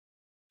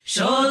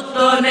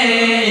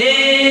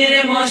সত্যনের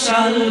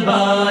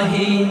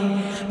মশালবাহী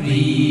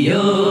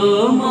প্রিয়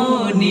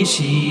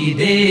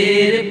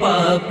মনীষীদের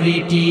পাপড়ি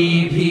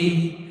টিভি।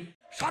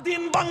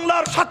 স্বাধীন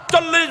বাংলার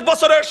 ৪৭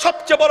 বছরের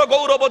সবচেয়ে বড়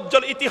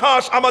গৌরবোজ্জ্বল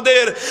ইতিহাস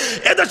আমাদের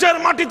এদেশের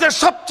মাটিতে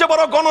সবচেয়ে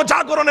বড়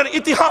গণজাগরণের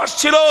ইতিহাস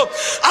ছিল।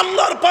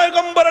 আল্লাহর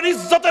পয়গম্বরের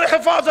ইজ্জতের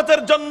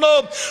হেফাজতের জন্য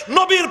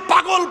নবীর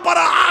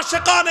পাগলপাড়া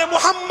আশেকানে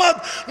মুহাম্মদ,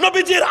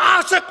 নবীজির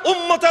আশেক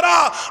উম্মতেরা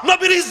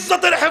নবীর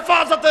ইজ্জতের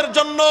হেফাজতের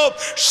জন্য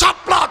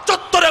শাপলা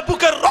চত্বরে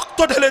বুকের রক্ত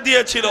ঢেলে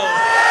দিয়েছিল।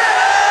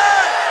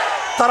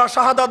 তারা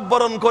শাহাদাত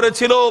বরণ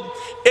করেছিল।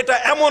 এটা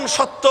এমন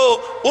সত্য,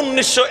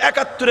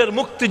 1971-এর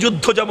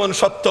মুক্তিযুদ্ধ যেমন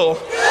সত্য।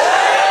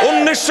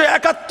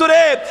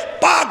 1971-এ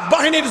পাক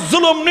বাহিনীর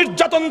জুলুম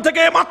নির্যাতন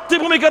থেকে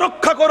মাতৃভূমিকে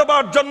রক্ষা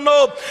করবার জন্য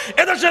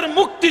এদেশের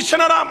মুক্তি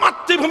সেনারা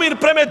মাতৃভূমির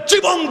প্রেমে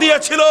জীবন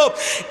দিয়েছিল।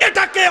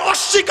 এটাকে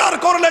অস্বীকার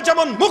করলে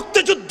যেমন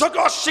মুক্তিযুদ্ধকে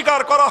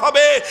অস্বীকার করা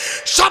হবে,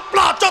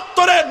 শাপলা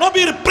চত্বরে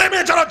নবীর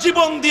প্রেমে যারা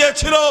জীবন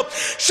দিয়েছিল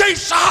সেই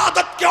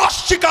শাহাদাতকে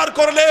অস্বীকার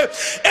করলে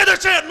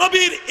এদেশে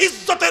নবীর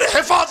ইজ্জতের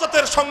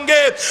হেফাজতের সঙ্গে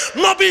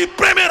নবী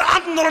প্রেমের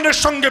আন্দোলনের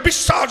সঙ্গে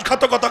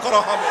বিশ্বাসঘাতকতা করা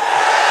হবে।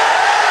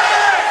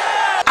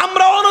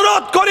 আমরা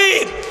অনুরোধ করি,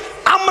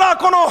 আমরা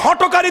কোনো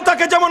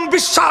হঠকারিতাকে যেমন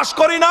বিশ্বাস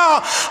করি না,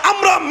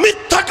 আমরা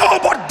মিথ্যাকেও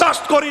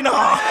বরদাস্ত করি না।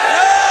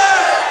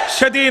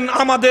 সেদিন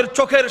আমাদের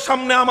চোখের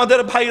সামনে আমাদের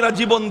ভাইরা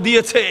জীবন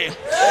দিয়েছে।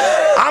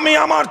 আমি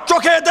আমার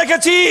চোখে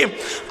দেখেছি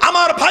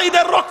আমার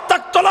ভাইদের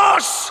রক্তাক্ত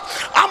লাশ।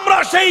 আমরা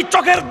সেই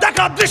চোখের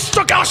দেখা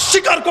দৃশ্যকে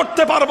অস্বীকার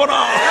করতে পারবো না।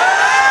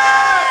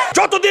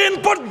 যতদিন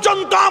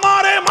পর্যন্ত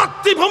আমার এই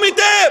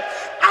মাতৃভূমিতে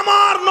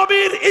আমার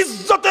নবীর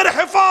ইজ্জতের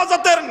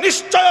হেফাজতের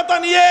নিশ্চয়তা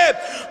নিয়ে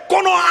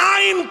কোনো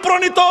আইন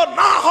প্রণীত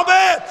না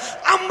হবে,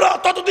 আমরা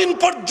ততদিন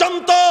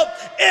পর্যন্ত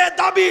এ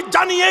দাবি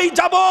জানিয়েই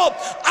যাব।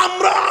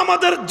 আমরা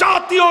আমাদের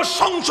জাতীয়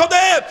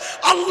সংসদে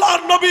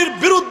আল্লাহর নবীর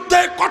বিরুদ্ধে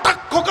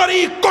কটাক্ষকারী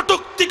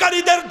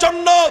কটুক্তিকারীদের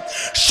জন্য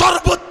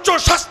সর্বোচ্চ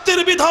শাস্তির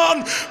বিধান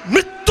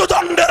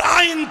মৃত্যুদণ্ডের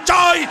আইন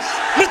চাই,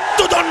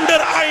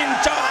 মৃত্যুদণ্ডের আইন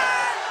চাই।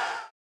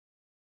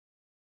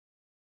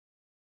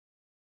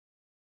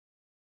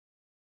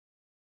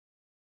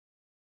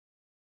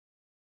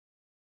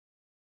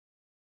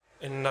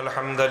 إن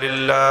الحمد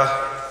لله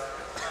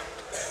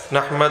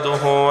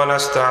نحمده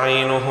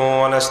ونستعينه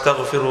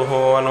ونستغفره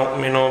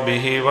ونؤمن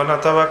به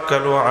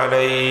ونتوكل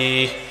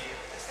عليه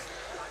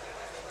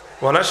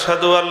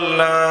ونشهد أن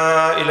لا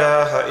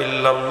إله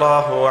إلا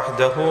الله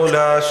وحده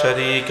لا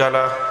شريك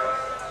له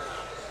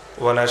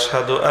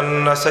ونشهد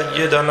أن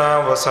سيدنا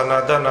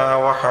وسندنا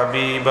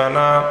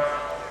وحبيبنا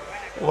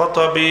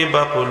وطبيب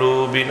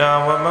قلوبنا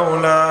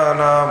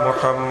ومولانا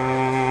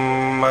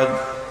محمد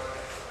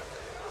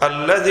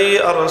الذي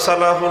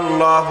أرسله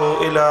الله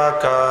إلى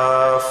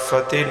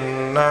كافة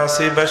الناس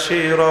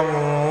بشيرا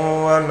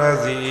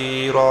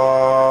ونذيرا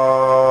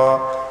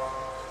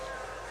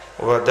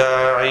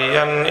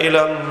وداعيا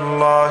إلى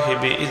الله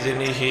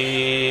بإذنه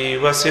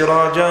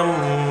وسراجا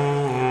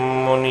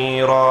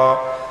منيرا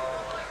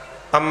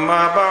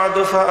أما بعد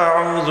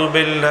فأعوذ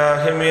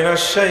بالله من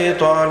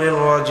الشيطان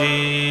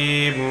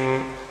الرجيم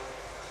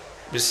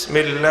بسم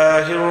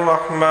الله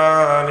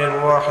الرحمن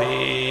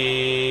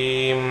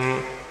الرحيم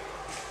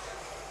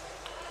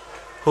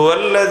هو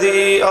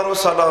الذي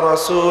أرسل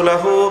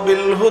رسوله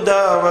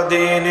بالهدى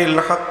ودين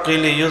الحق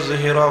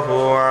ليظهره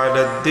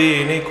على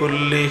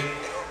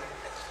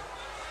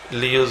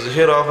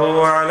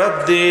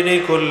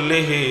الدين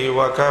كله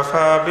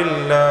وكفى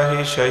بالله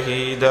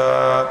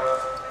شهيدا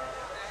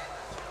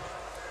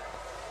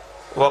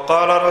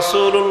وقال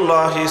رسول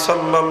الله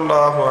صلى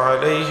الله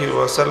عليه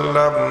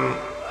وسلم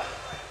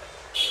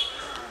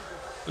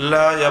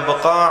لا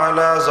يبقى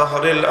على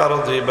ظهر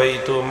الأرض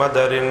بيت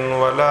مدر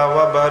ولا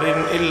وبر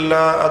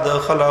إلا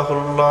أدخله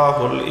الله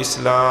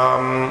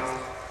الإسلام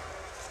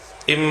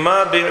إما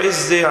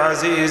بعز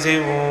عزيز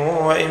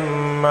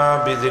وإما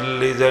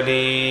بذل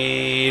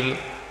ذليل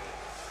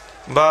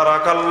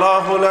بارك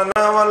الله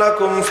لنا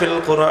ولكم في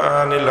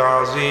القرآن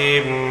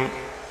العظيم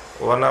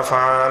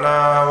ونفعنا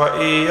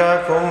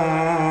وإياكم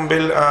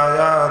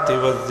بالآيات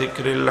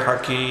والذكر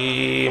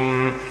الحكيم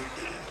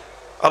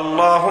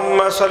اللهم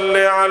صل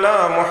على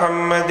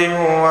محمد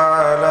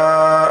وعلى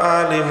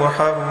آل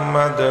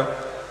محمد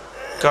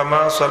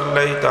كما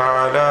صليت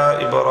على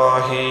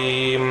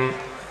إبراهيم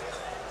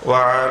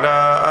وعلى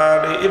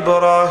آل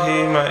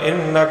إبراهيم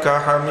إنك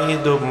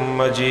حميد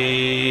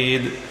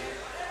مجيد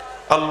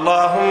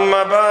اللهم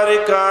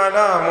بارك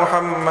على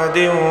محمد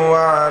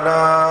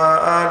وعلى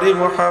آل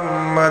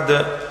محمد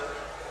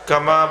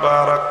كما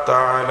باركت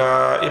على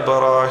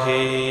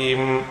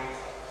إبراهيم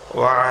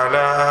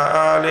وعلى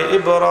آل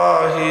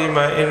إبراهيم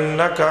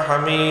إنك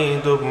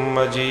حميد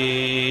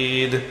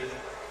مجيد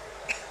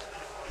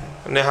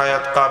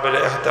نهاية قابل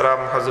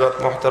احترام حضرت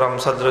محترم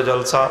صدر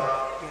جلسہ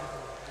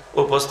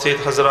উপস্থিত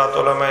হযরত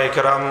উলামায়ে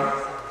কেরাম,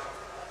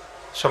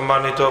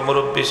 সম্মানিত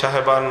মুরব্বী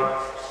সাহেবান,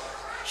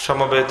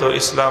 সমবেত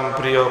ইসলাম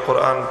প্রিয়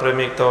কোরআন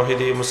প্রেমিক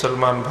তাওহীদি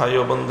মুসলমান ভাই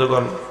ও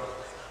বন্ধুগণ,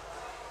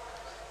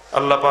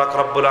 আল্লাহ পাক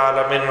রব্বুল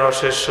আলামিনের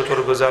অশেষ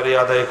শুকরগুজারি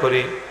আদায়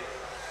করি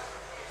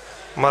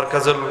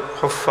মারকাজুল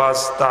হুফাজ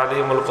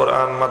তালিমুল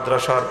কোরআন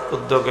মাদ্রাসার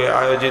উদ্যোগে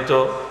আয়োজিত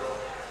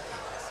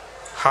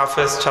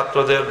হাফেজ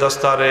ছাত্রদের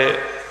দস্তারে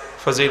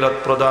ফজিলত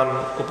প্রদান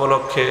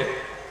উপলক্ষে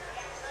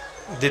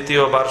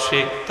দ্বিতীয়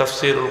বার্ষিক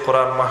তাফসিরুল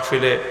কোরআন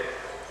মাহফিলে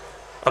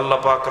আল্লাহ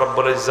পাক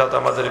রব্বুল ইজ্জাত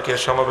আমাদেরকে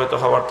সমবেত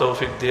হওয়ার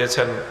তৌফিক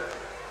দিয়েছেন।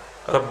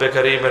 রব্বে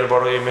করিমের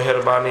বড়ই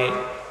মেহেরবানি,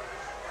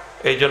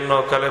 এই জন্য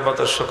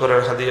কালেমাতুশ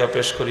শুকরের হাদিয়া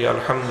পেশ করি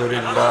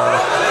আলহামদুলিল্লাহ।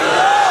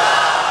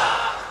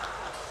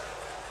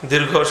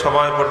 দীর্ঘ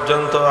সময়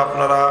পর্যন্ত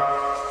আপনারা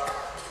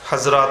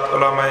হযরত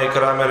উলামায়ে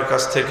কেরামের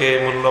কাছ থেকে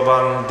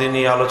মূল্যবান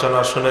দ্বীনি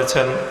আলোচনা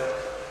শুনেছেন।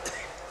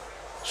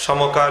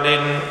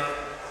 সমকালীন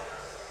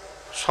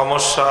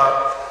সমস্যা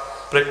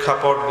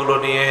প্রেক্ষাপটগুলো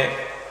নিয়ে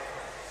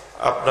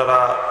আপনারা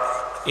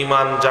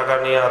ঈমান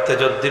জাগানিয়া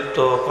তেজোদ্দীপ্ত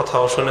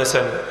কথাও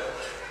শুনেছেন।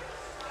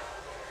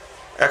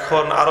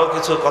 এখন আরও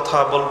কিছু কথা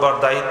বলবার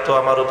দায়িত্ব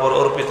আমার উপর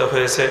অর্পিত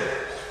হয়েছে।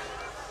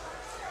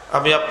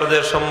 আমি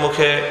আপনাদের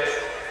সম্মুখে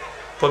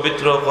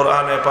পবিত্র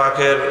কোরআনে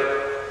পাকের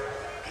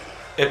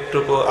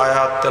একটুকু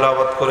আয়াত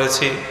তেলাওয়াত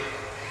করেছি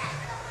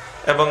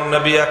এবং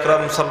নবী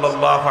আকরাম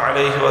সাল্লাল্লাহু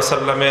আলাইহি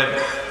ওয়াসাল্লামের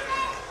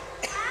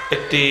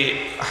একটি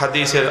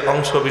হাদিসের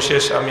অংশ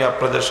বিশেষ আমি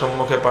আপনাদের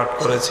সম্মুখে পাঠ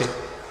করেছি।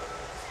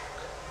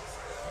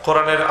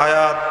 কোরআনের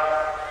আয়াত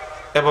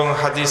এবং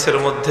হাদিসের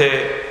মধ্যে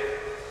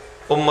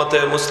উম্মতে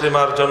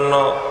মুসলিমার জন্য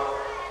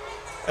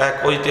এক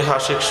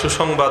ঐতিহাসিক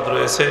সুসংবাদ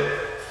রয়েছে।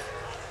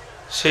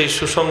 সেই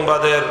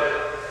সুসংবাদের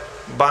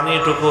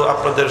বাণীটুকু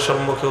আপনাদের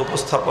সম্মুখে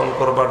উপস্থাপন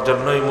করবার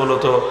জন্যই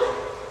মূলত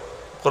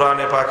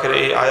কোরআনে পাকের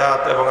এই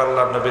আয়াত এবং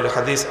আল্লাহর নবীর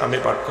হাদিস আমি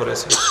পাঠ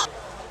করেছি।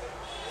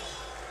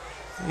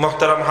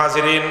 মুহতারাম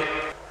হাজিরিন,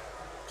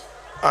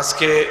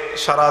 আজকে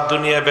সারা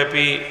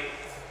দুনিয়াব্যাপী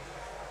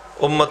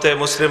উম্মতে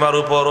মুসলিমার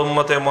উপর,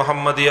 উম্মতে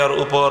মুহাম্মাদিয়ার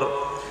উপর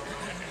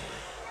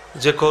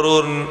যে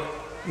করুণ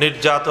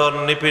নির্যাতন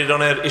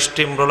নিপীড়নের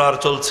স্টিম রোলার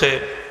চলছে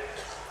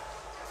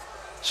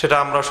সেটা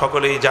আমরা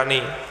সকলেই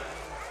জানি।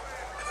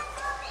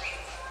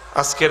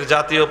 আজকের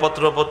জাতীয়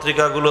পত্র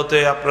পত্রিকাগুলোতে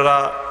আপনারা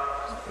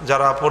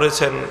যারা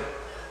পড়েছেন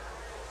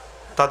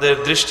তাদের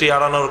দৃষ্টি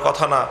এড়ানোর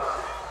কথা না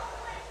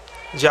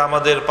যে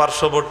আমাদের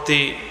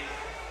পার্শ্ববর্তী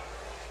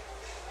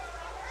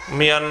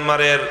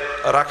মিয়ানমারের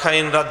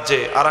রাখাইন রাজ্যে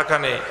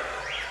আরাকানে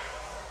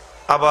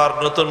আবার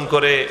নতুন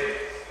করে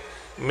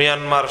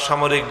মিয়ানমার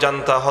সামরিক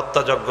জান্তা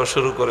হত্যাযজ্ঞ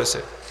শুরু করেছে।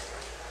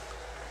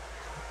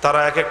 তারা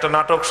এক একটা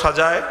নাটক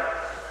সাজায়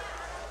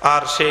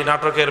আর সেই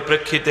নাটকের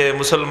প্রেক্ষিতে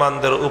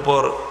মুসলমানদের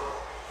উপর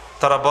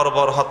তারা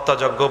বর্বর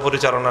হত্যাযজ্ঞ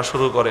পরিচালনা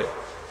শুরু করে।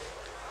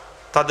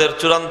 তাদের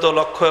চূড়ান্ত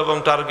লক্ষ্য এবং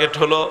টার্গেট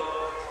হলো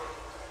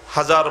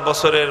হাজার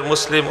বছরের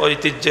মুসলিম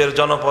ঐতিহ্যের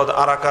জনপদ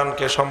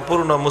আরাকানকে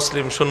সম্পূর্ণ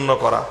মুসলিম শূন্য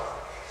করা।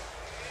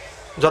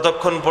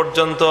 যতক্ষণ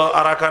পর্যন্ত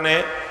আরাকানে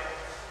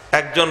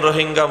একজন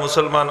রোহিঙ্গা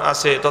মুসলমান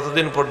আছে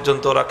ততদিন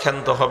পর্যন্ত ওরা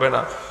ক্ষান্ত হবে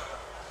না,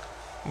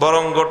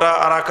 বরং গোটা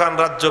আরাকান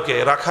রাজ্যকে,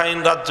 রাখাইন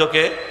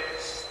রাজ্যকে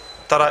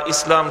তারা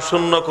ইসলাম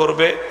শূন্য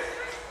করবে।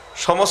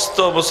 সমস্ত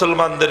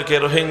মুসলমানদেরকে,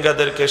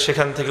 রোহিঙ্গাদেরকে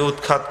সেখান থেকে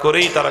উৎখাত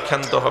করেই তারা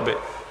ক্ষান্ত হবে।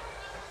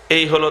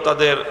 এই হলো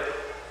তাদের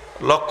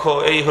লক্ষ্য,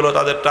 এই হলো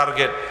তাদের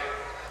টার্গেট।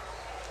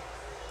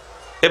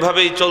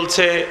 এভাবেই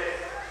চলছে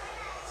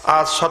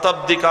আজ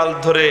শতাব্দীকাল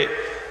ধরে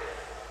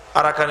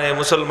আরাকানে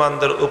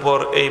মুসলমানদের উপর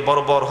এই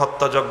বর্বর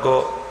হত্যাযজ্ঞ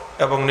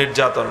এবং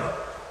নির্যাতন।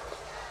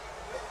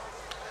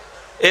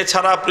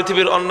 এছাড়া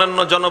পৃথিবীর অন্যান্য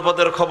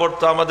জনপদের খবর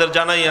তো আমাদের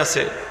জানাই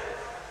আছে।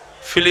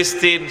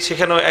 ফিলিস্তিন,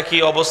 সেখানেও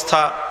একই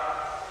অবস্থা।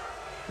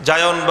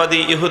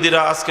 জায়নবাদী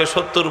ইহুদিরা আজকে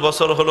 70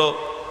 বছর হলো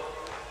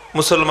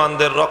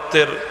মুসলমানদের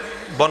রক্তের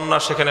বন্যা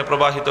সেখানে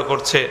প্রবাহিত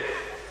করছে।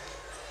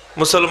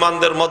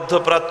 মুসলমানদের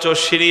মধ্যপ্রাচ্য,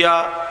 সিরিয়া,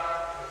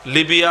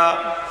 লিবিয়া,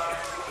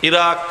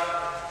 ইরাক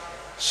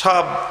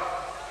সব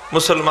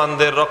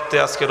মুসলমানদের রক্তে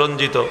আজকে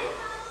রঞ্জিত।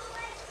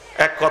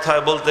 এক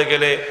কথায় বলতে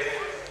গেলে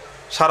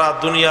সারা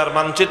দুনিয়ার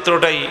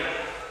মানচিত্রটাই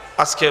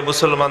আজকে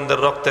মুসলমানদের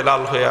রক্তে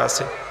লাল হয়ে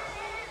আছে।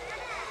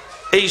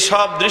 এই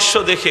সব দৃশ্য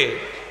দেখে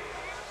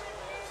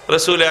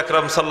রাসূল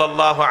আকরাম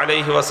সাল্লাল্লাহু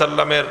আলাইহি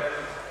ওয়াসাল্লামের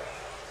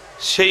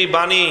সেই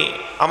বাণী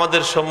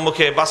আমাদের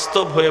সম্মুখে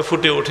বাস্তব হয়ে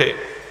ফুটে ওঠে।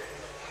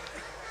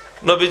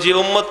 নবীজি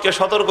উম্মতকে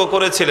সতর্ক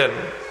করেছিলেন,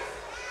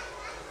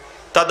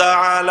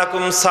 তাদাআ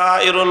লাকুম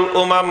সাইরুল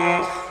উমাম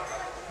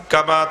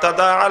কামা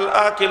তাদাআল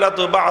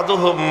আকিলাতু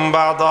বা'দুহুম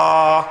বা'দা।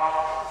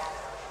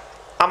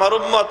 আমার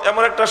উম্মত,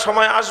 এমন একটা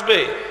সময় আসবে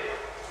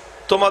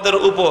তোমাদের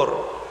উপর,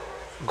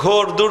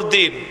 ঘোর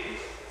দুর্দিন,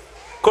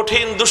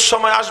 কঠিন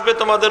দুঃসময় আসবে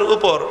তোমাদের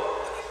উপর।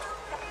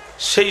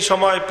 সেই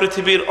সময়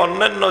পৃথিবীর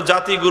অন্যান্য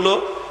জাতিগুলো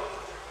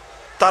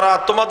তারা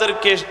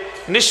তোমাদেরকে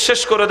নিঃশেষ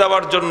করে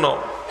দেওয়ার জন্য,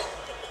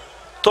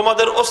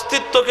 তোমাদের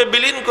অস্তিত্বকে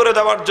বিলীন করে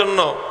দেওয়ার জন্য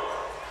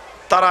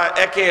তারা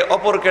একে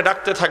অপরকে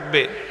ডাকতে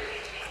থাকবে।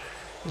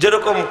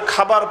 যেরকম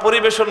খাবার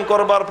পরিবেশন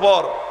করবার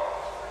পর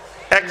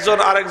একজন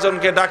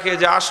আরেকজনকে ডাকে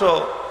যে আসো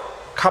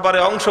খাবারে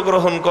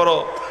অংশগ্রহণ করো,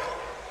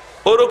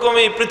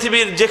 ওরকমই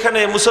পৃথিবীর যেখানে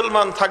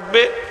মুসলমান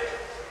থাকবে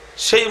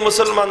সেই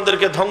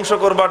মুসলমানদেরকে ধ্বংস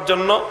করবার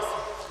জন্য,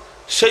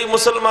 সেই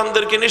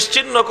মুসলমানদেরকে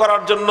নিশ্চিহ্ন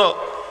করার জন্য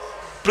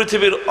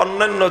পৃথিবীর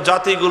অন্যান্য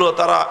জাতিগুলো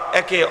তারা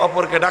একে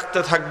অপরকে ডাকতে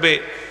থাকবে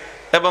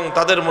এবং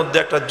তাদের মধ্যে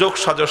একটা যোগ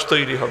সাজশ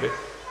তৈরি হবে।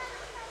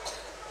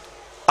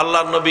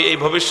 আল্লাহর নবী এই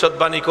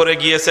ভবিষ্যৎবাণী করে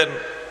গিয়েছেন।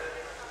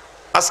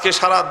 আজকে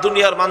সারা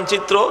দুনিয়ার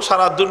মানচিত্র,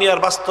 সারা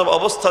দুনিয়ার বাস্তব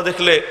অবস্থা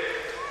দেখলে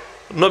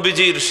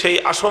নবীজির সেই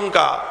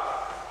আশঙ্কা,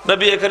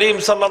 নবী করিম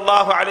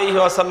সাল্লাল্লাহু আলাইহি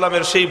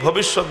ওয়াসাল্লামের সেই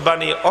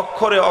ভবিষ্যৎবাণী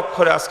অক্ষরে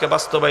অক্ষরে আজকে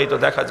বাস্তবায়িত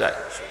দেখা যায়।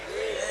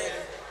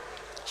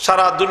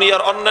 সারা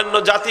দুনিয়ার অন্যান্য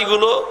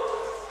জাতিগুলো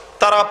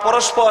তারা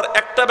পরস্পর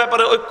একটা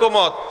ব্যাপারে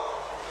ঐক্যমত,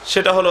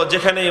 সেটা হলো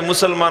যেখানেই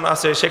মুসলমান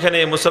আছে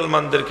সেখানেই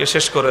মুসলমানদেরকে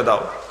শেষ করে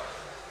দাও,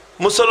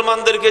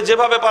 মুসলমানদেরকে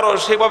যেভাবে পারো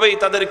সেভাবেই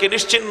তাদেরকে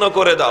নিশ্চিহ্ন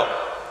করে দাও।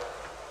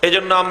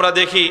 এজন্য আমরা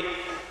দেখি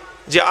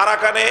যে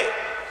আরাকানে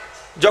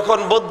যখন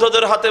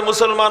বৌদ্ধদের হাতে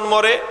মুসলমান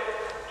মরে,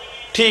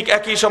 ঠিক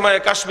একই সময়ে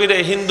কাশ্মীরে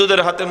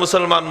হিন্দুদের হাতে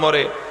মুসলমান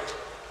মরে।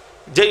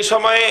 যেই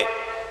সময়ে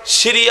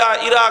সিরিয়া,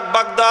 ইরাক,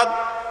 বাগদাদ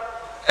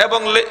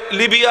এবং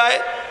লিবিয়ায়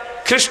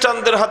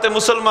খ্রিস্টানদের হাতে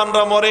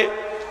মুসলমানরা মরে,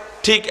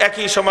 ঠিক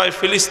একই সময়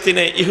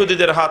ফিলিস্তিনে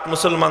ইহুদিদের হাত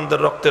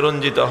মুসলমানদের রক্তে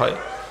রঞ্জিত হয়।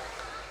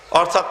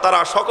 অর্থাৎ তারা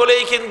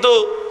সকলেই কিন্তু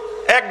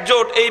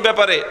একজোট এই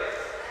ব্যাপারে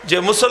যে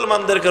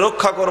মুসলমানদেরকে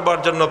রক্ষা করবার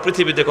জন্য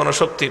পৃথিবীতে কোনো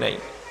শক্তি নাই।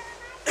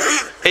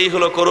 এই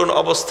হলো করুণ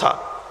অবস্থা।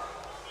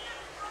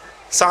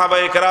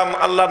 সাহাবায়ে কেরাম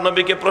আল্লাহর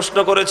নবীকে প্রশ্ন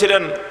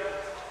করেছিলেন,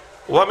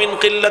 ওয়া মিন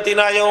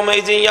কিল্লাতিনা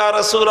ইয়াউমাইযিন ইয়া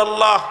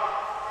রাসূলুল্লাহ,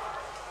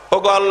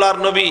 ওগো আল্লাহর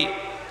নবী,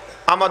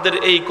 আমাদের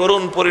এই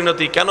করুণ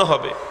পরিণতি কেন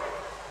হবে?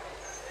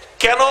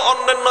 কেন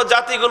অন্যান্য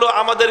জাতিগুলো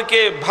আমাদেরকে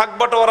ভাগ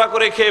বাটোয়ারা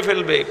করে খেয়ে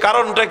ফেলবে?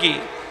 কারণটা কি?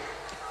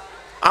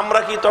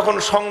 আমরা কি তখন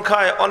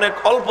সংখ্যায় অনেক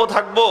অল্প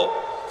থাকব,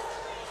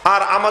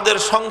 আর আমাদের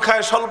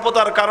সংখ্যায়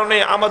স্বল্পতার কারণে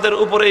আমাদের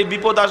উপরে এই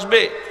বিপদ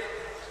আসবে?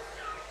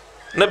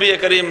 নবী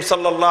করিম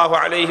সাল্লাল্লাহু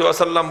আলাইহি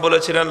ওয়াসাল্লাম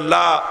বলেছিলেন,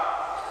 লা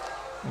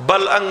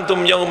বাল আনতুম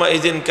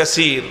ইয়াউমাইযিন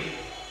কাসীর,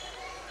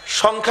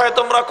 সংখ্যায়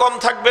তোমরা কম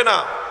থাকবে না,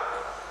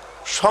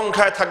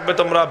 সংখ্যায় থাকবে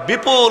তোমরা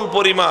বিপুল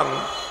পরিমাণ,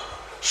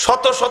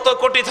 শত শত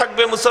কোটি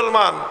থাকবে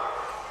মুসলমান।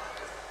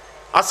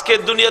 আজকে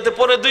দুনিয়াতে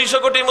 250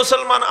 কোটি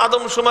মুসলমান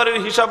আদমশুমারির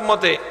হিসাব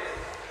মতে,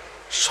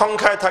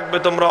 সংখ্যায় থাকবে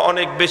তোমরা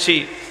অনেক বেশি।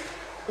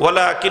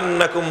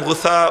 ওয়ালাকিন্নাকুম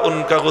গুসাউন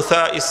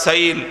কাগুসাইস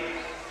সাইল,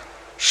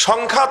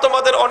 সংখ্যা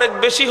তোমাদের অনেক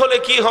বেশি হলে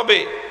কি হবে?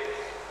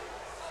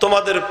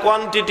 তোমাদের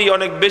কোয়ান্টিটি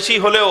অনেক বেশি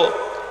হলেও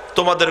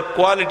তোমাদের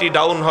কোয়ালিটি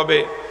ডাউন হবে,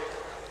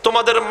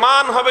 তোমাদের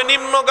মান হবে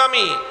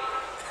নিম্নগামী,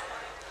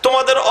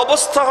 তোমাদের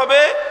অবস্থা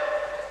হবে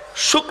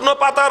শুকনো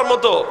পাতার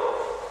মতো,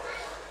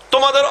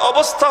 তোমাদের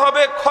অবস্থা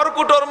হবে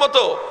খড়কুটোর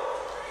মতো।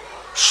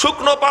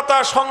 শুকনো পাতা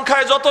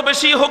সংখ্যায় যত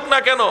বেশি হোক না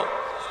কেন,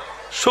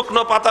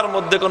 শুকনো পাতার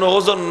মধ্যে কোনো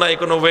ওজন নাই,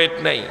 কোনো ওয়েট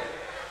নাই।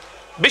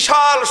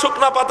 বিশাল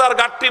শুকনো পাতার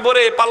গাঁটটি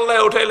ভরে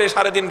পাল্লায় উঠাইলে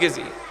 3.5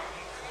 কেজি,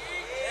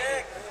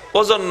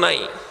 ওজন নাই।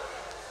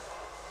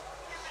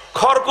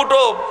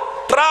 খড়কুটো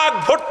ট্রাক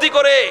ভর্তি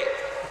করে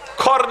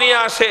খড় নিয়ে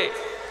আসে,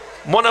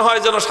 মনে হয়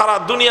যেন সারা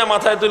দুনিয়া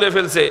মাথায় তুলে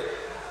ফেলছে,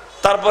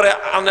 তারপরে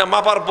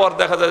মাপার পর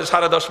দেখা যায়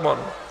 10.5 মণ।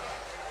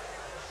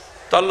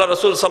 তো আল্লাহ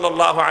রাসূল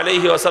সাল্লাল্লাহু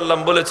আলাইহি ওয়াসাল্লাম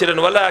বলেছিলেন,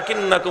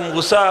 ওয়ালাকিন্নাকুম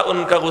গুসাউন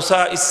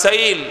কাগুসাইস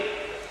সাইল,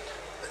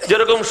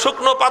 যেরকম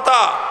শুকনো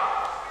পাতা,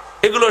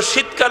 এগুলো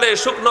শীতকালে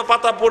শুকনো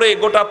পাতা পড়ে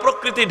গোটা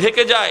প্রকৃতি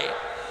ঢেকে যায়,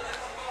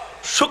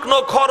 শুকনো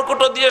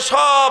খড়কুটো দিয়ে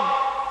সব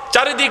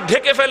চারিদিক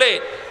ঢেকে ফেলে,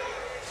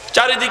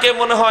 চারিদিকে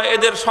মনে হয়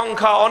এদের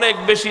সংখ্যা অনেক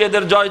বেশি,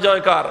 এদের জয়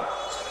জয়কার।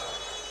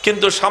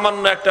 কিন্তু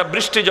সামান্য একটা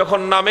বৃষ্টি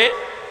যখন নামে,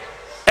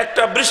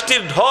 একটা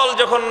বৃষ্টির ঢল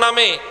যখন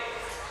নামে,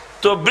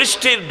 তো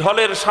বৃষ্টির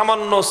ঢলের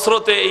সামান্য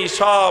স্রোতে এই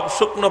সব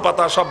শুকনো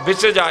পাতা সব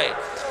ভেসে যায়।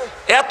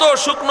 এত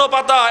শুকনো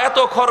পাতা, এত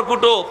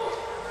খড়কুটো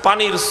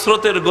পানির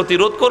স্রোতের গতি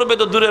রোধ করবে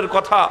তো দূরের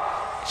কথা,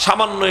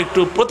 সামান্য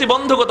একটু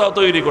প্রতিবন্ধকতাও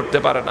তৈরি করতে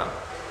পারে না।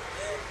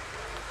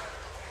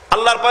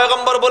 আল্লাহর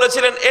পয়গম্বর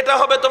বলেছিলেন, এটা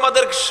হবে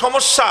তোমাদের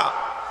সমস্যা।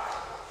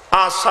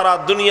 আজ সারা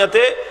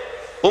দুনিয়াতে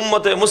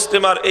উম্মতে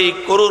মুসলিমার এই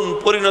করুণ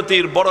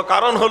পরিণতির বড়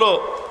কারণ হলো,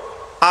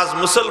 আজ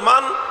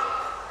মুসলমান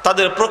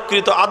তাদের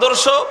প্রকৃত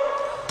আদর্শ,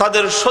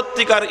 তাদের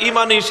সত্যিকার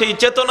ঈমানি সেই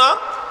চেতনা,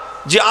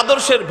 যে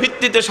আদর্শের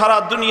ভিত্তিতে সারা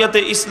দুনিয়াতে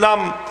ইসলাম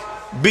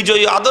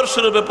বিজয়ী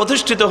আদর্শরূপে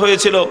প্রতিষ্ঠিত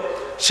হয়েছিল,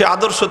 সে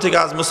আদর্শ থেকে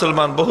আজ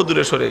মুসলমান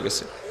বহুদূরে সরে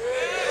গেছে।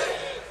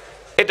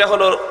 এটা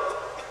হলো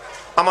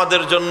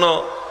আমাদের জন্য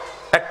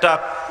একটা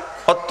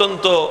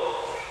অত্যন্ত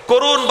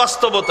করুণ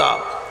বাস্তবতা,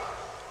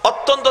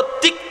 অত্যন্ত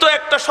তিক্ত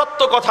একটা সত্য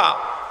কথা,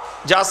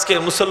 যে আজকে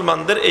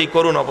মুসলমানদের এই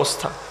করুণ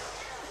অবস্থা।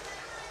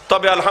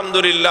 তবে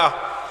আলহামদুলিল্লাহ,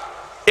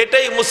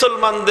 এটাই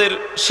মুসলমানদের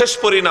শেষ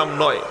পরিণাম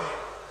নয়।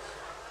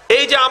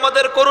 এই যে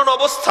আমাদের করুণ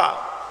অবস্থা,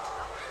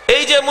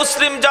 এই যে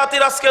মুসলিম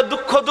জাতির আজকে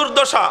দুঃখ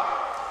দুর্দশা,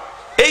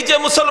 এই যে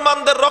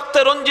মুসলমানদের রক্তে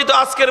রঞ্জিত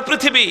আজকের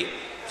পৃথিবী,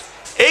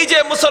 এই যে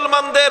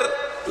মুসলমানদের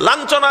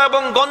লাঞ্ছনা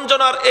এবং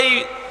গঞ্জনার এই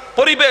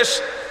পরিবেশ,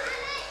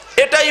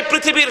 এটাই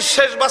পৃথিবীর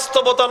শেষ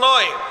বাস্তবতা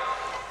নয়,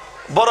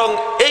 বরং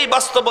এই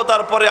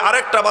বাস্তবতার পরে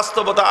আরেকটা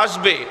বাস্তবতা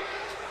আসবে।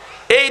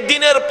 এই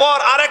দিনের পর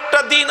আরেকটা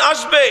দিন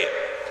আসবে,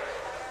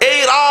 এই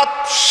রাত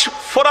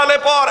ফোরালে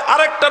পর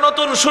আরেকটা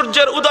নতুন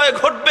সূর্যের উদয়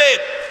ঘটবে,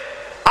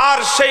 আর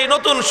সেই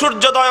নতুন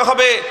সূর্যোদয়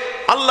হবে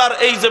আল্লাহর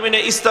এই জমিনে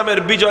ইসলামের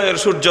বিজয়ের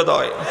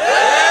সূর্যোদয়।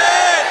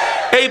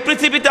 এই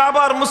পৃথিবীতে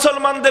আবার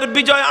মুসলমানদের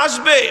বিজয়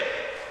আসবে।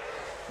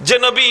 যে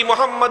নবী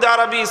মুহাম্মদ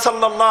আরবি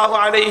সাল্লাল্লাহু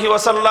আলাইহি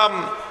ওয়াসাল্লাম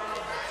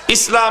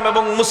ইসলাম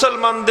এবং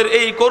মুসলমানদের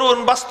এই করুণ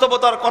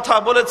বাস্তবতার কথা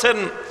বলেছেন,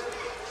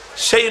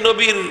 সেই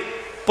নবীর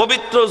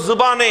পবিত্র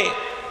জুবানে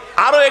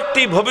আরো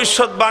একটি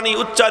ভবিষ্যৎবাণী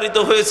উচ্চারিত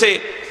হয়েছে,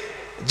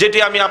 যেটি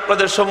আমি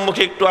আপনাদের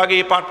সম্মুখে একটু আগে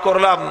পাঠ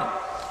করলাম।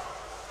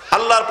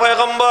 আল্লাহর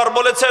পয়গম্বর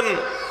বলেছেন,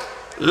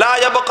 লা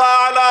ইয়াবকা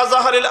আলা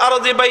যাহরিল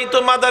আরদি বাইতু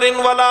মাদারিন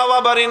ওয়ালা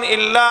ওয়াবারিন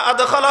ইল্লা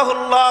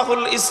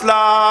আদখালাহুল্লাহুল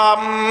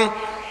ইসলাম।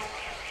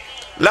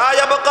 লা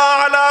ইয়াবকা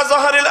আলা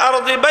যাহরিল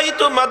আরদি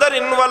বাইতু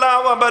মাদারিন ওয়ালা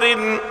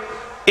ওয়াবারিন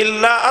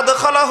ইল্লা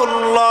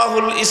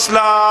আদখালাহুল্লাহুল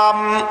ইসলাম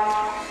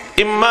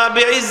ইম্মা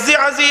বিইজ্জি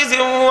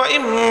আজিজিন ওয়া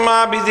ইম্মা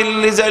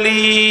বিযিল্লি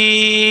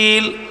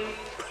জালিল।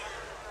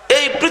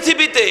 এই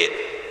পৃথিবীতে,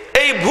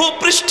 এই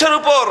ভূপৃষ্ঠের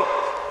উপর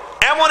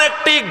এমন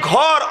একটি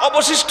ঘর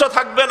অবশিষ্ট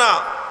থাকবে না,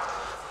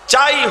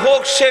 চাই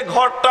হোক সে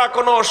ঘরটা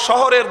কোনো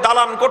শহরের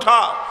দালান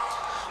কোঠা,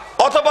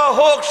 অথবা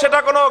হোক সেটা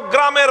কোনো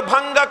গ্রামের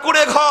ভাঙ্গা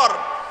কুড়ে ঘর,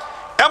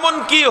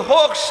 এমনকি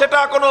হোক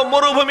সেটা কোনো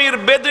মরুভূমির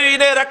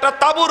বেদুইনের একটা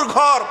তাঁবুর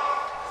ঘর।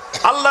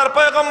 আল্লাহর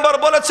পয়গম্বর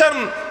বলেছেন,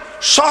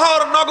 শহর,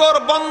 নগর,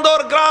 বন্দর,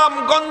 গ্রাম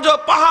গঞ্জ,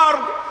 পাহাড়,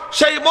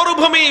 সেই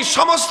মরুভূমি,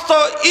 সমস্ত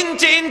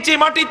ইঞ্চি ইঞ্চি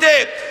মাটিতে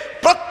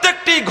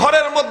প্রত্যেকটি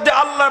ঘরের মধ্যে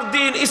আল্লাহর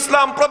দ্বীন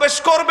ইসলাম প্রবেশ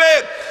করবে,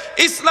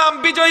 ইসলাম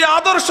বিজয়ী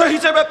আদর্শ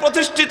হিসেবে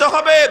প্রতিষ্ঠিত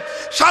হবে।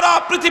 সারা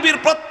পৃথিবীর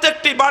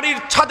প্রত্যেকটি বাড়ির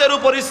ছাদের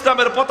উপর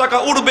ইসলামের পতাকা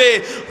উড়বে,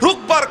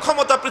 রুখবার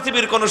ক্ষমতা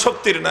পৃথিবীর কোনো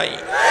শক্তির নাই।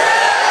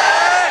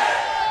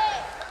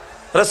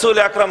 রাসূল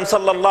আকরাম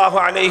সাল্লাল্লাহু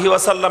আলাইহি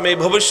ওয়াসাল্লাম এই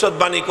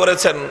ভবিষ্যৎবাণী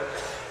করেছেন,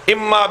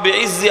 ইম্মা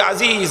বিইজ্জি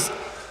আজিজ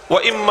ওয়া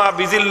ইম্মা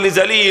বিযিল্লি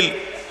জালিল।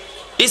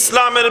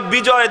 ইসলামের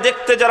বিজয়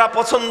দেখতে যারা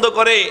পছন্দ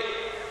করে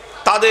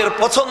তাদের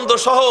পছন্দ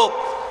সহ,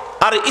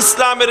 আর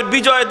ইসলামের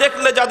বিজয়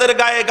দেখলে যাদের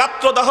গায়ে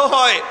গাত্রদাহ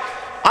হয়,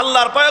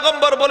 আল্লাহর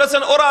পয়গম্বর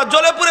বলেছেন ওরা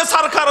জ্বলে পুড়ে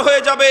ছারখার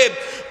হয়ে যাবে,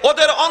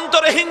 ওদের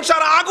অন্তরে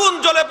হিংসার আগুন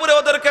জ্বলে পুড়ে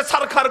ওদেরকে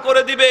ছারখার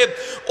করে দিবে।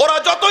 ওরা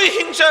যতই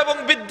হিংসা এবং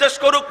বিদ্বেষ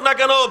করুক না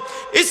কেন,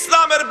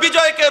 ইসলামের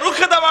বিজয়কে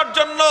রুখে দেওয়ার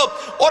জন্য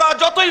ওরা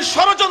যতই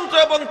ষড়যন্ত্র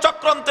এবং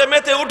চক্রান্তে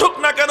মেতে উঠুক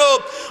না কেন,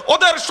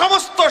 ওদের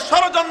সমস্ত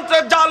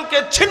ষড়যন্ত্রের জালকে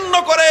ছিন্ন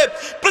করে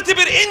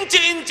পৃথিবীর ইঞ্চি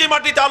ইঞ্চি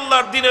মাটিতে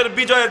আল্লাহর দ্বীনের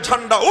বিজয়ের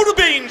ঝান্ডা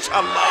উড়বে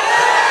ইনশাআল্লাহ।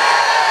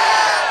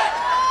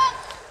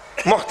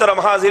 মুহতারাম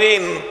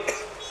হাজিরিন,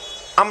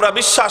 আমরা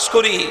বিশ্বাস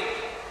করি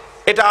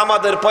এটা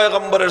আমাদের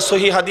পয়গম্বরের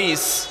সহিহ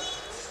হাদিস।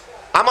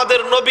 আমাদের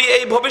নবী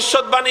এই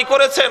ভবিষ্যৎবাণী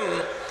করেছেন,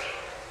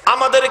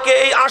 আমাদেরকে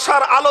এই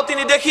আশার আলো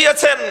তিনি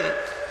দেখিয়েছেন,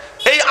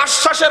 এই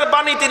আশ্বাসের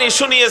বাণী তিনি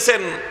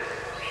শুনিয়েছেন।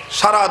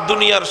 সারা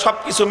দুনিয়ার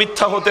সবকিছু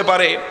মিথ্যা হতে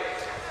পারে,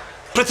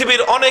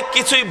 পৃথিবীর অনেক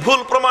কিছুই ভুল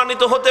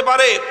প্রমাণিত হতে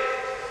পারে,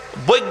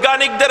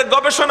 বৈজ্ঞানিকদের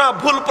গবেষণা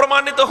ভুল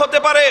প্রমাণিত হতে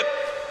পারে,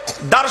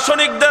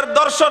 দার্শনিকদের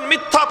দর্শন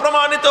মিথ্যা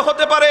প্রমাণিত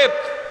হতে পারে,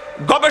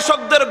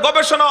 গবেষকদের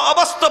গবেষণা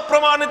অবাস্তব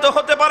প্রমাণিত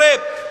হতে পারে,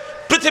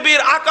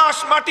 পৃথিবীর আকাশ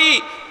মাটি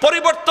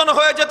পরিবর্তন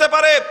হয়ে যেতে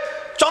পারে,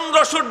 চন্দ্র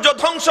সূর্য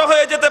ধ্বংস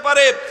হয়ে যেতে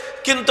পারে,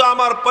 কিন্তু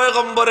আমার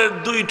পয়গম্বরের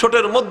দুই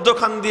ঠোঁটের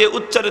মধ্যখান দিয়ে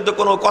উচ্চারিত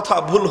কোনো কথা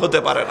ভুল হতে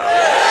পারে না।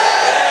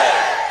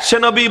 সে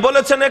নবী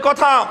বলেছেন এ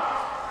কথা,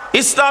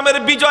 ইসলামের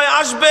বিজয়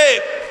আসবে,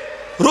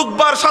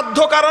 রুখবার সাধ্য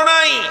কারো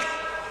নাই।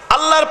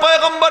 আল্লাহর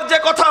পয়গম্বর যে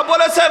কথা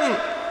বলেছেন,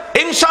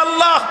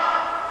 ইনশাআল্লাহ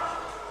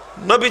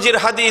নবীজির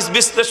হাদিস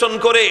বিশ্লেষণ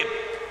করে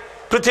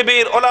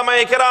পৃথিবীর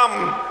ওলামায়ে কেরাম,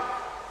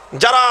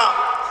 যারা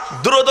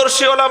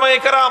দূরদর্শী ওলামায়ে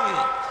কেরাম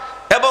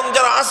এবং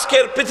যারা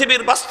আজকের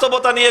পৃথিবীর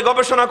বাস্তবতা নিয়ে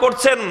গবেষণা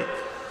করছেন,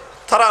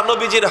 তারা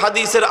নবীজির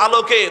হাদিসের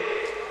আলোকে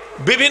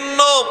বিভিন্ন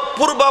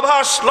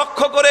পূর্বাভাস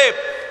লক্ষ্য করে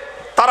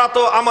তারা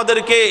তো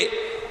আমাদেরকে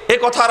এ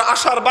কথার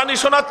আশার বাণী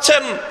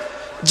শোনাচ্ছেন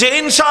যে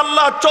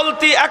ইনশাআল্লাহ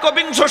চলতি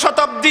একবিংশ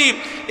শতাব্দী,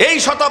 এই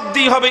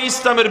শতাব্দী হবে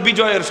ইসলামের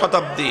বিজয়ের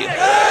শতাব্দী।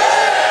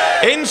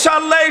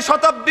 ইনশাআল্লাহ এই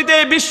শতাব্দীতে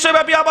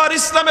বিশ্বব্যাপী আবার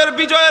ইসলামের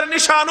বিজয়ের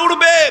নিশান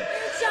উড়বে।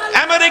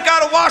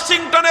 আমেরিকার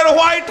ওয়াশিংটনের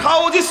হোয়াইট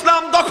হাউস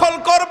ইসলাম দখল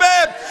করবে,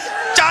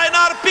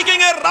 চায়নার পিকিং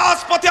এর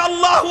রাজপথে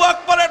আল্লাহু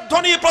আকবারের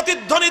ধ্বনি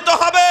প্রতিধ্বনিত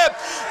হবে,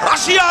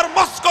 রাশিয়ার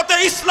মস্কোতে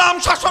ইসলাম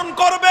শাসন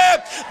করবে,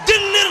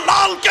 দিল্লির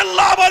লাল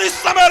কেল্লা আবার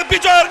ইসলামের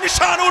বিজয়ের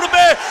নিশান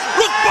উড়বে,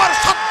 রুখবার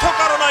সাধ্য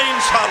কারণ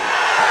ইনশাআল্লাহ।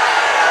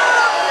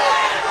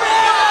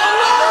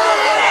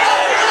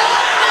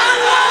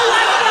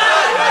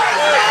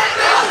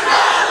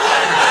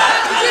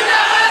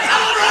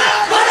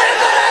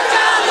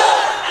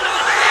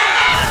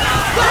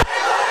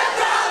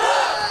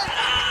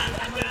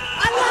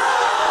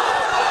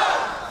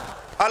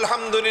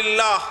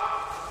 আলহামদুলিল্লাহ,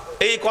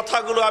 এই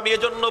কথাগুলো আমি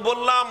এজন্য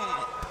বললাম,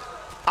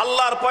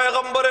 আল্লাহর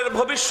পয়গম্বরের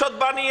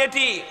ভবিষ্যৎবাণী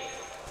এটি,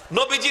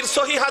 নবীজির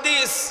সহিহ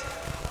হাদিস।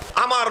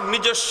 আমার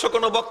নিজস্ব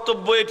কোনো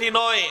বক্তব্য এটি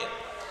নয়,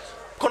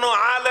 কোনো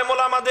আলেম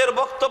ওলামাদের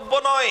বক্তব্য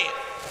নয়,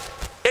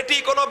 এটি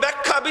কোনো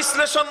ব্যাখ্যা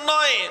বিশ্লেষণ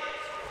নয়।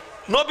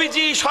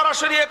 নবীজি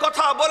সরাসরি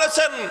কথা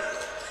বলেছেন,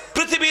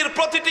 পৃথিবীর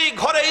প্রতিটি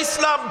ঘরে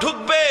ইসলাম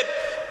ঢুকবে,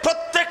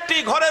 প্রত্যেকটি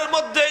ঘরের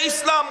মধ্যে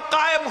ইসলাম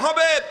কায়েম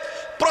হবে,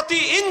 প্রতি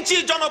ইঞ্চি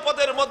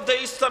জনপদের মধ্যে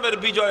ইসলামের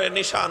বিজয়ের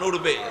নিশান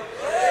উড়বে।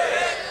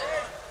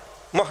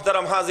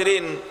 মুহতারাম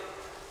হাজিরিন,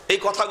 এই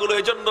কথাগুলো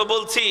এজন্য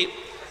বলছি,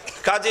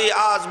 কাজেই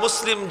আজ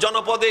মুসলিম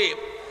জনপদে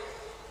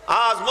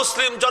আজ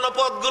মুসলিম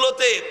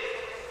জনপদগুলোতে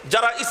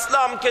যারা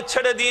ইসলামকে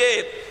ছেড়ে দিয়ে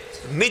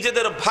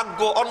নিজেদের ভাগ্য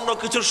অন্য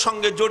কিছুর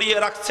সঙ্গে জড়িয়ে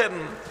রাখছেন,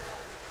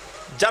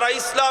 যারা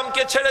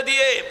ইসলামকে ছেড়ে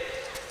দিয়ে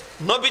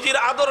নবীজির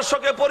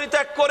আদর্শকে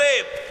পরিত্যাগ করে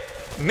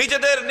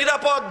নিজেদের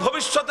নিরাপদ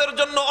ভবিষ্যতের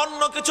জন্য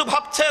অন্য কিছু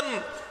ভাবছেন,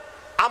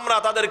 আমরা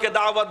তাদেরকে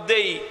দাওয়াত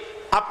দেই,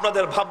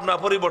 আপনাদের ভাবনা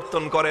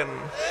পরিবর্তন করেন।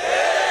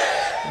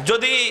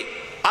 যদি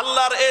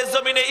আল্লাহর এই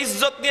জমিনে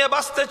ইজ্জত নিয়ে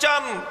বাঁচতে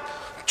চান,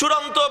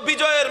 চূড়ান্ত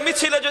বিজয়ের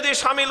মিছিলে যদি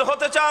শামিল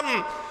হতে চান,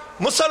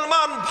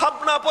 মুসলমান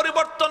ভাবনা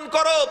পরিবর্তন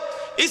করো।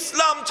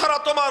 ইসলাম ছাড়া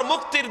তোমার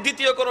মুক্তির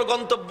দ্বিতীয় কোনো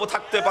গন্তব্য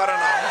থাকতে পারে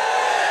না।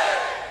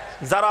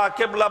 যারা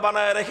কেবলা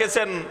বানায়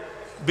রেখেছেন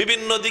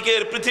বিভিন্ন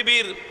দিকের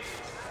পৃথিবীর,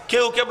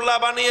 কেউ কেবলা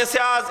বানিয়েছে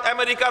আজ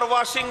আমেরিকার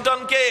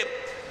ওয়াশিংটনকে।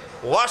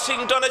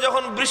 ওয়াশিংটনে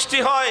যখন বৃষ্টি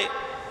হয়,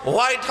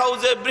 হোয়াইট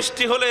হাউসে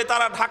বৃষ্টি হলে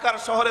তারা ঢাকার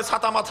শহরে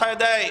ছাতা মাথায়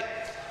দেয়।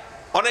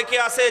 অনেকে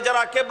আছে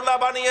যারা কেবলা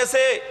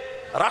বানিয়েছে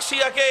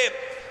রাশিয়াকে,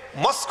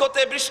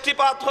 মস্কোতে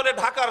বৃষ্টিপাত হলে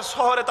ঢাকার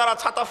শহরে তারা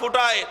ছাতা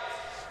ফুটায়।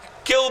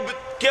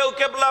 কেউ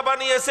কেবলা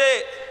বানিয়েছে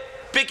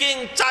পিকিং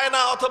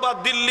চায়না অথবা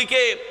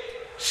দিল্লিকে,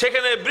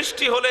 সেখানে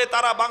বৃষ্টি হলে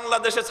তারা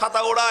বাংলাদেশে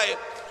ছাতা ওড়ায়।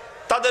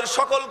 তাদের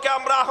সকলকে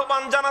আমরা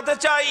আহ্বান জানাতে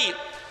চাই,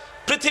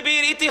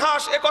 পৃথিবীর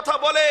ইতিহাস একথা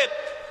বলে,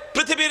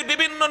 পৃথিবীর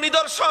বিভিন্ন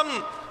নিদর্শন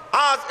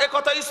আজ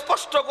একথা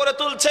স্পষ্ট করে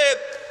তুলছে,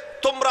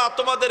 তোমরা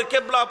তোমাদের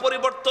কেবলা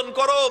পরিবর্তন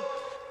করো।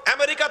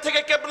 আমেরিকা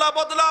থেকে কেবলা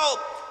বদলাও,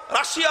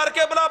 রাশিয়ার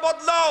কেবলা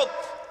বদলাও,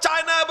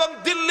 চায়না এবং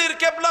দিল্লির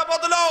কেবলা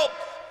বদলাও।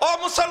 ও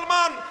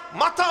মুসলমান,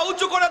 মাথা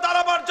উঁচু করে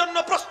দাঁড়াবার জন্য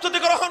প্রস্তুতি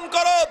গ্রহণ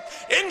করো।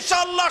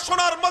 ইনশাআল্লাহ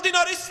সোনার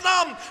মদিনার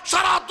ইসলাম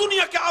সারা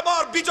দুনিয়াকে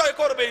আবার বিজয়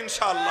করবে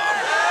ইনশাআল্লাহ।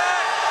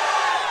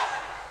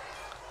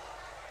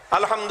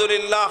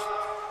 আলহামদুলিল্লাহ,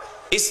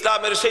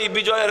 ইসলামের সেই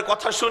বিজয়ের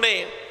কথা শুনে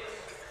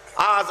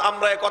আজ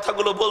আমরা এই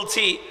কথাগুলো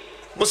বলছি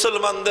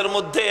মুসলমানদের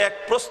মধ্যে এক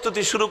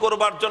প্রস্তুতি শুরু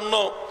করবার জন্য,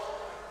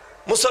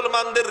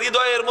 মুসলমানদের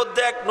হৃদয়ের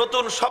মধ্যে এক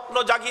নতুন স্বপ্ন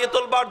জাগিয়ে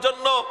তোলবার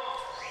জন্য,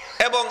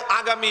 এবং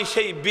আগামী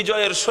সেই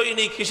বিজয়ের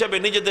সৈনিক হিসেবে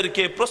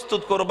নিজেদেরকে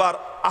প্রস্তুত করবার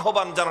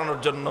আহ্বান জানানোর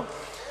জন্য।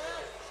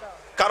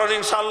 কারণ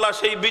ইনশাআল্লাহ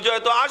সেই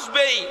বিজয় তো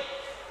আসবেই,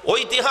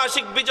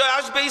 ঐতিহাসিক বিজয়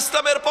আসবে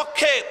ইসলামের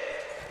পক্ষে।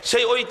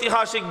 সেই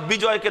ঐতিহাসিক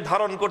বিজয়কে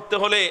ধারণ করতে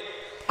হলে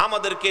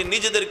আমাদেরকে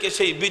নিজেদেরকে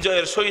সেই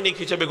বিজয়ের সৈনিক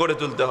হিসেবে গড়ে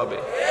তুলতে হবে।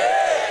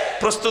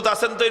 প্রস্তুত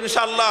আছেন তো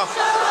ইনশাআল্লাহ?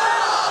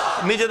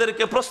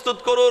 নিজেদেরকে প্রস্তুত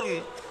করুন,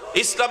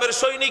 ইসলামের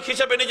সৈনিক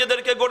হিসেবে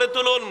নিজেদেরকে গড়ে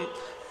তুলুন।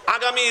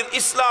 আগামীর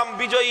ইসলাম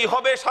বিজয়ী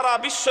হবে সারা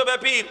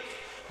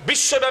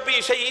বিশ্বব্যাপী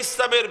সেই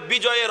ইসলামের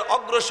বিজয়ের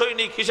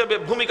অগ্রসৈনিক হিসেবে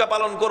ভূমিকা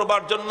পালন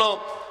করবার জন্য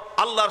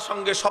আল্লাহর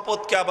সঙ্গে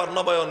শপথকে আবার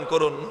নবায়ন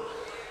করুন।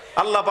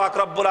 আল্লাহ পাক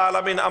রব্বুল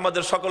আলামিন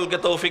আমাদের সকলকে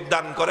তৌফিক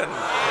দান করেন।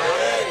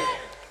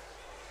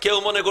 কেউ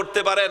মনে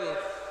করতে পারেন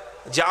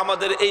যে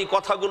আমাদের এই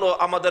কথাগুলো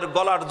আমাদের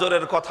গলার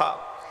জোরের কথা,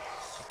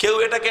 কেউ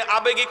এটাকে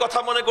আবেগী কথা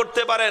মনে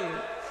করতে পারেন,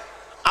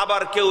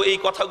 আবার কেউ এই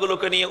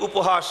কথাগুলোকে নিয়ে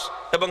উপহাস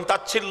এবং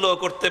তাচ্ছিল্য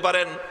করতে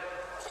পারেন।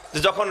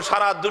 যখন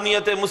সারা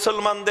দুনিয়াতে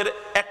মুসলমানদের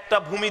একটা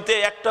ভূমিতে,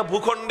 একটা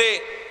ভূখণ্ডে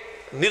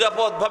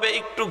নিরাপদভাবে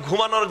একটু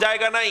ঘুমানোর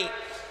জায়গা নাই,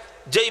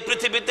 যেই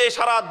পৃথিবীতে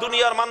সারা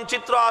দুনিয়ার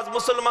মানচিত্র আজ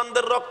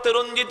মুসলমানদের রক্তে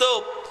রঞ্জিত,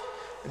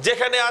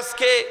 যেখানে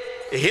আজকে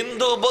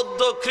হিন্দু,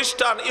 বৌদ্ধ,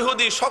 খ্রিস্টান,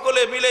 ইহুদি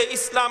সকলে মিলে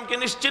ইসলামকে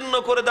নিশ্চিহ্ন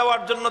করে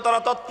দেওয়ার জন্য তারা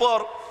তৎপর,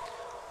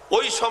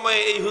 ওই সময়ে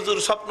এই হুজুর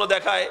স্বপ্ন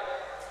দেখায়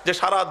যে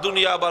সারা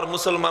দুনিয়া আবার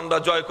মুসলমানরা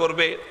জয়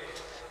করবে।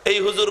 এই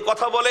হুজুর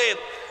কথা বলে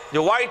যে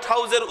হোয়াইট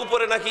হাউসের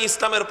উপরে নাকি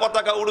ইসলামের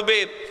পতাকা উড়বে,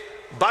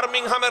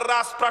 বার্মিংহামের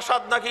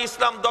রাজপ্রাসাদ নাকি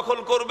ইসলাম দখল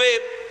করবে,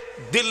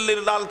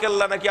 দিল্লির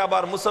লালকেল্লা নাকি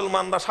আবার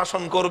মুসলমানরা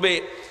শাসন করবে।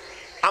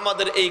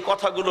 আমাদের এই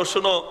কথাগুলো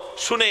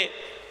শুনে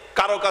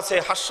কারো কাছে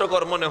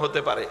হাস্যকর মনে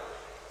হতে পারে,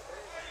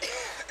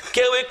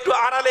 কেউ একটু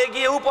আড়ালে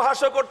গিয়ে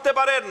উপহাসও করতে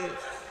পারেন,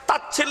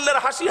 তাচ্ছিল্যের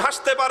হাসি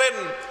হাসতে পারেন।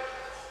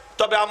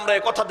 তবে আমরা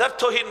এই কথা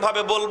দ্ব্যর্থহীন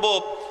ভাবে বলবো,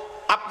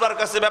 আপনার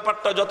কাছে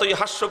ব্যাপারটা যতই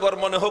হাস্যকর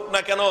মনে হোক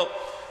না কেন,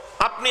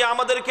 আপনি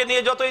আমাদেরকে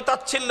নিয়ে যতই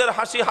তাচ্ছিল্যের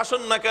হাসি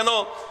হাসুন না কেন,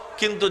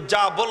 কিন্তু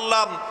যা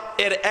বললাম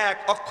এর এক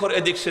অক্ষর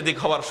এদিক সেদিক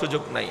হওয়ার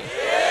সুযোগ নাই।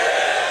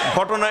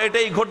 ঘটনা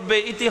এটাই ঘটবে,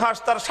 ইতিহাস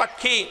তার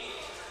সাক্ষী।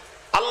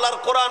 আল্লাহর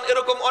কোরআন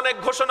এরকম অনেক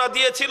ঘোষণা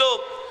দিয়েছিল,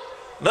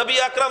 নবী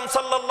আকরাম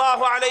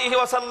সাল্লাল্লাহু আলাইহি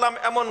ওয়াসাল্লাম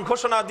এমন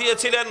ঘোষণা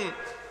দিয়েছিলেন।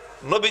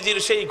 নবীজির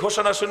সেই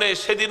ঘোষণা শুনে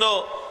সেদিনও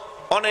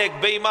অনেক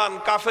বেঈমান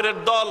কাফেরের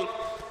দল,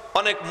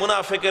 অনেক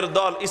মুনাফিকের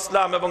দল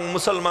ইসলাম এবং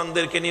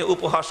মুসলমানদেরকে নিয়ে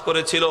উপহাস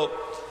করেছিল।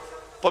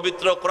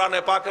 পবিত্র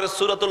কোরআনে পাকের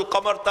সূরাতুল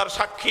কমর তার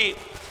সাক্ষী।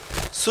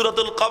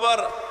 সূরাতুল কমর,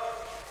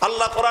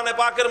 আল্লাহ কোরআনে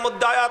পাকের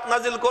মধ্যে আয়াত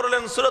নাজিল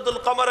করলেন সূরাতুল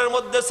কমরের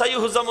মধ্যে,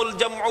 সাইয়ুহজামুল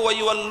জামউ ওয়া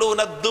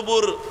ইউওয়াল্লুনাদ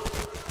দুবুর,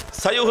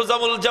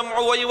 সাইয়ুহজামুল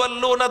জামউ ওয়া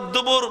ইউওয়াল্লুনাদ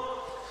দুবুর।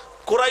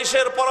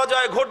 কুরাইশের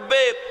পরাজয়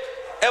ঘটবে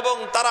এবং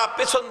তারা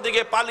পেছন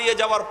দিকে পালিয়ে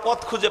যাওয়ার পথ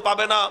খুঁজে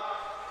পাবে না।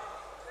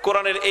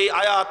 কোরআনের এই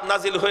আয়াত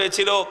নাজিল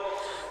হয়েছিল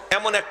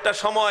এমন একটা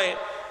সময়।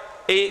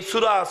 এই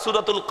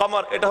সূরাতুল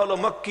কমর এটা হলো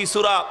মক্কি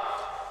সূরা,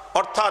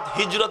 অর্থাৎ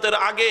হিজরতের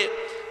আগে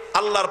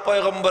আল্লাহর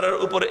পয়গম্বরের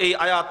উপর এই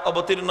আয়াত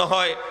অবতীর্ণ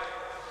হয়।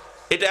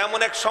 এটা এমন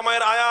এক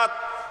সময়ের আয়াত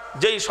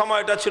যেই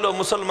সময়টা ছিল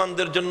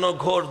মুসলমানদের জন্য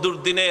ঘোর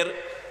দুর্দিনের,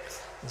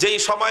 যেই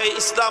সময়ে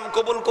ইসলাম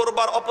কবুল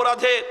করবার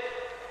অপরাধে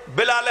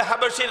বেলাল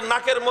হাবশির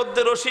নাকের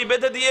মধ্যে রশি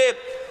বেঁধে দিয়ে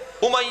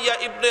উমাইয়া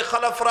ইবনে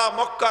খালাফরা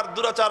মক্কার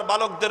দুরাচার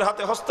বালকদের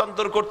হাতে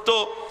হস্তান্তর করত।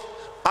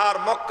 আর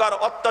মক্কার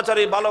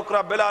অত্যাচারী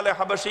বালকরা বেলাল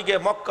হাবশিকে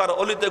মক্কার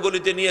অলিতে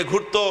গলিতে নিয়ে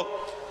ঘুরত।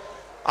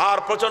 আর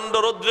প্রচন্ড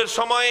রৌদ্রের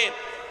সময়ে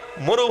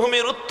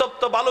মরুভূমির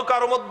উত্তপ্ত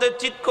বালুকার মধ্যে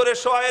চিৎ করে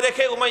শোয়ায়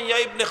রেখে উমাইয়া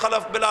ইবনে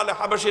খালাফ বেলাল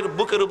হাবশির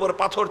বুকের উপর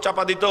পাথর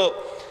চাপা দিত।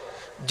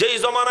 যেই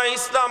জমানায়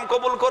ইসলাম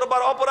কবুল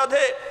করবার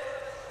অপরাধে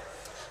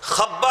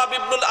খাব্বাব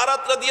ইবনুল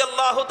আরাত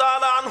রাদিয়াল্লাহু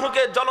তাআলা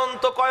আনহুকে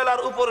জ্বলন্ত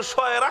কয়লার উপর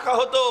শোয়ায় রাখা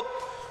হতো।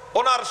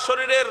 ওনার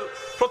শরীরের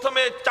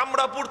প্রথমে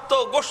চামড়া পুড়তো,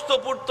 গোশত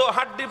পুড়তো,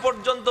 হাড্ডি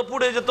পর্যন্ত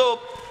পুড়ে যেত।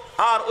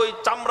 আর ওই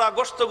চামড়া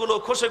গোশতগুলো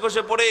খসে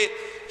খসে পড়ে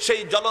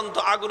সেই জ্বলন্ত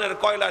আগুনের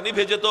কয়লা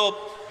নিভে যেত।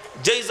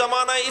 যেই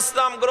জামানায়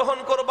ইসলাম গ্রহণ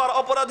করবার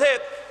অপরাধে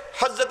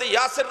হযরত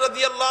ইয়াসির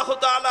রাদিয়াল্লাহু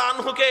তাআলা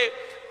আনহুকে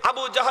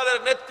আবু জাহালের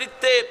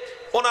নেতৃত্বে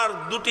ওনার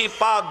দুটি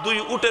পা দুই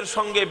উটের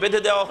সঙ্গে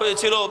বেঁধে দেওয়া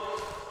হয়েছিল।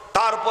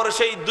 তারপর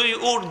সেই দুই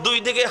উট দুই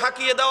দিকে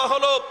হাঁকিয়ে দেওয়া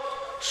হলো।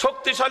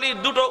 শক্তিশালী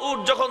দুটো উট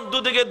যখন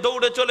দুদিকে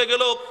দৌড়ে চলে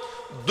গেল,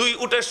 দুই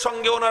উটের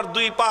সঙ্গে ওনার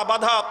দুই পা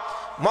বাঁধা,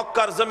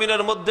 মক্কার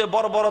জমিনের মধ্যে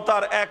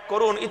বর্বরতার এক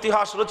করুণ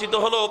ইতিহাস রচিত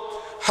হলো।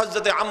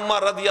 হযরত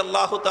আম্মার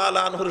রাদিয়াল্লাহু তাআলা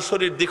আনহুর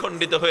শরীর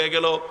দ্বিখণ্ডিত হয়ে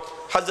গেল।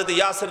 হযরত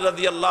ইয়াসির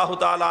রাদিয়াল্লাহু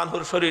তাআলা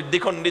আনহুর শরীর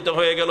দ্বিখণ্ডিত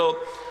হয়ে গেল।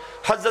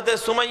 হযরত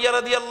সুমাইয়া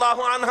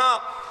রাদিয়াল্লাহু আনহা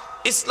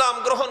ইসলাম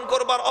গ্রহণ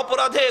করবার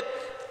অপরাধে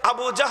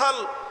আবু জাহাল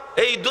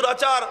এই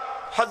দুরাচার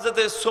হযরত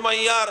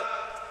সুমাইয়ার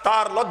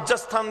তার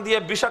লজ্জাস্থান দিয়ে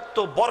বিষাক্ত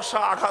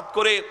বর্ষা আঘাত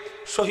করে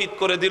শহীদ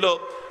করে দিল।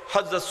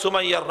 হযরত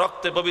সুমাইয়ার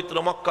রক্তে পবিত্র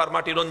মক্কার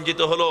মাটি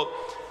রঞ্জিত হলো।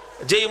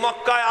 যেই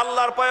মক্কায়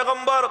আল্লাহর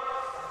পয়গম্বর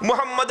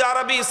মুহাম্মদ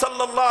আরবি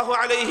সাল্লাল্লাহু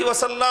আলাইহি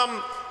ওয়াসাল্লাম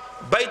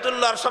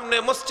বাইতুল্লাহর সামনে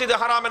মসজিদে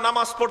হারামে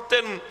নামাজ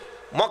পড়তেন,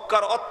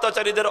 মক্কার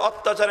অত্যাচারীদের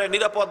অত্যাচারে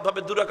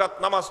নিরাপদভাবে দুই রাকাত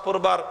নামাজ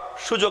পড়বার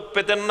সুযোগ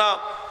পেতেন না।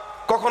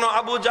 কখনো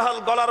আবু জাহাল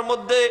গলার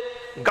মধ্যে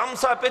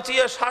গামছা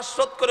পেঁচিয়ে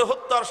শ্বাসরোধ করে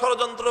হত্যার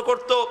ষড়যন্ত্র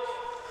করত।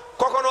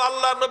 কখনো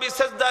আল্লাহর নবী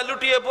সেজদায়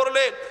লুটিয়ে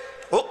পড়লে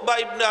উকবা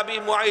ইবনে আবি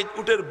মুআইদ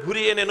উটের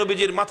ভুঁড়ি এনে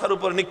নবীজির মাথার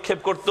উপর নিক্ষেপ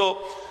করত।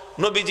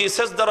 নবীজি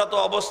সেজদারত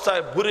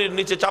অবস্থায় ভুঁড়ির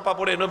নিচে চাপা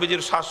পড়ে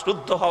নবীজির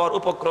শ্বাসরুদ্ধ হওয়ার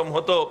উপক্রম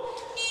হতো।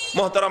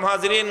 মুহতারাম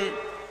হাজিরিন,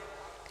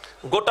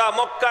 গোটা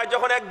মক্কায়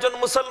যখন একজন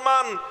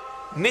মুসলমান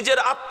নিজের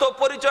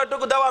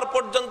আত্মপরিচয়টুকু দেওয়ার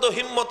পর্যন্ত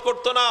হিম্মত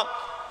করত না,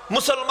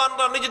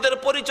 মুসলমানরা নিজেদের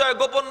পরিচয়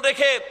গোপন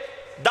রেখে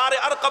দারে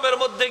আরকামের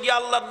মধ্যে গিয়ে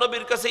আল্লাহর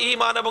নবীর কাছে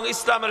ঈমান এবং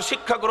ইসলামের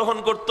শিক্ষা গ্রহণ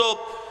করত।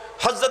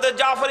 হযরত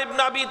জাফর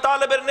ইবনে আবি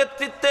তালেবের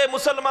নেতৃত্বে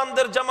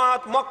মুসলমানদের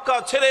জামাত মক্কা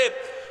ছেড়ে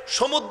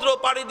সমুদ্র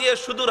পাড়ি দিয়ে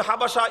সুদূর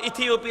হাবাসা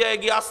ইথিওপিয়ায়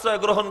গিয়ে আশ্রয়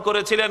গ্রহণ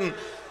করেছিলেন।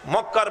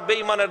 মক্কার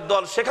বেঈমানের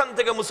দল সেখান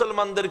থেকে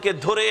মুসলমানদেরকে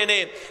ধরে এনে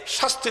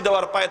শাস্তি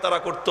দেওয়ার পায়তারা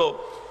করত।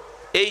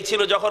 এই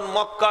ছিল যখন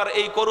মক্কার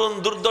এই করুণ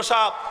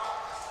দুর্দশা,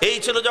 এই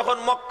ছিল যখন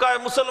মক্কায়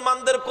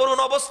মুসলমানদের করুণ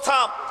অবস্থা।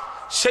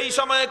 সেই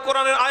সময়ে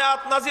কোরআনের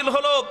আয়াত নাজিল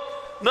হলো।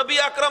 নবী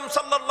আকরাম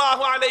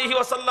সাল্লাল্লাহু আলাইহি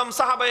ওয়াসাল্লাম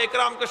সাহাবায়ে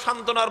কেরামকে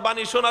সান্ত্বনার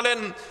বাণী শোনালেন,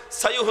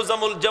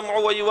 সায়ুহজামুল জামউ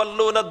ওয়া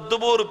ইউওয়াল্লুনাদ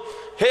দুবুর।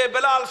 হে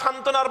বেলাল,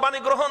 সান্ত্বনার বাণী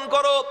গ্রহণ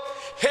করো।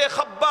 হে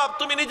খাব্বাব,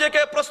 তুমি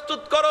নিজেকে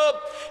প্রস্তুত করো।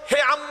 হে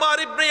আম্মার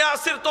ইবনে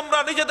ইয়াসির, তোমরা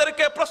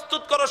নিজেদেরকে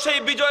প্রস্তুত করো সেই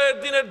বিজয়ের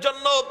দিনের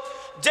জন্য,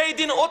 যেই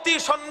দিন অতি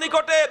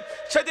সন্নিকটে,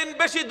 সেদিন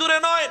বেশি দূরে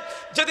নয়,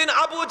 যেদিন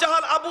আবু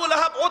জাহাল, আবু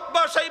লাহাব,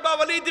 উতবা, শাইবা,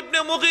 ওয়ালিদ ইবনে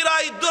মুগীরা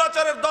এই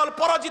দুরাচারের দল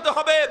পরাজিত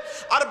হবে।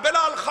 আর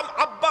বেলাল,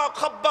 আব্বা,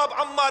 খাব্বাব,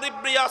 আম্মার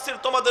ইবনে ইয়াসির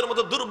তোমাদের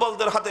মতো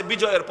দুর্বলদের হাতে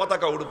বিজয়ের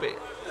পতাকা উঠবে।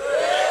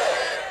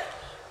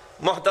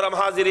 মুহতারাম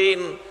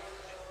হাজিরিন,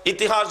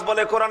 ইতিহাস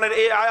বলে কোরআনের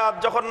এই আয়াত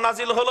যখন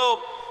নাজিল হলো,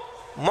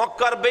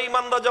 মক্কার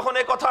বেঈমানরা যখন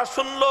এই কথা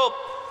শুনলো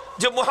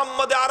যে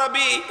মুহাম্মদ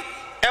আরবি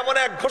এমন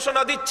এক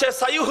ঘোষণা দিচ্ছে,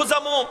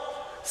 সায়ুহজামু,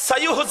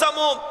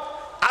 সায়ুহজামু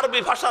আরবি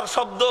ভাষার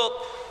শব্দ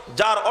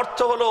যার অর্থ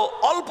হলো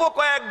অল্প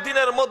কয়েক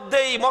দিনের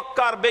মধ্যেই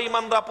মক্কার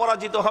বেঈমানরা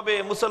পরাজিত হবে,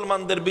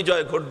 মুসলমানদের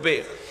বিজয় ঘটবে।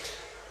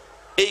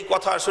 এই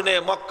কথা শুনে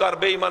মক্কার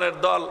বেঈমানের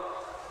দল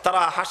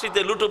তারা হাসিতে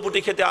লুটোপুটি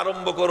খেতে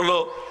আরম্ভ করলো।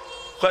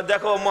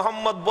 দেখো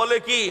মুহাম্মদ বলে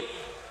কি,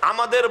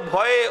 আমাদের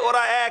ভয়ে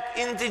ওরা 1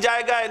 ইঞ্চি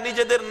জায়গায়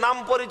নিজেদের নাম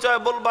পরিচয়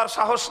বলবার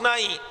সাহস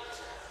নাই।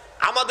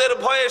 আমাদের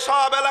ভয়ে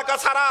সব এলাকা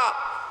ছাড়া,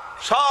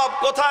 সব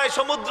কোথায়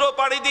সমুদ্র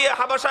পাড়ি দিয়ে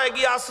হাবাসায়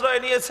গিয়ে আশ্রয়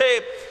নিয়েছে।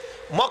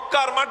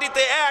 মক্কার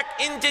মাটিতে 1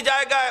 ইঞ্চি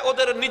জায়গায়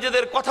ওদের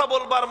নিজেদের কথা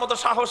বলবার মতো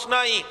সাহস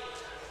নাই।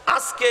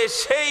 আজকে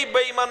সেই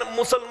বেঈমান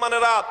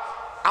মুসলমানেরা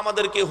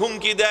আমাদেরকে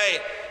হুমকি দেয়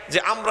যে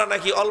আমরা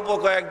নাকি অল্প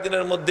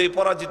কয়েকদিনের মধ্যেই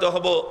পরাজিত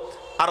হব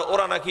আর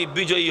ওরা নাকি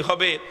বিজয়ী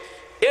হবে।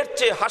 এর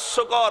চেয়ে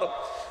হাস্যকর,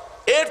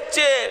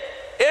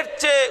 এর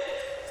চেয়ে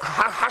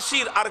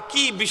হাসির আর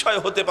কি বিষয়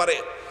হতে পারে?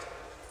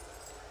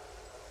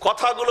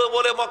 কথাগুলো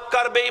বলে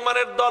মক্কার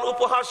বেঈমানের দল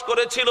উপহাস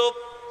করেছিল।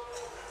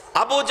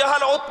 আবু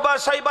জাহাল, উতবা,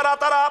 শাইবারা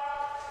তারা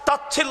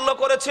তাচ্ছিল্য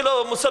করেছিল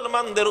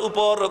মুসলমানদের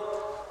উপর,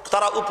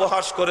 তারা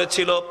উপহাস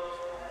করেছিল।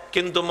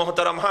 কিন্তু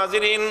মুহতারাম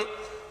হাজিরিন,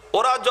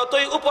 ওরা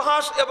যতই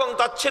উপহাস এবং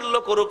তাচ্ছিল্য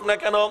করুক না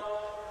কেন,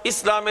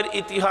 ইসলামের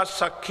ইতিহাস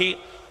সাক্ষী,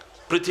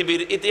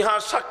 পৃথিবীর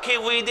ইতিহাস সাক্ষী,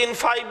 উইদিন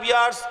 5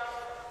 ইয়ার্স,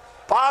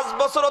 5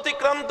 বছর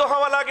অতিক্রান্ত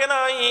হওয়া লাগে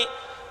নাই,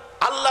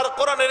 আল্লাহর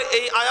কোরআনের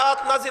এই আয়াত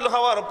নাজিল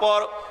হওয়ার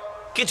পর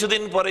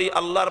কিছুদিন পরেই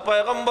আল্লাহর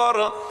পয়গম্বর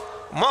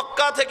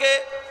মক্কা থেকে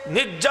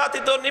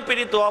নির্যাতিত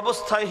নিপীড়িত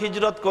অবস্থায়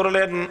হিজরত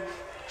করলেন।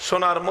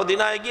 সোনার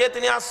মদিনায় গিয়ে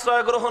তিনি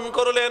আশ্রয় গ্রহণ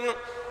করলেন।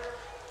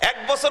 1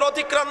 বছর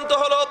অতিক্রান্ত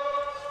হলো।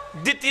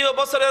 দ্বিতীয়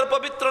বছরের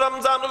পবিত্র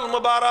রমজানুল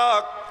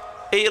মুবারক,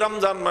 এই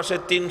রমজান মাসে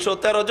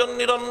 313 জন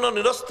নিরন্ন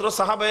নিরস্ত্র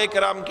সাহাবায়ে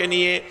কেরামকে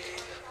নিয়ে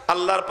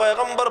আল্লাহর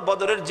পয়গম্বর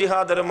বদরের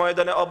জিহাদের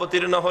ময়দানে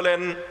অবতীর্ণ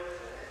হলেন।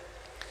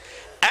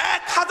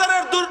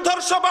 1000-এর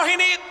দুর্ধর্ষ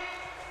বাহিনী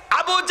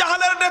আবু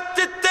জাহালের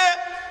নেতৃত্বে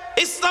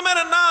ইসলামের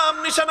নাম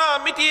নিশানা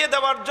মিটিয়ে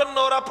দেওয়ার জন্য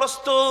ওরা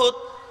প্রস্তুত।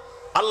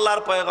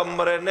 আল্লাহর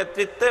পয়গম্বরের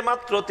নেতৃত্বে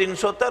মাত্র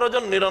 313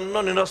 জন নিরন্ন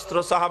নিরস্ত্র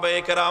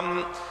সাহাবায়ে কেরাম।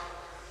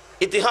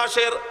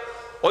 ইতিহাসের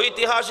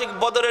ঐতিহাসিক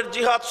বদরের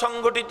জিহাদ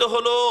সংগঠিত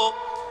হলো।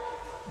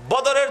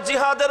 বদরের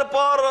জিহাদের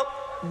পর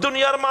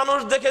দুনিয়ার মানুষ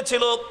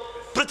দেখেছিল,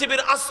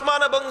 পৃথিবীর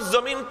আসমান এবং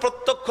জমিন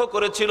প্রত্যক্ষ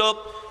করেছিল।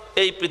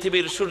 এই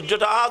পৃথিবীর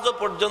সূর্যটা আজও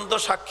পর্যন্ত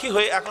সাক্ষী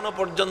হয়ে এখনো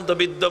পর্যন্ত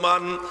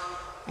বিদ্যমান।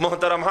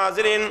 মুহতারাম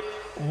হাজিরিন,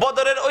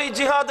 বদরের ওই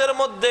জিহাদের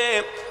মধ্যে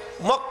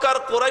মক্কার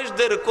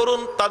কুরাইশদের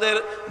করুণ, তাদের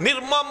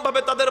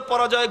নির্মমভাবে তাদের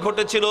পরাজয়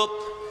ঘটেছিল।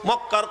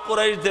 মক্কার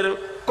কুরাইশদের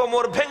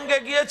কোমর ভেঙে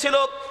গিয়েছিল,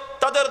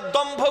 তাদের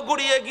দম্ভ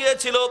গুড়িয়ে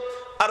গিয়েছিল।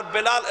 আর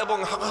বেলাল এবং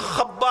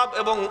খাব্বাব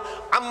এবং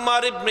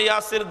আম্মার ইবনে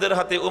ইয়াসিরদের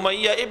হাতে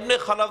উমাইয়া ইবনে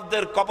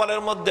খালাফদের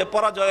কপালের মধ্যে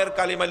পরাজয়ের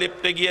কালিমা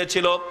লিপটে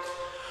গিয়েছিল।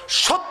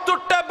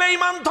 70টা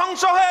বেঈমান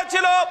ধ্বংস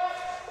হয়েছিল।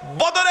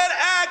 বদরের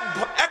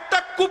একটা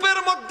কূপের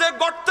মধ্যে,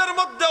 গর্তের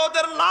মধ্যে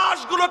ওদের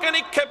লাশগুলোকে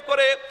নিক্ষেপ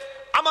করে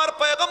আমার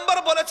পয়গম্বর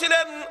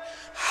বলেছিলেন,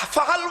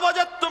 ফাহাল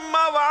ওয়াজাদতুম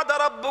মা ওয়াদা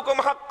রাব্বুকুম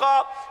হাক্কা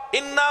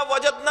ইন্না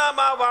ওয়াজাদনা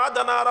মা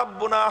ওয়াদানা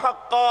রাব্বুনা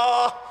হাক্কা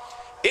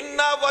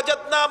ইন্না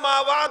ওয়াজাদনা মা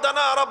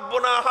ওয়াদানা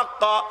রাব্বুনা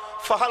হাক্কা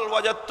ফাহাল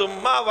ওয়াজাদতুম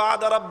মা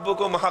ওয়াদা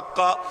রাব্বুকুম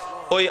হাক্কা।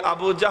 ওই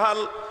আবু জাহাল,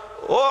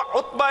 ও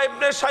উতবা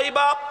ইবনে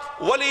শাইবা,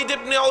 ওয়ালিদ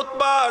ইবনে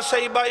উতবা,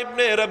 শাইবা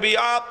ইবনে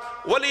রাবিআ,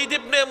 ওয়ালিদ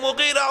ইবনে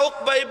মুগীরা,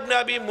 উকবা ইবনে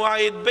আবি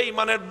মুআইদ,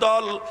 বেঈমানের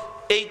দল।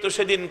 এই তো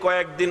সেদিন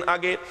কয়েকদিন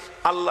আগে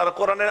আল্লাহর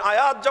কোরআনের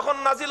আয়াত যখন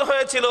নাজিল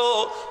হয়েছিল,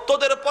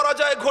 তোদের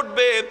পরাজয়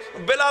ঘটবে,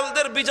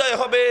 বেলালদের বিজয়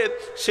হবে,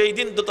 সেই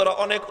দিন তো তোরা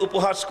অনেক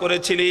উপহাস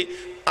করেছিলি।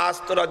 আজ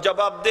তোরা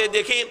জবাব দে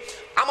দেখি,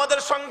 আমাদের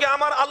সঙ্গে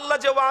আমার আল্লাহ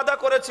যে ওয়াদা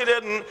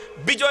করেছিলেন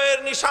বিজয়ের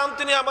নিশান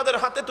তিনি আমাদের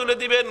হাতে তুলে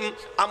দিবেন,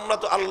 আমরা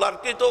তো আল্লাহর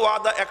কৃত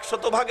ওয়াদা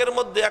 100 ভাগের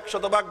মধ্যে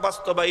 100 ভাগ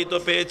বাস্তবায়িত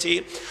পেয়েছি।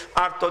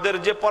 আর তোদের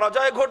যে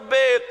পরাজয়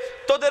ঘটবে,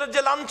 তোদের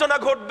যে লাঞ্ছনা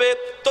ঘটবে,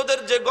 তোদের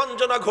যে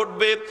গঞ্জনা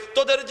ঘটবে,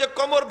 তোদের যে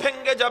কোমর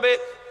ভেঙে যাবে,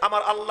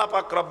 আমার আল্লাহ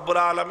পাক রব্বুল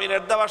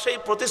আলামিনের দেওয়া সেই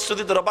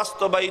প্রতিশ্রুতি তোরা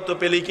বাস্তবায়িত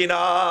পেলি কিনা?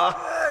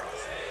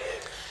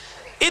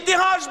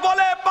 ইতিহাস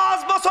বলে 5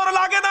 বছর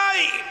লাগে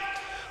নাই।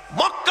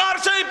 মক্কার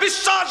সেই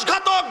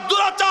বিশ্বাসঘাতক,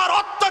 দুরাচার,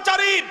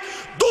 অত্যাচারী,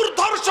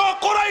 দুর্ধর্ষ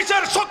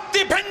কুরাইশের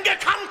শক্তি ভেঙ্গে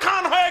খান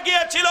খান হয়ে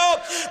গিয়েছিল।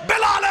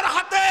 বেলালের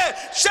হাতে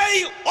সেই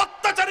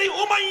অত্যাচারী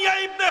উমাইয়া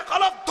ইবনে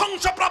খালাফ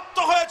ধ্বংসপ্রাপ্ত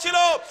হয়েছিল।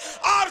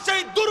 আর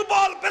সেই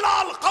দুর্বল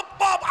বেলাল,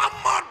 খাব্বাব,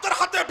 আম্মারদের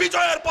হাতে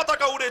বিজয়ের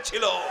পতাকা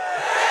উড়েছিল।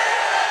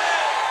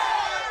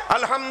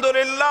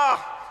 আলহামদুলিল্লাহ,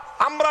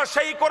 আমরা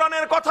সেই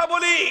কোরআনের কথা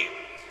বলি,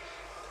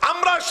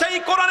 আমরা সেই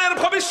কোরআনের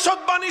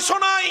ভবিষ্যৎবাণী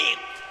শোনাই,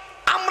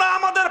 আমরা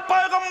আমাদের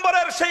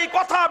পয়গম্বরের সেই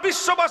কথা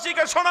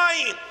বিশ্ববাসীকে শোনাই।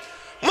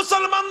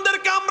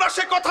 মুসলমানদেরকে আমরা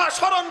সে কথা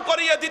স্মরণ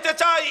করিয়ে দিতে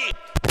চাই।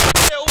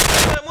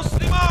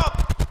 মুসলিমা,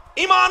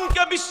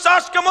 ঈমানকে,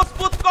 বিশ্বাসকে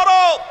মজবুত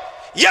করো,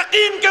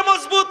 ইয়াকিনকে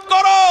মজবুত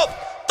করো।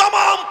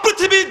 तमाम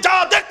পৃথিবী যা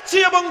দেখছি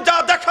এবং যা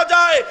দেখা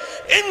যায়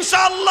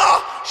ইনশাআল্লাহ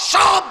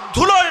সব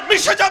ধুলোয়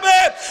মিশে যাবে।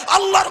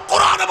 আল্লাহর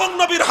কোরআন এবং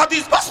নবীর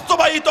হাদিস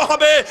বাস্তবায়িত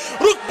হবে,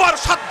 রুকবার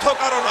সাধ্য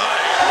কারণ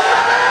নয়।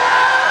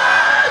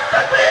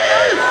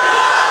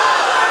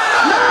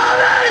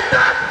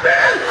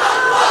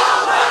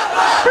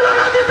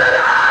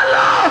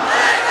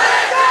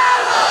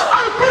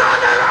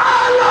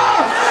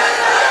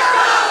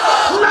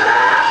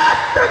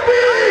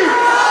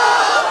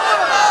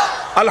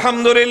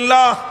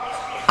 আলহামদুলিল্লাহ,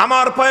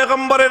 আমার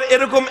পয়গম্বরের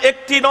এরকম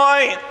একটি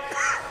নয়,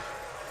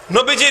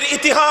 নবীজির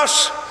ইতিহাস,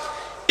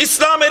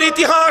 ইসলামের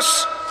ইতিহাস,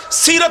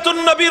 সিরাতুন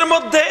নবীর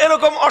মধ্যে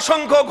এরকম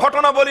অসংখ্য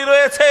ঘটনাবলী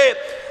রয়েছে।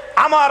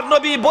 আমার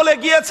নবী বলে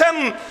গিয়েছেন,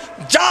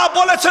 যা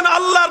বলেছেন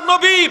আল্লাহর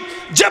নবী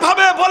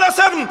যেভাবে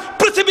বলেছেন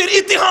পৃথিবীর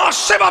ইতিহাস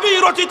সেভাবেই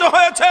রচিত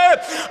হয়েছে।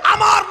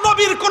 আমার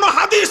নবীর কোন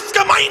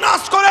হাদিসকে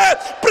মাইনাস করে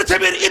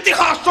পৃথিবীর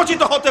ইতিহাস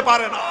রচিত হতে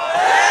পারে না।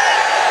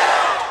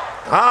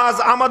 আজ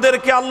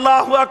আমাদেরকে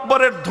আল্লাহু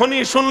আকবরের ধ্বনি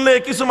শুনলে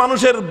কিছু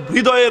মানুষের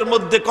হৃদয়ের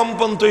মধ্যে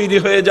কম্পন তৈরি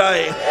হয়ে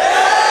যায়।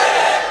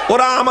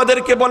 ওরা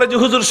আমাদেরকে বলে যে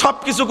হুজুর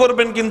সবকিছু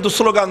করবেন কিন্তু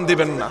স্লোগান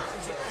দিবেন না।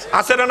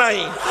 আছে না নাই?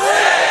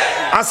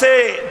 আছে।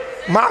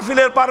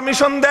 মাহফিলের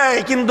পারমিশন দেয়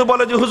কিন্তু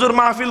বলে যে হুজুর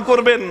মাহফিল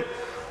করবেন,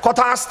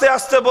 কথা আস্তে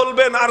আস্তে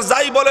বলবেন, আর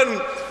যাই বলেন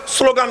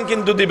স্লোগান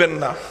কিন্তু দিবেন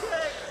না।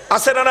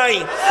 আছে না নাই?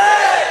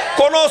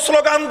 কোন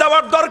স্লোগান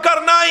দেওয়ার দরকার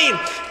নাই,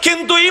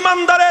 কিন্তু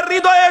ইমানদারের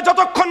হৃদয়ে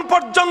যতক্ষণ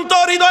পর্যন্ত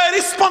হৃদয়ের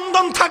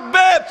স্পন্দন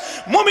থাকবে,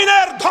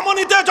 মুমিনের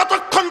ধমনীতে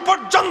যতক্ষণ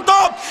পর্যন্ত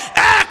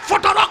এক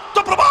ফোঁটা রক্ত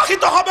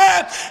প্রবাহিত হবে,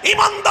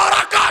 ইমানদার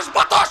আকাশ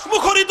বাতাস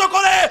মুখরিত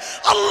করে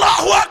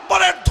আল্লাহু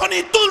আকবরের ধ্বনি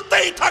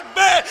তুলতেই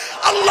থাকবে।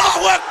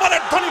 আল্লাহু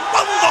আকবরের ধ্বনি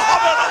বন্ধ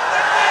হবে না।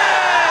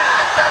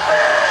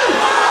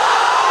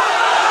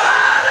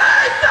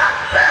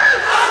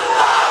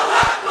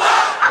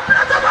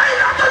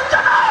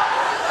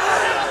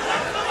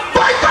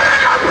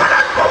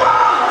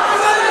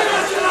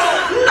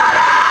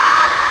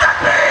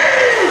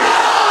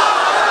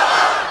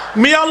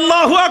 মি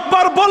আল্লাহু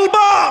আকবার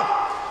বলবা,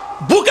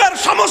 বুকের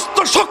সমস্ত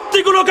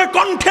শক্তিগুলোকে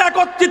কণ্ঠে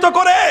একত্রিত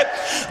করে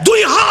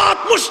দুই হাত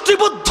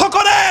মুষ্টিবদ্ধ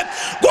করে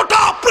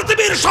গোটা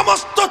পৃথিবীর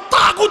সমস্ত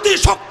তাগুতি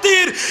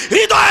শক্তির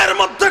হৃদয়ের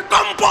মধ্যে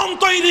কম্পন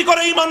তৈরি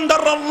করে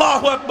ঈমানদার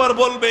আল্লাহু আকবার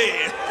বলবে।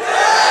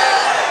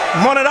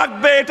 মনে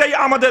রাখবে, এটাই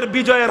আমাদের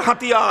বিজয়ের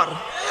হাতিয়ার,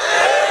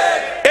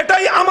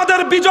 এটাই আমাদের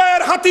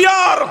বিজয়ের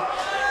হাতিয়ার।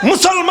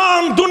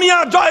 মুসলমান দুনিয়া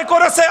জয়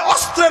করেছে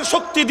অস্ত্রের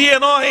শক্তি দিয়ে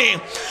নয়,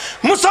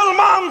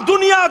 মুসলমান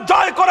দুনিয়া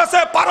জয় করেছে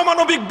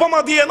পারমাণবিক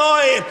বোমা দিয়ে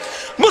নয়,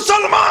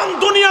 মুসলমান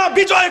দুনিয়া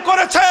বিজয়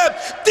করেছে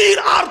তীর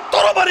আর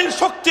তরবারির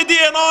শক্তি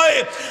দিয়ে নয়।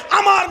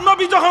 আমার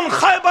নবী যখন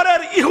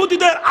খায়বারের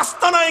ইহুদিদের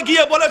আস্তানায়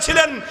গিয়ে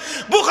বলেছিলেন,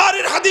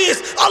 বুখারীর হাদিস,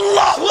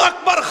 আল্লাহু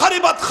আকবার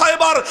খারিবাত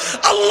খায়বার,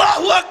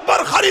 আল্লাহু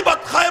আকবার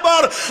খারিবাত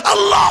খায়বার,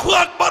 আল্লাহু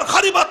আকবার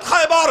খারিবাত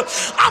খায়বার।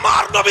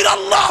 আমার নবীর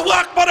আল্লাহু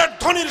আকবারের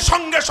ধ্বনির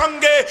সঙ্গে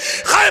সঙ্গে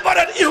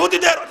খায়বারের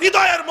ইহুদিদের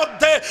হৃদয়ের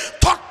মধ্যে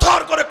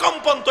থরথর করে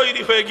কম্পন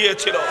তৈরি হয়ে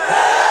গিয়েছিল।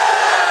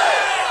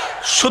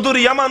 সুদূর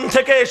ইয়ামান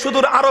থেকে,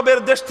 সুদূর আরবের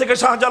দেশ থেকে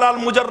শাহজালাল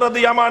মুজাররদ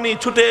ইয়ামানি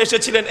ছুটে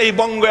এসেছিলেন এই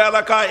বঙ্গ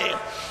এলাকায়।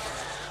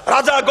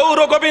 রাজা গৌর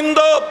গোবিন্দ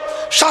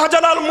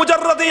শাহজালাল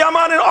মুজাররদ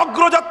ইয়ামানের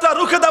অগ্রযাত্রা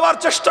রুখে দেওয়ার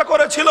চেষ্টা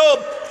করেছিল।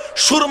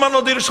 সুরমা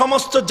নদীর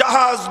সমস্ত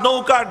জাহাজ,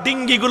 নৌকা,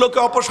 ডিঙ্গিগুলোকে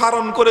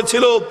অপসারণ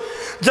করেছিল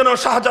যেন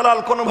শাহজালাল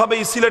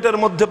কোনোভাবেই সিলেটের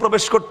মধ্যে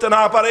প্রবেশ করতে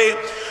না পারে,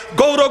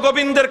 গৌর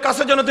গোবিন্দের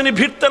কাছে যেন তিনি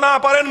ভিড়তে না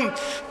পারেন।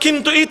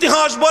 কিন্তু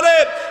ইতিহাস বলে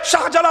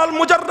শাহজালাল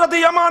মুজাররদ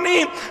ইয়ামানি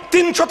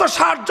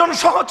 360 জন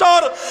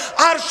সহচর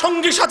আর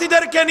সঙ্গী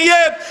সাথীদেরকে নিয়ে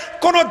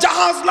কোনো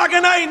জাহাজ লাগে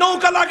নাই,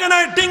 নৌকা লাগে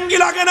নাই, ডিঙ্গি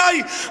লাগে নাই,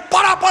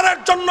 পারাপারের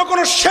জন্য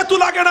কোনো সেতু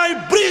লাগে নাই,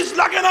 ব্রিজ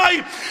লাগে নাই।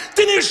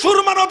 তিনি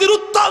সুরমা নদীর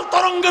উত্তাল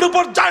তরঙ্গের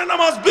উপর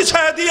জায়নামাজ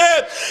বিছিয়ে দিয়ে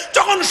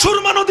যখন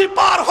সুরমা নদী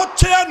পার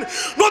হচ্ছেন,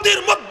 নদীর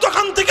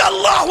মধ্যখান থেকে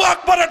আল্লাহু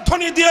আকবারের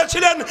ধ্বনি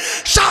দিয়েছিলেন।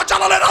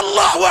 শাহজালালের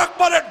আল্লাহু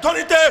আকবারের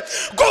ধ্বনিতে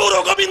গৌর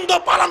গোবিন্দ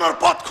পালানোর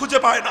পথ খুঁজে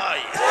পায় নাই।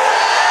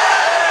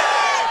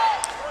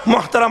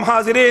 মুহতারাম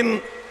হাজিরিন,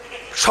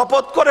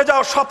 শপথ করে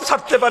যাও, সব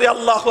ছাড়তে পারি,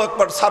 আল্লাহু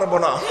আকবার ছাড়বো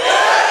না,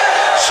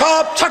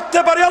 সব ছাড়তে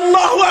পারি,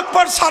 আল্লাহু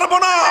আকবার ছাড়বো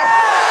না।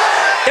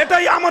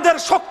 এটাই আমাদের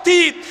শক্তি,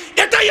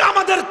 এটাই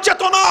আমাদের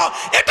চেতনা,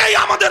 এটাই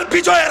আমাদের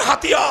বিজয়ের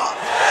হাতিয়ার।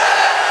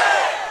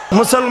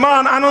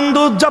 মুসলমান, আনন্দ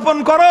উদযাপন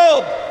করো,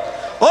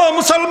 ও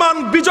মুসলমান,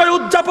 বিজয়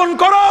উদযাপন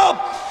করো।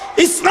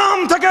 ইসলাম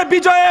থেকে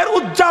বিজয়ের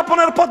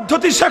উদযাপনের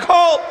পদ্ধতি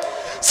শেখো।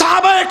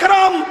 সাহাবায়ে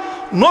কেরাম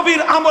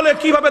নবীর আমলে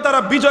কিভাবে তারা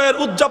বিজয়ের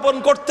উদযাপন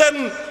করতেন।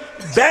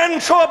 ব্যান্ড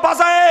শো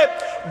বাজায়ে,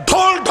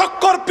 ঢোল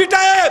ঢক্কর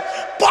পিটায়ে,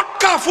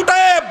 পটকা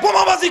ফুটায়ে,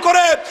 বোমাবাজি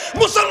করে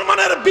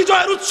মুসলমানের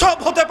বিজয়ের উৎসব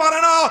হতে পারে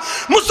না।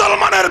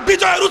 মুসলমানের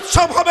বিজয়ের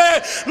উৎসব হবে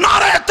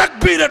নারে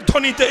তাকবীরের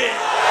ধ্বনিতে।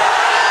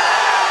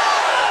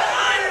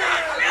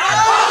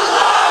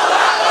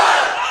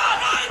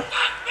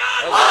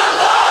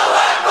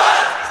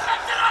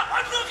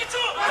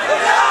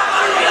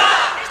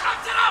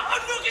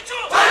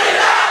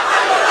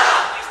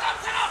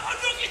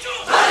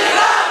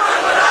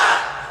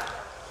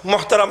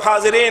 মুহতারাম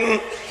হাজিরিন,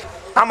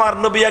 আমার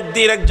নবী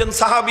একদিন একজন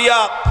সাহাবিয়া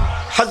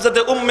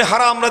হযরতে উম্মে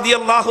হারাম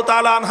রাদিয়াল্লাহু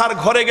তাআলা আনহার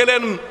ঘরে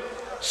গেলেন।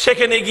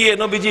 সেখানে গিয়ে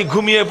নবীজি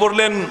ঘুমিয়ে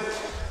পড়লেন।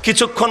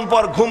 কিছুক্ষণ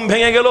পর ঘুম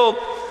ভেঙে গেল।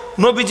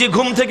 নবীজি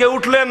ঘুম থেকে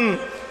উঠলেন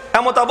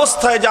এমত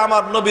অবস্থায় যে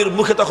আমার নবীর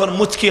মুখে তখন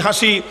মুচকি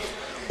হাসি।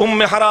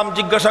 উম্মে হারাম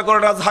জিজ্ঞাসা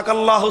করেন,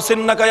 আযহাকাল্লাহু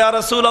সিন্নাকা ইয়া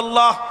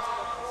রাসূলুল্লাহ,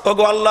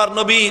 ওগো আল্লাহর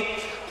নবী,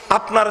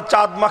 আপনার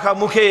চাঁদ মাখা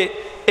মুখে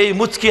এই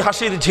মুচকি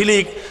হাসির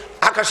ঝিলিক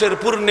আকাশের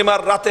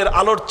পূর্ণিমার রাতের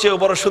আলোর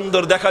চেয়েও বড়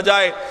সুন্দর দেখা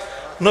যায়।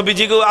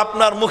 নবীজি গো,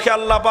 আপনার মুখে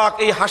আল্লাহ পাক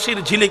এই হাসির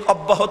ঝিলিক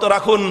অব্যাহত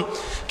রাখুন,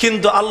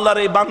 কিন্তু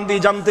আল্লাহর এই বান্দি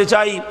জানতে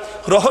চাই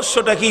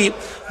রহস্যটা কি।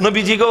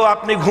 নবীজি গো,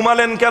 আপনি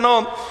ঘুমালেন কেন?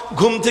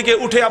 ঘুম থেকে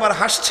উঠে আবার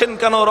হাসছেন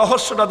কেন?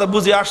 রহস্যটা তো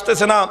বুঝে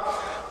আসতেছে না।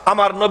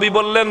 আমার নবী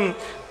বললেন,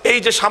 এই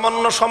যে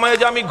সামান্য সময়ে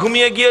যে আমি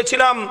ঘুমিয়ে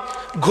গিয়েছিলাম,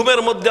 ঘুমের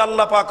মধ্যে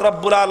আল্লাহ পাক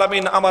রব্বুল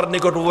আলামিন আমার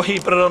নিকট ওহী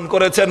প্রেরণ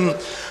করেছেন।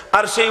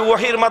 আর সেই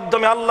ওহীর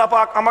মাধ্যমে আল্লাহ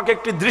পাক আমাকে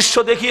একটি দৃশ্য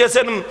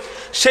দেখিয়েছেন।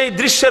 সেই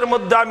দৃশ্যের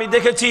মধ্যে আমি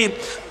দেখেছি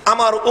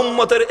আমার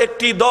উম্মতের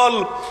একটি দল,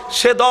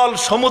 সে দল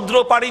সমুদ্র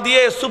পাড়ি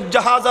দিয়ে,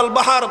 সুবজাহাজ আল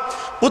বাহার,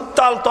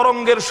 উত্তাল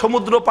তরঙ্গের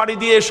সমুদ্র পাড়ি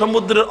দিয়ে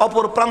সমুদ্রের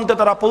অপর প্রান্তে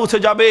তারা পৌঁছে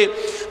যাবে।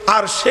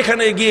 আর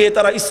সেখানে গিয়ে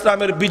তারা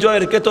ইসলামের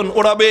বিজয়ের কেতন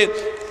ওড়াবে।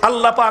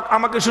 আল্লাহ পাক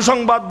আমাকে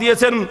সুসংবাদ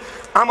দিয়েছেন,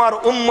 আমার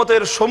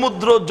উম্মতের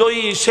সমুদ্র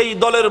জয়ী সেই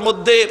দলের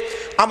মধ্যে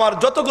আমার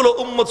যতগুলো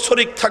উম্মত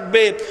শরীক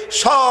থাকবে,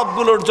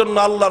 সবগুলোর জন্য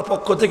আল্লাহর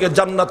পক্ষ থেকে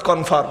জান্নাত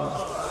কনফার্ম।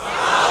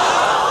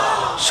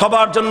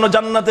 সবার জন্য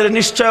জান্নাতের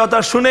নিশ্চয়তা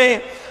শুনে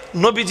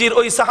নবীজির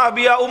ওই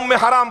সাহাবিয়া উম্মে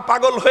হারাম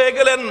পাগল হয়ে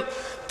গেলেন।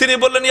 তিনি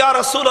বললেন, ইয়া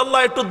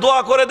রাসূলুল্লাহ, একটু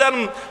দোয়া করে দেন,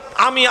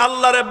 আমি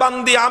আল্লাহরে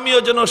বান্দি, আমিও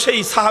যেন সেই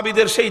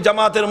সাহাবীদের, সেই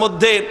জামাতের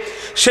মধ্যে,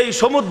 সেই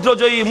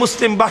সমুদ্রজয়ী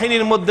মুসলিম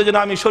বাহিনীর মধ্যে যেন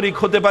আমি শরীক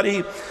হতে পারি।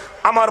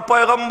 আমার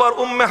পয়গম্বর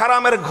উম্মে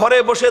হারামের ঘরে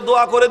বসে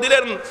দোয়া করে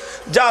দিলেন,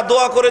 যা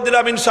দোয়া করে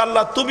দিলাম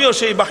ইনশাআল্লাহ তুমিও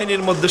সেই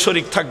বাহিনীর মধ্যে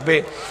শরীক থাকবে।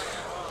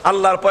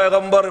 আল্লাহর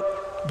পয়গম্বর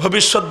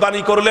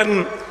ভবিষ্যৎবাণী করলেন।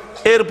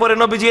 এরপরে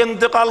নবীজি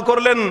ইন্তেকাল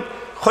করলেন।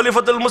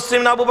 খলিফাতুল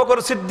মুসলিমিন আবু বকর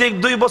সিদ্দিক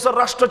 2 বছর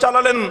রাষ্ট্র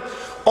চালালেন,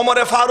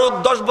 ওমরে ফারুক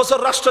 10 বছর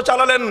রাষ্ট্র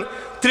চালালেন,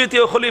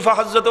 তৃতীয় খলিফা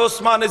হযরত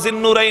ওসমান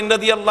জিন্নুরাইন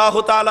রাদিয়াল্লাহু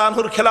তাআলা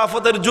আনহুর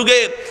খেলাফতের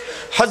যুগে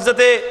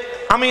হযরতে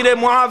আমিরে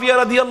মুআবিয়া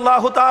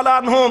রাদিয়াল্লাহু তাআলা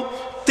আনহু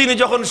তিনি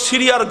যখন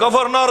সিরিয়ার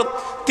গভর্নর,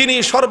 তিনি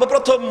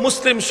সর্বপ্রথম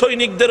মুসলিম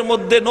সৈনিকদের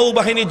মধ্যে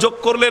নৌবাহিনী যোগ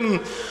করলেন,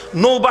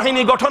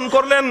 নৌবাহিনী গঠন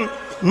করলেন।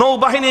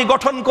 নৌবাহিনী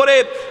গঠন করে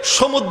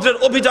সমুদ্রের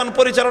অভিযান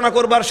পরিচালনা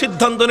করবার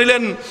সিদ্ধান্ত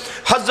নিলেন।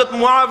 হযরত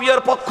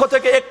মুআবিয়ার পক্ষ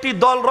থেকে একটি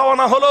দল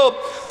রওনা হলো,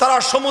 তারা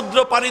সমুদ্র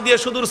পাড়ি দিয়ে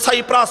সুদূর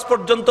সাইপ্রাস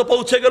পর্যন্ত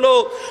পৌঁছে গেল।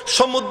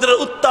 সমুদ্রের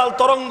উত্তাল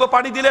তরঙ্গ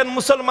পাড়ি দিলেন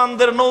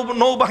মুসলমানদের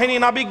নৌবাহিনী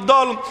নাবিক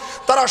দল,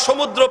 তারা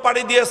সমুদ্র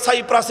পাড়ি দিয়ে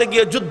সাইপ্রাসে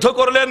গিয়ে যুদ্ধ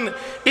করলেন,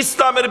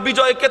 ইসলামের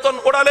বিজয় কেতন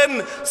ওড়ালেন।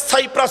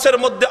 সাইপ্রাসের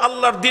মধ্যে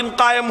আল্লাহর দিন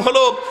কায়েম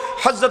হলো।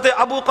 হযরতে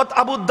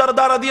আবু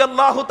দারদা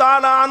রাদিয়াল্লাহু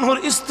তাআলা আনহুর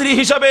স্ত্রী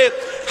হিসাবে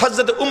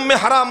হযরতে উম্মে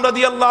হারাম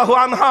রাদিয়াল্লাহু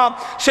আনহা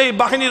সেই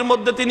বাহিনীর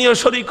মধ্যে তিনিও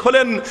শরীক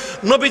হলেন।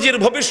 নবীজির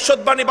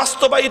ভবিষ্যৎবাণী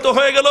বাস্তবায়িত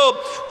হয়ে গেল।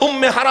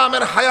 উম্মে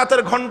হারামের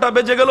হায়াতের ঘণ্টা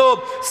বেজে গেল।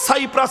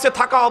 সাইপ্রাসে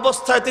থাকা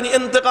অবস্থায় তিনি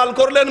ইন্তেকাল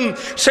করলেন।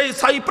 সেই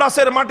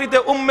সাইপ্রাসের মাটিতে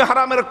উম্মে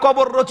হারামের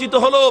কবর রচিত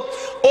হলো।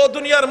 ও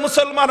দুনিয়ার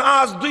মুসলমান,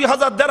 আজ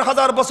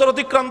 2000-1500 বছর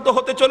অতিক্রান্ত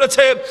হতে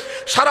চলেছে।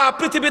 সারা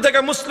পৃথিবী থেকে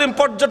মুসলিম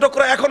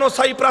পর্যটকরা এখনো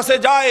সাইপ্রাসে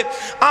যায়।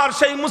 আর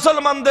সেই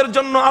মুসলমানদের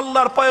জন্য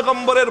আল্লাহর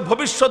পয়গম্বরের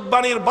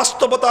ভবিষ্যৎবাণীর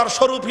বাস্তবতার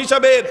স্বরূপ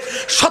হিসেবে,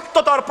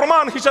 সত্যতার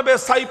প্রমাণ হিসেবে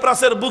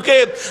সাইপ্রাসের বুকে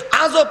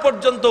আজও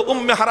পর্যন্ত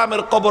উম্মে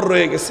হারামের কবর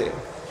রয়ে গেছে।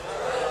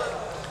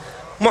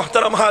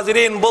 মুহতারাম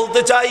হাজিরিন,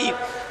 বলতে চাই,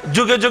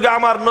 যুগে যুগে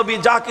আমার নবী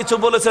যা কিছু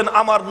বলেছেন,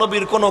 আমার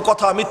নবীর কোনো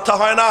কথা মিথ্যা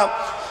হয় না।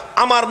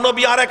 আমার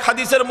নবী আরেক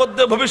হাদিসের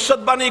মধ্যে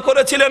ভবিষ্যৎবাণী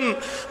করেছিলেন,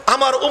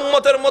 আমার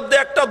উম্মতের মধ্যে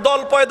একটা দল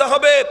পয়দা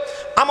হবে,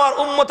 আমার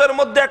উম্মতের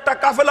মধ্যে একটা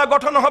কাফেলা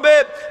গঠন হবে,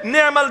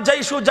 নিয়ামাল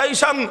জাইশু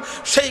জাইশান,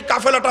 সেই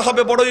কাফেলাটা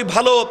হবে বড়ই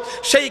ভালো।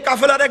 সেই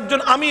কাফেলার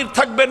একজন আমির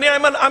থাকবে,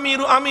 নিয়ামাল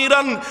আমিরু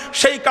আমিরান,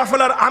 সেই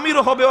কাফেলার আমির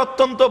হবে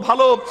অত্যন্ত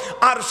ভালো।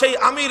 আর সেই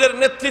আমিরের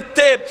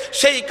নেতৃত্বে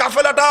সেই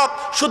কাফেলাটা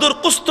সুদূর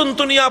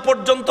কুস্তুনতুনিয়া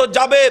পর্যন্ত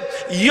যাবে।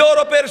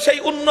 ইউরোপের সেই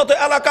উন্নত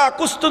এলাকা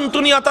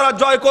কুস্তুনতুনিয়া তারা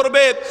জয়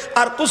করবে,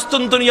 আর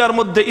কুস্তুনতুনিয়ার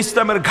মধ্যে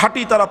ইসলামের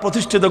ঘাঁটি তারা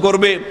প্রতিষ্ঠিত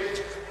করবে।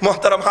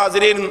 মুহতারাম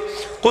হাজিরিন,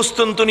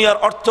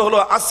 কুস্তুনতুনিয়ার অর্থ হলো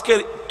আজকের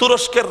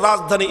তুরস্কের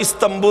রাজধানী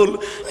ইস্তাম্বুল।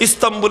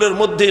 ইস্তাম্বুলের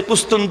মধ্যে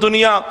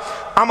কুস্তুনতুনিয়া।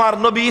 আমার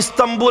নবী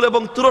ইস্তাম্বুল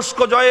এবং তুরস্ক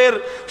জয়ের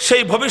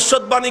সেই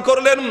ভবিষ্যৎবাণী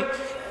করলেন।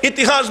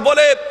 ইতিহাস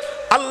বলে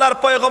আল্লাহর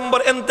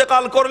পয়গম্বর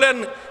ইন্তেকাল করলেন,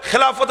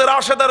 খেলাফতের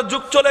রাশেদার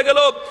যুগ চলে গেল,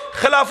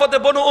 খেলাফতে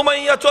বনু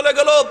উমাইয়া চলে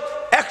গেল।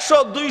 100,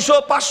 200,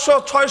 500,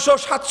 600,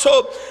 700,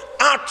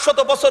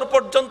 800 বছর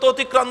পর্যন্ত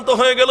অতিক্রান্ত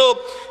হয়ে গেল।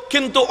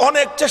 কিন্তু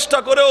অনেক চেষ্টা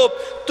করেও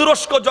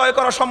তুরস্ক জয়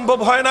করা সম্ভব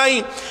হয় নাই।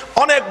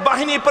 অনেক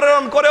বাহিনী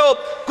প্রেরণ করেও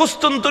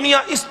কুস্তুনতুনিয়া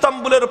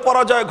ইস্তাম্বুলের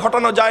পরাজয়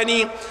ঘটানো যায়নি।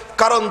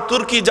 কারণ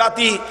তুর্কি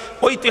জাতি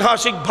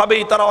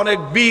ঐতিহাসিকভাবেই তারা অনেক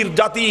বীর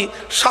জাতি,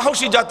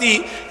 সাহসী জাতি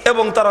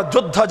এবং তারা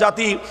যোদ্ধা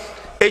জাতি।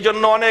 এই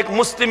জন্য অনেক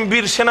মুসলিম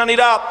বীর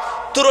সেনানীরা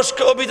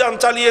তুরস্কে অভিযান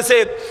চালিয়েছে,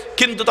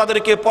 কিন্তু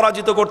তাদেরকে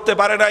পরাজিত করতে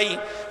পারে নাই।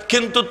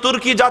 কিন্তু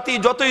তুর্কি জাতি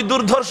যতই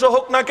দুর্ধর্ষ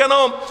হোক না কেন,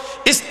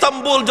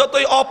 ইস্তাম্বুল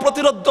যতই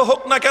অপ্রতিরোধ্য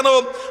হোক না কেন,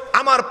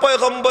 আমার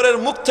পয়গম্বরের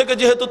মুখ থেকে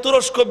যেহেতু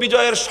তুরস্ক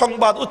বিজয়ের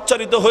সংবাদ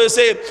উচ্চারিত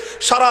হয়েছে,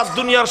 সারা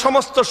দুনিয়ার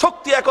সমস্ত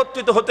শক্তি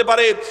একত্রিত হতে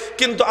পারে,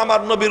 কিন্তু আমার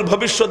নবীর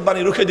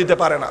ভবিষ্যৎবাণী রুখে দিতে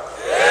পারে না।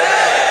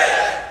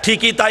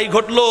 ঠিকই তাই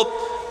ঘটল।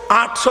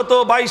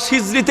 822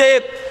 হিজরিতে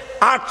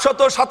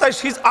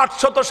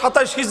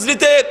 827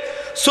 হিজরিতে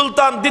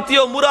সুলতান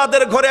দ্বিতীয়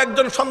মুরাদের ঘরে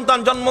একজন সন্তান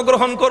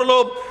জন্মগ্রহণ করলো।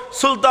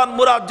 সুলতান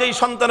মুরাদ, যেই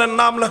সন্তানের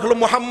নাম রাখলো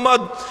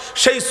মুহাম্মদ।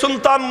 সেই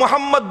সুলতান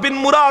মুহাম্মদ বিন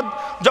মুরাদ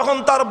যখন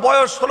তার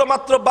বয়স হলো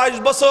মাত্র 22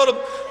 বছর,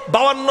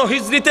 52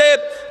 হিজরিতে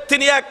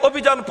তিনি এক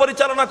অভিযান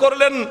পরিচালনা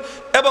করলেন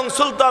এবং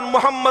সুলতান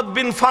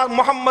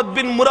মোহাম্মদ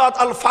বিন মুরাদ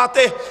আল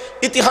ফাতেহ,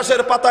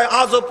 ইতিহাসের পাতায়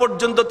আজও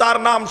পর্যন্ত তার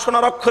নাম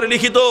সোনার অক্ষরে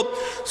লিখিত।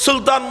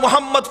 সুলতান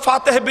মোহাম্মদ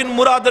ফাতেহ বিন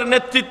মুরাদের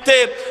নেতৃত্বে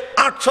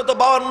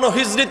 852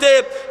 হিজরিতে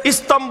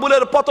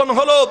ইস্তাম্বুলের পতন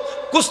হলো,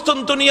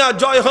 কুস্তুনতুনিয়া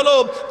জয় হলো,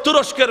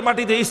 তুরস্কের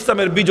মাটিতে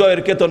ইসলামের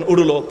বিজয়ের কেতন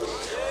উড়লো।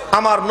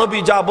 আমার নবী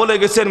যা বলে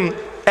গেছেন,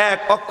 এক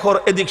অক্ষর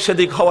এদিক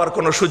সেদিক হওয়ার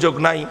কোনো সুযোগ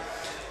নাই।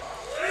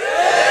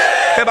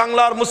 হে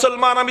বাংলার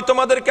মুসলমান, আমি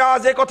তোমাদেরকে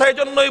আজ এই কথাই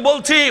জন্যই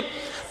বলছি,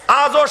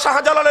 আজও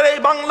শাহজালালের এই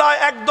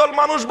বাংলায় একদল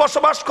মানুষ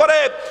বসবাস করে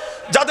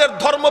যাদের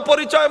ধর্ম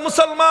পরিচয়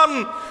মুসলমান,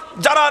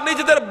 যারা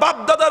নিজেদের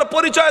বাপদাদার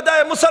পরিচয়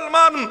দেয়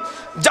মুসলমান,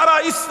 যারা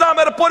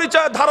ইসলামের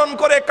পরিচয় ধারণ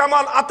করে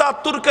কামাল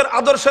আতাতুর্কের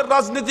আদর্শের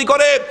রাজনীতি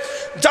করে,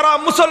 যারা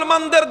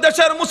মুসলমানদের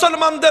দেশের,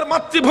 মুসলমানদের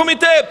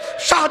মাতৃভূমিতে,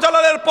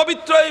 শাহজালালের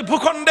পবিত্র এই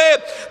ভূখণ্ডে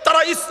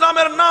তারা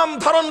ইসলামের নাম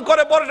ধারণ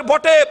করে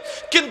বটে,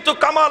 কিন্তু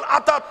কামাল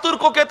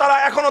আতাতুর্ককে তারা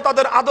এখনো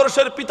তাদের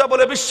আদর্শের পিতা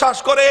বলে বিশ্বাস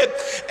করে।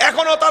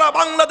 এখনো তারা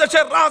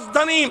বাংলাদেশের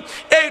রাজধানী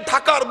এই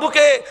ঢাকার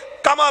বুকে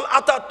কামাল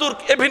আতাতুর্ক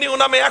এভিনিউ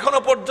নামে এখনো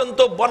পর্যন্ত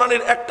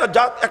বনানীর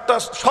একটা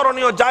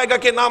স্মরণীয়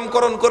জায়গাকে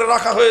নামকরণ করে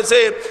রাখা হয়েছে।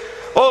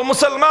 ও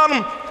মুসলমান,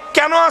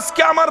 কেন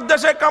আজকে আমার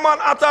দেশে কামাল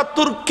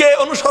আতাতুর্ককে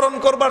অনুসরণ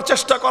করবার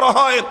চেষ্টা করা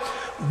হয়?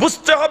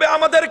 বুঝতে হবে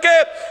আমাদেরকে,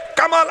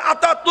 কামাল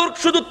আতাতুর্ক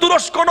শুধু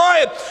তুরস্ক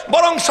নয়,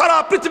 বরং সারা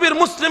পৃথিবীর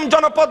মুসলিম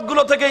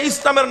জনপদগুলো থেকে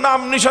ইসলামের নাম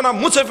নিশানা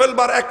মুছে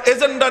ফেলবার এক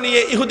এজেন্ডা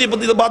নিয়ে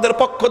ইহুদিবাদের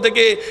পক্ষ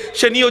থেকে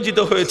সে নিয়োজিত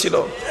হয়েছিল।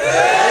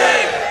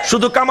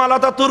 শুধু কামাল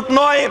আতাতুর্ক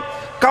নয়,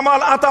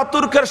 কামাল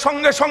আতাতুর্কের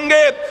সঙ্গে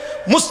সঙ্গে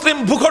মুসলিম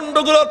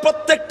ভূখণ্ডগুলোর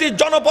প্রত্যেকটি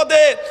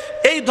জনপদে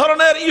এই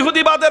ধরনের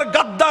ইহুদিবাদের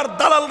গাদ্দার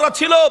দালালরা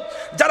ছিল,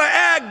 যারা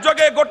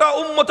একযোগে গোটা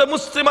উম্মতে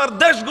মুসলিমার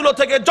দেশগুলো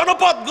থেকে,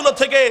 জনপদগুলো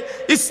থেকে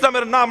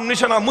ইসলামের নাম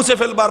নিশানা মুছে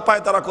ফেলবার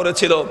পায়তারা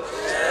করেছিল।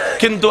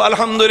 কিন্তু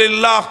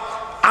আলহামদুলিল্লাহ,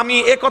 আমি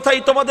এ কথাই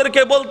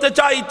তোমাদেরকে বলতে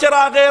চাই,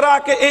 চেরাগে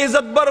রাকে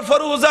ইজ্জত বার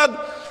ফরুজত,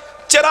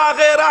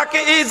 চেরাগে রাকে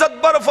ইজ্জত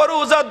বার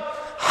ফরুজত,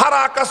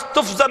 हराकस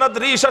तुफजनद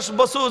रीशश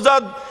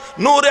बसूजद,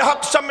 नूर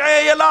हक शम्ए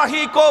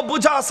इलाही को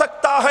बुझा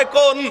सकता है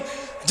कौन,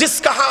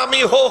 जिसका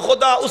हामी हो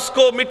खुदा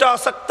उसको मिटा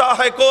सकता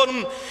है कौन।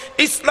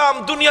 ইসলাম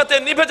দুনিয়াতে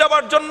নিভে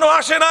যাওয়ার জন্য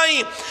আসে নাই।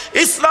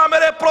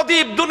 ইসলামের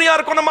প্রদীপ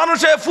দুনিয়ার কোন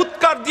মানুষে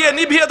ফুৎকার দিয়ে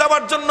নিভিয়ে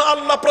দেওয়ার জন্য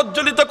আল্লাহ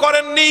প্রজ্বলিত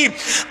করেননি।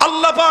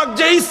 আল্লাহ পাক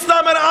যে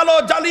ইসলামের আলো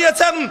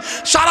জ্বালিয়েছেন,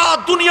 সারা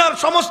দুনিয়ার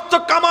সমস্ত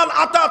কামাল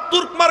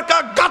আতাতুর্ক মার্কা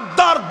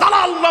গাদ্দার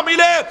দালালরা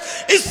মিলে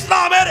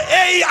ইসলামের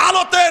এই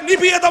আলোতে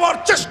নিভিয়ে দেওয়ার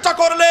চেষ্টা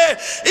করলে,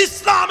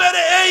 ইসলামের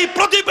এই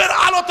প্রদীপের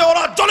আলোতে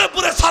ওরা জ্বলে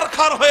পুড়ে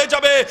ছারখার হয়ে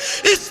যাবে।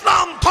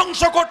 ইসলাম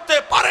ধ্বংস করতে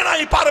পারে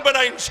নাই, পারবে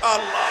না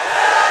ইনশাআল্লাহ।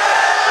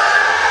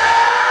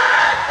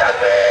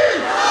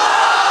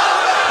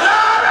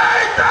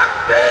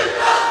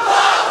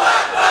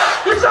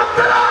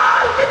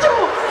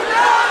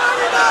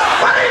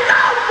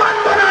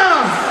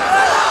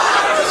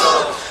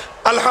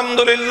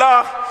 আলহামদুলিল্লাহ,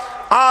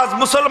 আজ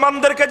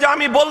মুসলমানদেরকে যে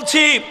আমি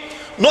বলছি,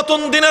 নতুন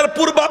দিনের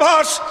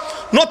পূর্বাভাস,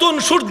 নতুন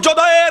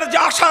সূর্যোদয়ের যে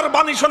আশার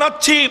বাণী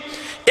শোনাচ্ছি,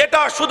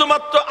 এটা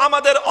শুধুমাত্র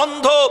আমাদের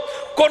অন্ধ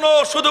কোন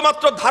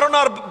শুধুমাত্র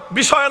ধারণার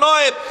বিষয়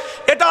নয়,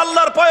 এটা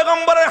আল্লাহর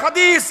পয়গম্বরের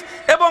হাদিস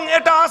এবং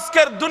এটা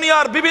আজকের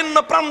দুনিয়ার বিভিন্ন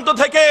প্রান্ত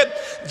থেকে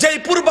যেই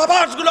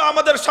পূর্বাভাসগুলো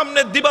আমাদের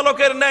সামনে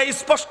দিবালোকের ন্যায়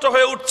স্পষ্ট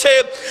হয়ে উঠছে,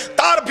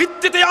 তার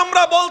ভিত্তিতে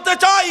আমরা বলতে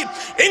চাই,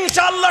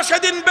 ইনশাআল্লাহ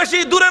সেদিন বেশি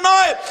দূরে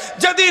নয়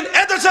যেদিন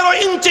এদেশেরও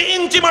ইঞ্চি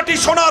ইঞ্চি মাটি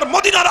সোনার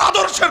মদিনার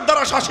আদর্শের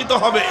দ্বারা শাসিত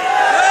হবে।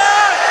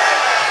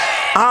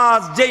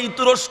 আজ যেই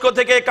তুরস্ক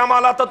থেকে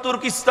কামাল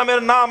আতাতুর্ক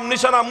ইসলামের নাম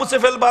নিশানা মুছে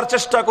ফেলবার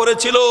চেষ্টা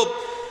করেছিল,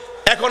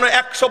 এখনো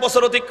 100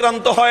 বছর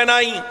অতিক্রান্ত হয়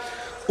নাই।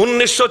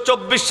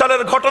 1924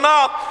 সালের ঘটনা,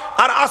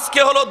 আর আজকে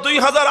হলো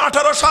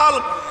 2018 সাল।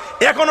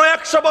 এখনো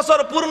 100 বছর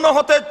পূর্ণ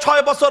হতে 6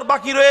 বছর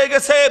বাকি রয়ে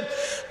গেছে।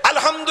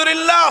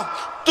 আলহামদুলিল্লাহ,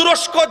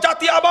 তুরস্ক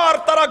জাতি আবার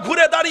তারা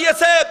ঘুরে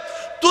দাঁড়িয়েছে।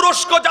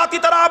 তুরস্ক জাতি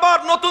তারা আবার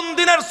নতুন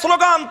দিনের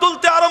স্লোগান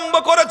তুলতে আরম্ভ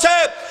করেছে।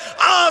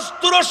 আজ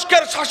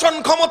তুরস্কের শাসন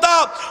ক্ষমতা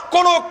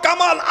কোন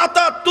কামাল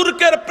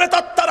আতাতুর্কের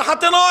প্রেতাত্মার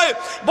হাতে নয়,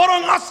 বরং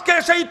আজকে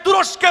সেই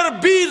তুরস্কের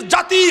বীর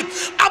জাতি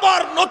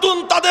আবার নতুন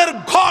তাদের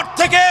ঘর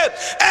থেকে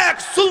এক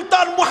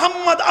সুলতান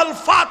মুহাম্মদ আল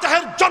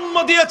ফাতেহের জন্ম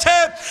দিয়েছে।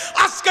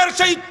 আজকের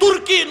সেই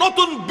তুর্কি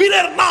নতুন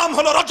বীরের নাম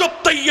হলো রজব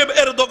তাইয়েব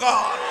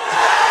এরদোগান।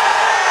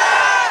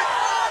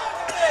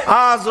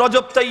 আজ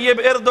রজব তাইয়েব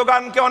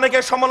এরদোগানকে অনেকে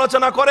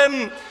সমালোচনা করেন,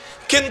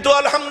 কিন্তু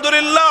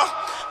আলহামদুলিল্লাহ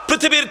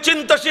পৃথিবীর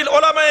চিন্তাশীল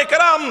ওলামায়ে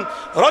কেরাম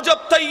রজব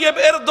তাইয়েব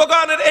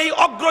এরদোগানের এই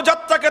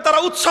অগ্রযাত্রাকে তারা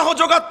উৎসাহ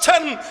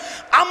যোগাচ্ছেন।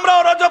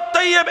 আমরাও রজব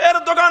তাইয়েব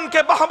এরদোগানকে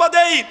বাহবা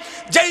দেই।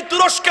 যেই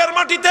তুরস্কের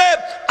মাটিতে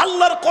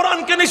আল্লাহর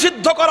কোরআনকে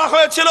নিষিদ্ধ করা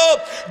হয়েছিল,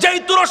 যেই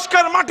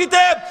তুরস্কের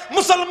মাটিতে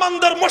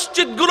মুসলমানদের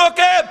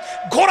মসজিদগুলোকে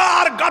ঘোড়া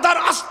আর গাধার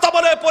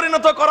আস্তাবলে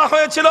পরিণত করা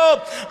হয়েছিল,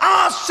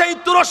 আজ সেই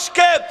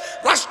তুরস্কে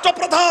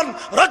রাষ্ট্রপ্রধান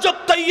রজব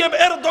তাইয়েব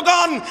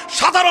এরদোগান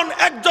সাধারণ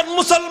একজন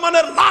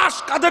মুসলমানের লাশ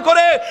কাঁধে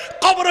করে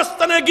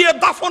কবরস্থানে গিয়ে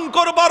দাফন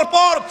করবার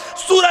পর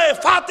সূরা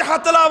ফাতিহা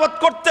তেলাওয়াত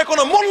করতে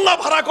কোনো মোল্লা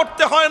ভাড়া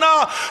করতে হয় না।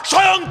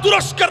 স্বয়ং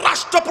তুরস্কের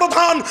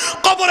রাষ্ট্রপ্রধান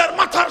কবরের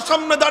মাথার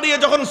সামনে দাঁড়িয়ে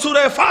যখন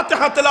সূরা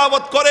ফাতিহা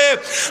তেলাওয়াত করে,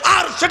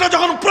 আর সেটা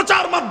যখন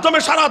প্রচার মাধ্যমে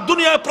সারা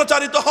দুনিয়ায়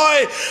প্রচারিত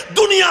হয়,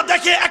 দুনিয়া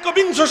দেখে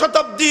 21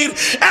 শতাব্দীর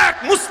এক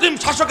মুসলিম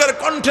শাসকের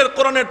কণ্ঠের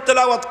কোরআনের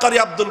তেলাওয়াতকারী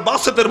আব্দুল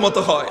বাসেতের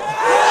মতো হয়।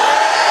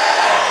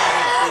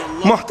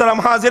 মুহতারাম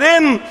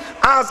হাজিরিন,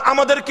 আজ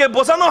আমাদেরকে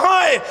বোঝানো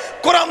হয়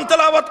কোরআন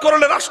তেলাওয়াত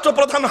করলে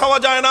রাষ্ট্রপ্রধান হওয়া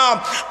যায় না।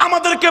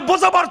 আমাদেরকে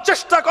বোঝাবার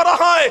চেষ্টা করা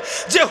হয়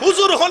যে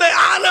হুজুর হলে,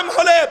 আলেম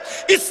হলে,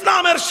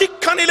 ইসলামের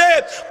শিক্ষা নিলে,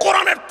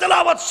 কোরআনের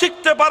তেলাওয়াত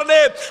শিখতে পারলে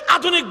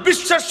আধুনিক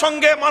বিশ্বের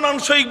সঙ্গে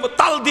মানানসই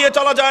তাল দিয়ে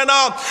চলা যায় না।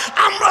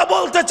 আমরা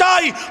বলতে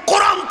চাই,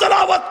 কোরআন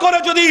তেলাওয়াত করে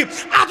যদি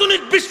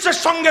আধুনিক বিশ্বের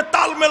সঙ্গে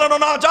তাল মেলানো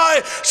না যায়,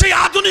 সেই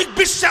আধুনিক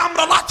বিশ্বে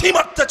আমরা লাথি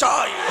মারতে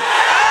চাই।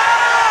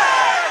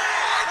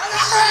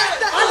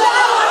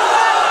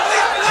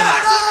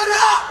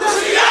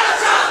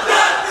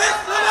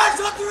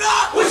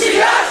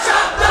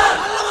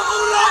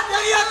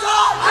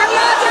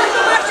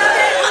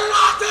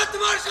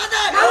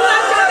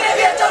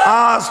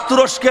 আজ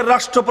তুরস্কের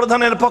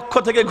রাষ্ট্রপ্রধানের পক্ষ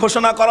থেকে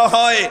ঘোষণা করা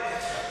হয়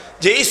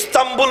যে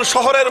ইস্তাম্বুল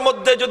শহরের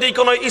মধ্যে যদি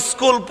কোনো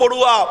স্কুল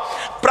পড়ুয়া,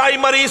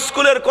 প্রাইমারি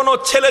স্কুলের কোনো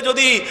ছেলে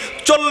যদি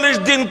 40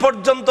 দিন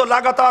পর্যন্ত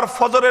লাগাতার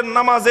ফজরের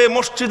নামাজে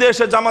মসজিদে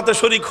এসে জামাতে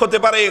শরীক হতে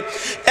পারে,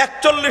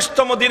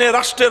 41তম দিনে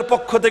রাষ্ট্রের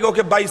পক্ষ থেকে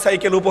ওকে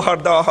বাইসাইকেল উপহার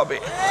দেওয়া হবে।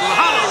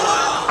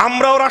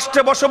 আমরাও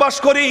রাষ্ট্রে বসবাস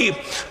করি,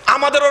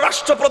 আমাদেরও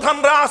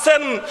রাষ্ট্রপ্রধানরা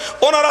আছেন,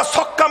 ওনারা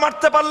ছক্কা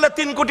মারতে পারলে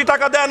 3 কোটি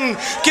টাকা দেন,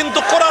 কিন্তু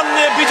কোরআন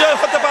নিয়ে বিজয়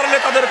হতে পারলে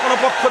তাদের কোনো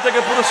পক্ষ থেকে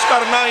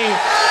পুরস্কার নাই।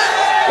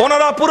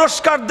 ওনারা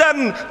পুরস্কার দেন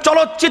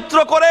চলচ্চিত্র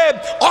করে,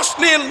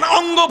 অশ্লীল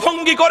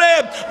অঙ্গভঙ্গি করে,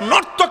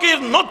 নর্তকীর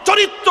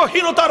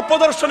চরিত্রহীনতার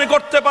প্রদর্শনী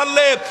করতে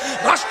পারলে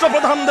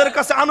রাষ্ট্রপ্রধানদের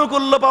কাছে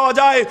আনুকূল্য পাওয়া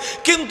যায়,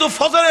 কিন্তু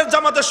ফজরের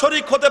জামাতে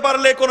শরীক হতে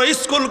পারলে কোনো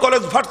স্কুল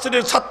কলেজ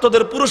ভার্সিটির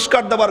ছাত্রদের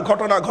পুরস্কার দেওয়ার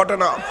ঘটনা ঘটে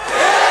না।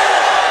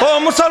 ও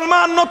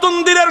মুসলমান, নতুন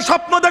দিনের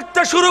স্বপ্ন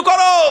দেখতে শুরু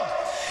করো,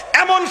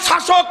 এমন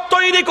শাসক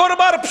তৈরি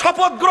করবার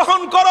শপথ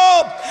গ্রহণ করো।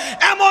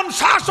 এমন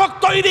শাসক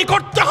তৈরি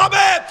করতে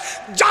হবে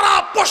যারা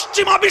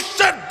পশ্চিমা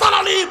বিশ্বের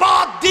দালালি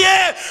বাদ দিয়ে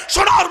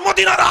সোনার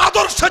মদিনার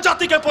আদর্শে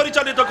জাতিকে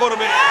পরিচালিত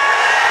করবে।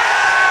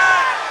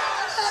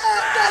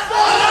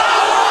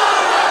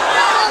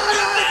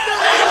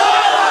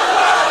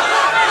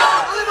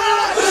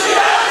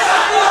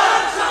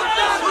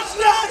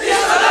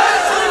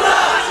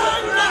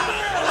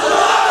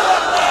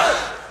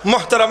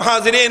 মুহতারাম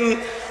হাজিরিন,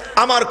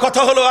 আমার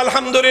কথা হলো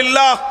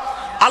আলহামদুলিল্লাহ,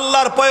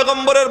 আল্লাহর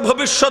পয়গম্বরের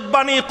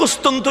ভবিষ্যৎবাণী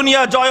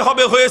কুস্তুনতুনিয়া জয়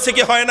হবে, হয়েছে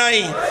কি হয় নাই?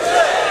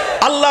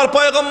 আল্লাহর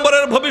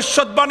পয়গম্বরের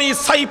ভবিষ্যৎবাণী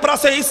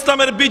সাইপ্রাসে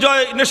ইসলামের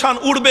বিজয় নিশান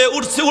উড়বে,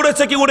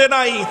 উড়েছে কি উড়ে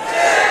নাই?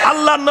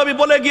 আল্লাহর নবী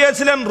বলে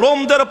গিয়েছিলেন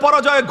রোমদের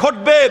পরাজয়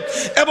ঘটবে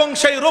এবং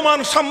সেই রোমান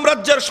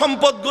সাম্রাজ্যের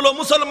সম্পদগুলো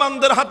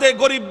মুসলমানদের হাতে,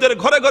 গরিবদের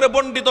ঘরে ঘরে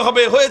বণ্টিত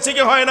হবে, হয়েছে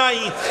কি হয় নাই?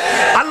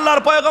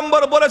 আল্লাহর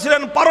পয়গম্বর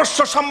বলেছিলেন পারস্য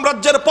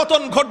সাম্রাজ্যের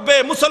পতন ঘটবে,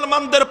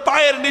 মুসলমানদের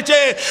পায়ের নিচে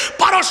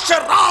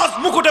পারস্যের রাজ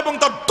মুকুট এবং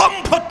তার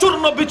দম্ভ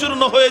চূর্ণ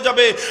বিচূর্ণ হয়ে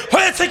যাবে,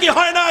 হয়েছে কি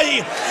হয় নাই?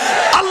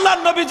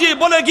 আল্লাহর নবীজি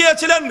বলে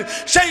গিয়েছিলেন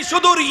সেই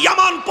সুদূর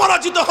ইয়ামান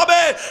পরাজিত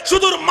হবে,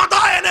 সুদূর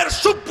মাদায়েনের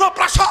শুভ্র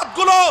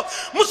প্রাসাদগুলো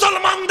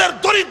মুসলমানদের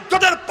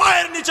দরিদ্রদের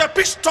পায়ের নিচে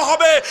পিষ্ট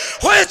হবে,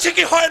 হয়েছে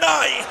কি হয়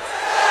নাই?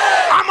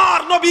 আমার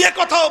নবী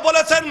একথাও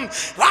বলেছেন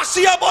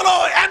রাশিয়া বলো,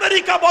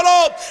 আমেরিকা বলো,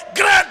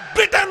 গ্রেট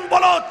ব্রিটেন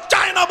বলো,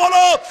 চায়না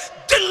বলো,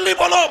 দিল্লি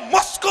বলো,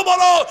 মস্কো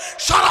বলো,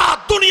 সারা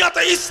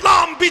দুনিয়াতে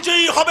ইসলাম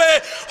বিজয়ী হবে,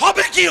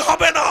 হবে কি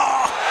হবে না?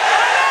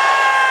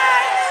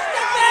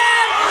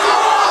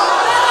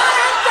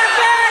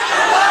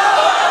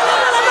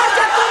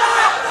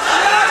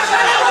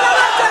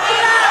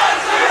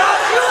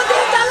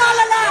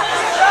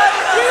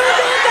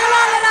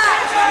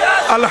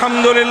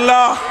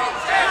 আলহামদুলিল্লাহ,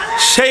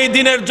 সেই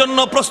দিনের জন্য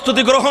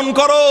প্রস্তুতি গ্রহণ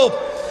করো,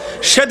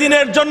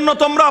 সেদিনের জন্য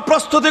তোমরা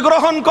প্রস্তুতি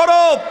গ্রহণ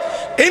করো।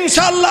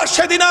 ইনশাআল্লাহ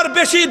সেদিন আর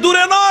বেশি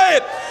দূরে নয়।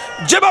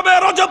 যেভাবে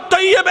রজব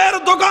তাইয়েবের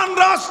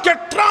দোকানরা আজকে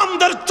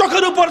ট্রাম্পদের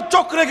চোখের উপর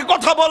চোখ রেখে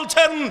কথা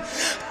বলছেন,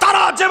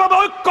 তারা যেভাবে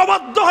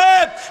ঐক্যবদ্ধ হয়ে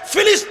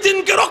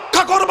ফিলিস্তিনকে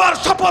রক্ষা করবার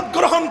শপথ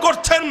গ্রহণ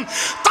করছেন,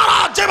 তারা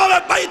যেভাবে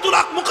বাইতুল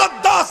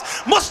মুকাদ্দাস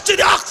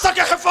মসজিদে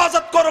আকসাকে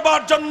হেফাজত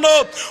করবার জন্য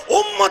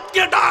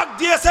উম্মতকে ডাক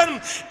দিয়েছেন,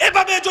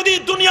 এভাবে যদি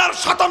দুনিয়ার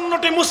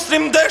 57টি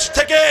মুসলিম দেশ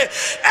থেকে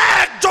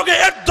একযোগে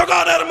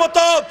এরদোগানের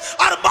মতো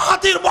আর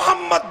মাহাতির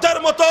মোহাম্মদদের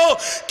মতো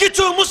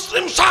কিছু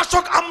মুসলিম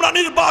শাসক আমরা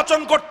নির্বাচন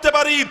করতে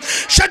পারি,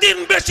 সেদিন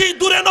বেশি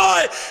দূরে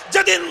নয়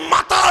যেদিন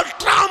মাতাল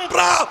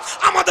ট্রাম্পরা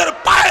আমাদের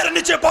পায়ের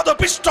নিচে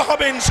পদপিষ্ট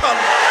হবে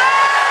ইনশাআল্লাহ।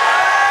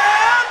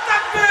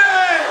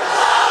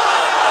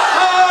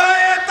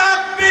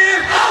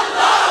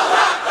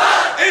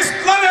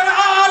 ইসলামের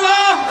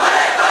আলো,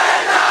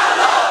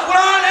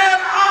 কোরআনের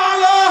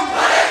আলো,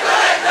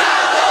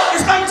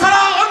 ইসলাম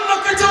ছাড়া অন্য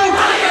কিছু।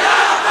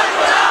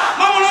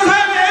 মামুনুল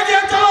সাহেব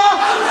এগিয়ে চলো,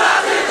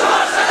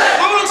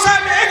 মামুনুল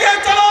সাহেব এগিয়ে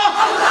চলো,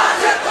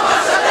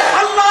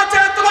 আল্লাহ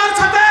আছে তোমার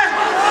সাথে।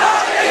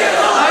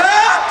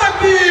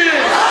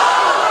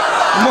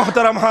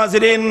 মুহতারাম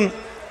হাজিরিন,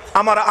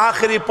 আমার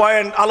আখেরি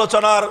পয়েন্ট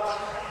আলোচনার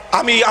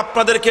আমি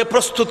আপনাদেরকে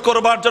প্রস্তুত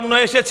করবার জন্য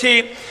এসেছি,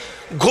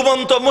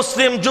 ঘুমন্ত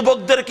মুসলিম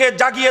যুবকদেরকে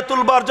জাগিয়ে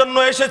তুলবার জন্য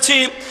এসেছি,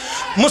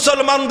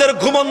 মুসলমানদের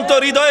ঘুমন্ত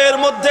হৃদয়ের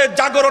মধ্যে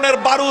জাগরণের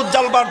বারুদ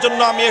জ্বালবার জন্য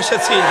আমি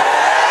এসেছি।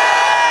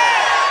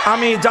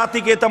 আমি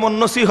জাতিকে তেমন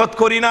নসিহত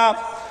করি না,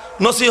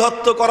 নসিহত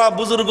তো করা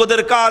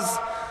বুজুর্গদের কাজ।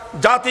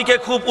 জাতিকে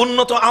খুব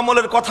উন্নত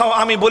আমলের কথাও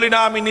আমি বলি না,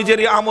 আমি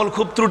নিজেরই আমল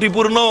খুব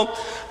ত্রুটিপূর্ণ।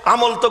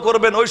 আমল তো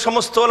করবেন ওই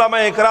সমস্ত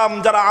ওলামায়ে কেরাম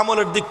যারা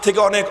আমলের দিক থেকে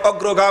অনেক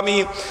অগ্রগামী।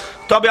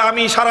 তবে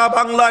আমি সারা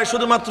বাংলায়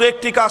শুধুমাত্র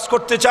একটি কাজ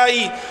করতে চাই,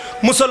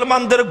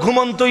 মুসলমানদের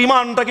ঘুমন্ত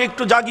ইমানটাকে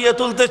একটু জাগিয়ে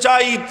তুলতে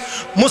চাই।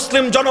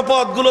 মুসলিম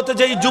জনপদগুলোতে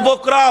যেই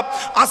যুবকরা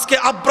আজকে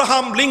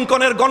আব্রাহাম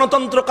লিঙ্কনের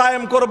গণতন্ত্র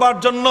কায়েম করবার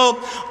জন্য,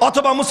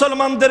 অথবা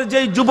মুসলমানদের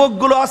যেই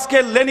যুবকগুলো আজকে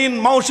লেনিন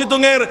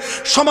মাওসিতুংয়ের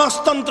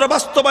সমাজতন্ত্র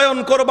বাস্তবায়ন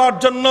করবার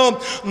জন্য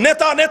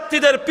নেতা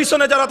নেত্রীদের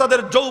পিছনে যারা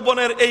তাদের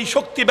যৌবনের এই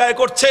শক্তি ব্যয়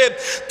করছে,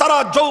 তারা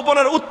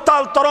যৌবনের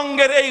উত্তাল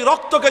তরঙ্গের এই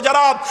রক্তকে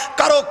যারা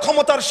কারো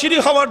ক্ষমতার সিঁড়ি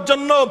হওয়ার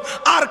জন্য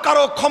আর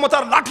কারো ক্ষমতা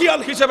ক্ষমতার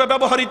লাঠিয়াল হিসেবে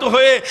ব্যবহৃত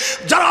হয়ে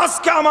যারা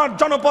আজকে আমার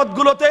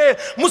জনপদগুলোতে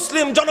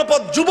মুসলিম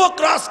জনপদ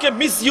যুবকরা আজকে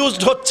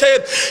মিসইউজড হচ্ছে,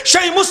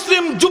 সেই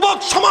মুসলিম যুবক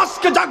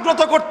সমাজকে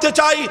জাগ্রত করতে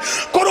চাই।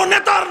 কোন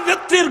নেতার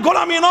নেত্রীর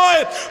গোলামি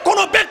নয়, কোন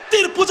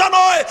ব্যক্তির পূজা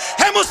নয়।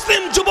 হে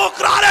মুসলিম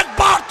যুবকরা,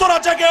 আরেকবার তোরা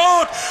জেগে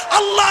ওঠ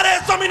আল্লাহর এই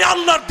জমিনে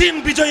আল্লাহর দ্বীন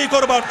বিজয়ী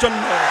করবার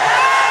জন্য।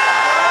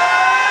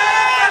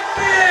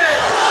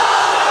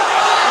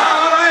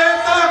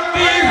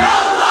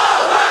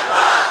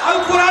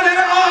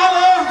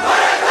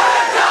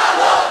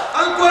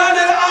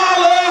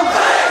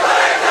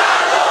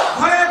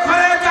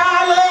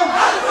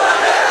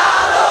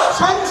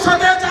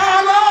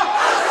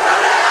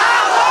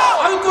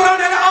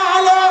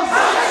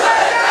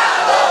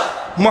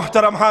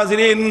 মুহতারাম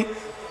হাজিরিন,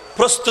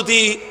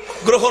 প্রস্তুতি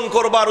গ্রহণ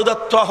করবার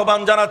উদাত্ত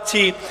আহ্বান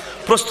জানাচ্ছি।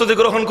 প্রস্তুতি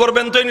গ্রহণ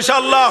করবেন তো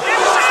ইনশাআল্লাহ?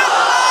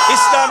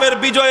 ইসলামের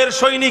বিজয়ের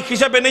সৈনিক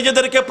হিসেবে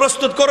নিজেদেরকে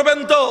প্রস্তুত করবেন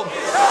তো?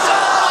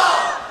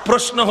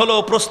 প্রশ্ন হলো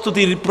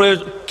প্রস্তুতির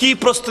কি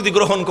প্রস্তুতি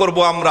গ্রহণ করব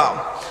আমরা?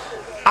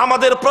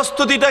 আমাদের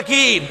প্রস্তুতিটা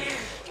কি?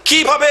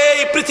 কিভাবে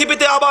এই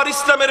পৃথিবীতে আবার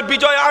ইসলামের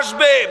বিজয়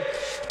আসবে?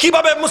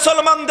 কিভাবে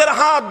মুসলমানদের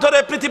হাত ধরে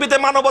পৃথিবীতে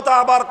মানবতা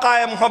আবার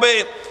কায়েম হবে?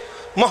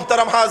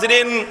 মুহতারাম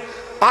হাজিরিন,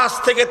 আজ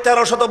থেকে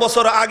 1300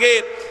 বছর আগে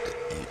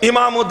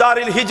ইমাম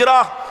দারিল হিজরা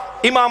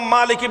ইমাম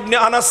মালিক ইবনে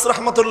আনাস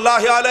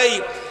রাহমাতুল্লাহি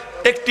আলাইহি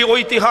একটি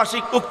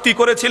ঐতিহাসিক উক্তি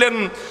করেছিলেন।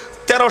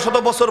 1300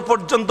 বছর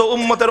পর্যন্ত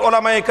উম্মতের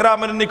ওলামায়ে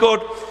কেরামের নিকট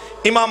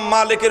ইমাম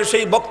মালিকের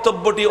সেই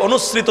বক্তব্যটি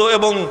অনুসৃত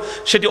এবং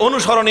সেটি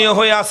অনুসরণীয়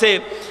হয়ে আছে।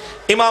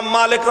 ইমাম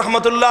মালিক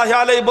রাহমাতুল্লাহি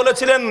আলাইহি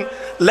বলেছিলেন,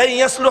 লা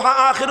ইয়াসলুহা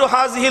আখিরু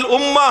হাযিহিল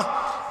উম্মাহ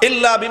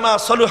ইল্লা বিমা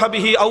সালুহা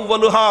বিহি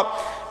আউয়ালুহা।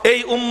 এই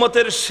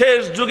উম্মতের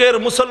শেষ যুগের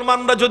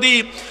মুসলমানরা যদি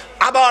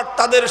আবার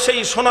তাদের সেই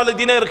সোনালী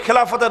দিনের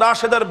খেলাফতে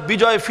রাশেদার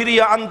বিজয়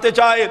ফিরিয়ে আনতে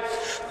চায়,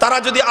 তারা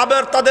যদি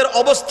আবার তাদের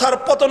অবস্থার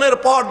পতনের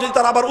পর যদি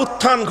তারা আবার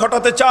উত্থান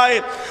ঘটাতে চায়,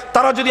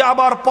 তারা যদি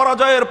আবার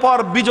পরাজয়ের পর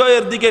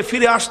বিজয়ের দিকে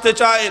ফিরে আসতে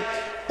চায়,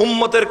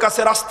 উম্মতের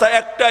কাছে রাস্তা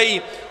একটাই,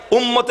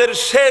 উম্মতের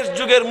শেষ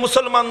যুগের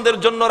মুসলমানদের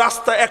জন্য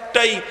রাস্তা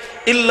একটাই,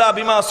 ইল্লা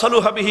বিমা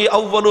সালুহা বিহি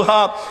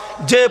আউয়ালুহা।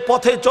 যে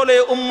পথে চলে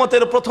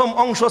উম্মতের প্রথম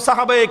অংশ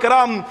সাহাবায়ে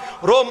কেরাম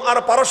রোম আর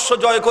পারস্য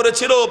জয়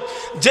করেছিল,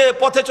 যে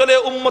পথে চলে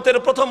উম্মতের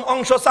প্রথম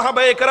অংশ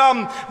সাহাবায়ে কেরাম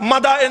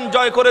মাদায়েন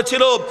জয়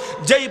করেছিল,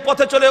 যেই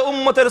পথে চলে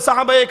উম্মতের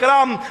সাহাবায়ে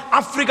কেরাম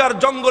আফ্রিকার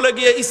জঙ্গলে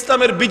গিয়ে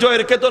ইসলামের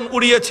বিজয়ের কেতন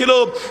উড়িয়েছিল,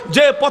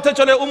 যে পথে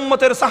চলে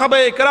উম্মতের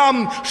সাহাবায়ে কেরাম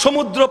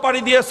সমুদ্র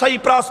পাড়ি দিয়ে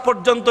সাইপ্রাস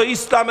পর্যন্ত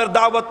ইসলামের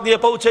দাওয়াত নিয়ে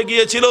পৌঁছে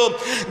গিয়েছিল,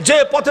 যে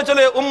পথে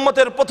চলে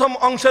উম্মতের প্রথম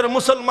অংশের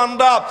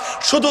মুসলমানরা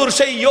সুদূর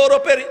সেই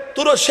ইউরোপের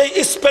সেই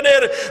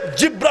স্পেনের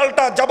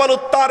জিব্রাল্টার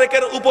জাবালুত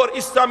তারেকের উপর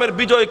ইসলামের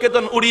বিজয়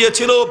কেতন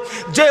উড়িয়েছিল,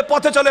 যে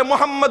পথে চলে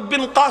মুহাম্মদ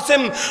বিন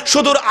কাসিম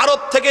সুদূর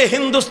আরব থেকে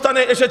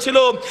হিন্দুস্তানে এসেছিল,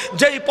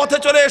 যেই পথে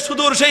চলে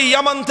সুদূর সেই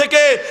ইয়ামান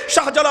থেকে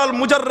শাহজালাল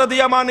মুজাররদ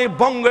ইয়ামানি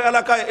বঙ্গ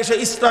এলাকায় এসে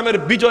ইসলামের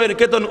বিজয়ের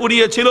কেতন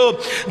উড়িয়েছিল,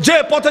 যে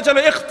পথে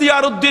চলে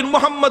ইখতিয়ার উদ্দিন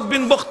মুহাম্মদ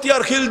বিন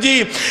বখতিয়ার খিলজি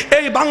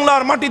এই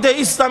বাংলার মাটিতে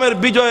ইসলামের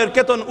বিজয়ের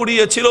কেতন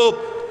উড়িয়েছিল,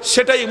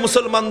 সেটাই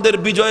মুসলমানদের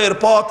বিজয়ের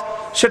পথ,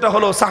 সেটা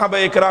হলো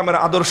সাহাবায়ে কেরামের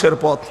আদর্শের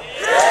পথ।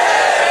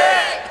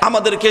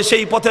 আমাদেরকে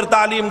সেই পথের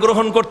তালিম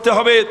গ্রহণ করতে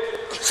হবে।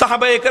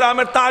 সাহাবায়ে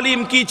কেরামের তালিম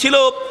কি ছিল?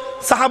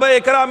 সাহাবায়ে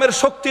কেরামের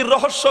শক্তির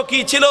রহস্য কি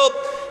ছিল?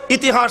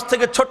 ইতিহাস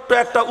থেকে ছোট্ট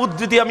একটা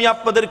উদ্ধৃতি আমি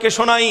আপনাদেরকে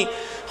শোনাই।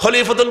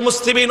 খলিফাতুল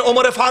মুসলিমিন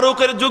ওমরে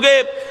ফারুকের যুগে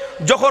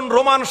যখন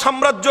রোমান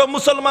সাম্রাজ্য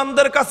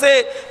মুসলমানদের কাছে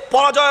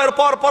পরাজয়ের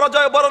পর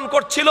পরাজয় বরণ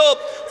করছিল,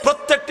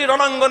 প্রত্যেকটি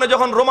রণাঙ্গনে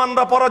যখন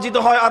রোমানরা পরাজিত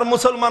হয় আর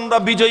মুসলমানরা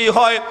বিজয়ী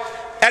হয়,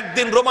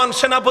 একদিন রোমান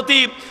সেনাপতি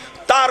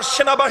তার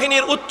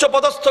সেনাবাহিনীর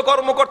উচ্চপদস্থ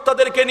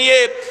কর্মকর্তাদেরকে নিয়ে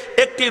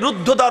একটি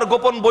রুদ্ধদ্বার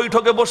গোপন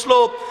বৈঠকে বসলো।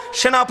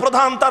 সেনা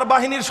প্রধান তার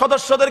বাহিনীর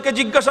সদস্যদেরকে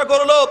জিজ্ঞাসা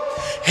করলো,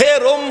 হে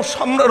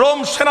রোম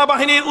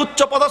সেনাবাহিনীর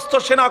উচ্চপদস্থ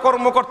সেনা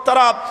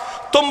কর্মকর্তারা,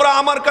 তোমরা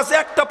আমার কাছে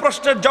একটা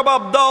প্রশ্নের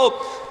জবাব দাও,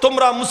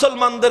 তোমরা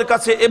মুসলমানদের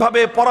কাছে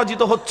এভাবে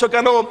পরাজিত হচ্ছ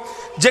কেন?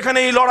 যেখানে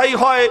এই লড়াই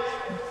হয়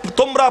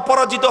তোমরা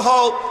পরাজিত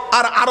হও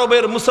আর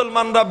আরবের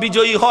মুসলমানরা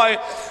বিজয়ী হয়।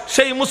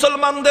 সেই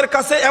মুসলমানদের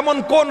কাছে এমন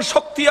কোন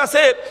শক্তি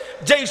আছে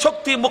যেই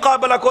শক্তি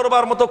মোকাবেলা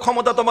করবার মতো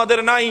ক্ষমতা তোমাদের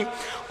নাই?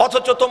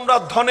 অথচ তোমরা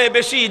ধনে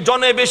বেশি,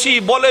 জনে বেশি,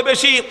 বলে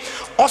বেশি,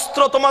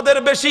 অস্ত্র তোমাদের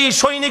বেশি,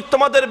 সৈনিক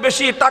তোমাদের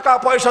বেশি, টাকা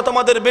পয়সা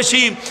তোমাদের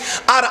বেশি।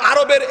 আর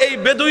আরবের এই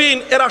বেদুইন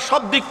এরা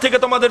সব দিক থেকে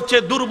তোমাদের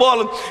চেয়ে দুর্বল,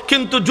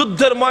 কিন্তু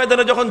যুদ্ধের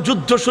ময়দানে যখন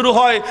যুদ্ধ শুরু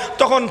হয়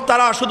তখন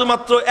তারা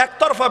শুধুমাত্র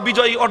একতরফা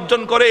বিজয়ী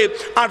অর্জন করে,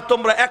 আর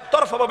তোমরা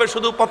একতরফাভাবে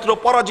শুধুমাত্র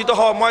পরাজিত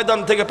হওয়া ময়দান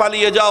থেকে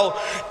পালিয়ে যাও।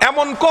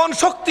 এমন কোন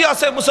শক্তি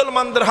আছে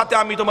মুসলমানদের হাতে?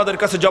 আমি তোমাদের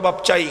কাছে জবাব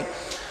চাই।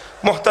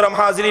 মুহতারাম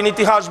হাজিরিন,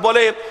 ইতিহাস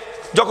বলে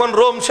যখন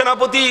রোম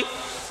সেনাপতি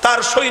তার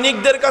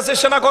সৈনিকদের কাছে,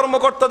 সেনা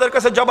কর্মকর্তাদের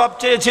কাছে জবাব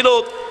চেয়েছিল,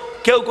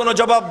 কেউ কোনো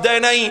জবাব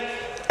দেয় নাই।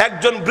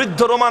 একজন বৃদ্ধ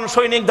রোমান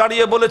সৈনিক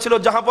দাঁড়িয়ে বলেছিল,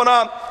 জাহাপনা,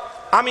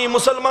 আমি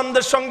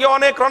মুসলমানদের সঙ্গে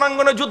অনেক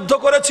রণাঙ্গনে যুদ্ধ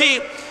করেছি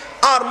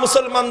আর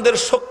মুসলমানদের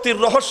শক্তির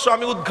রহস্য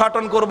আমি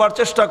উদ্ঘাটন করবার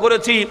চেষ্টা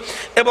করেছি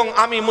এবং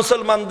আমি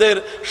মুসলমানদের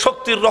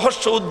শক্তির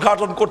রহস্য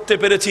উদ্ঘাটন করতে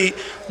পেরেছি।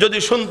 যদি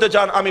শুনতে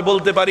চান আমি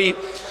বলতে পারি।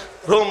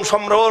 রোম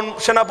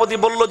সেনাপতি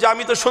বলল যে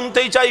আমি তো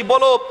শুনতেই চাই,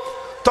 বলো।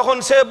 তখন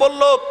সে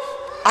বলল,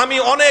 আমি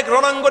অনেক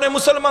রণাঙ্গনে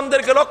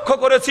মুসলমানদেরকে লক্ষ্য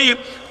করেছি,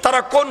 তারা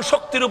কোন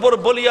শক্তির উপর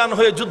বলিয়ান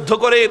হয়ে যুদ্ধ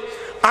করে।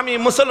 আমি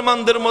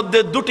মুসলমানদের মধ্যে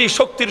দুটি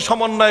শক্তির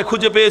সমন্বয়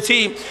খুঁজে পেয়েছি।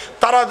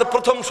 তারা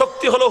প্রথম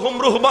শক্তি হলো হুম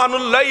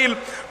রুহবানুল লাইল,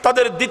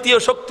 তাদের দ্বিতীয়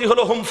শক্তি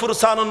হলো হুম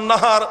ফুরসানুন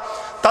নাহার।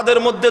 তাদের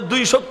মধ্যে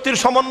দুই শক্তির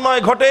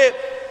সমন্বয় ঘটে।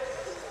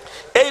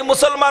 এই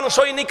মুসলমান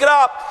সৈনিকরা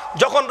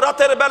যখন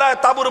রাতের বেলায়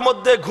তাঁবুর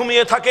মধ্যে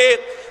ঘুমিয়ে থাকে,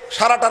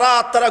 সারাটা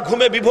রাত তারা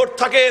ঘুমে বিভোর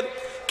থাকে,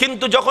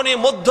 কিন্তু যখনই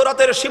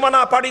মধ্যরাতের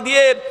সীমানা পাড়ি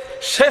দিয়ে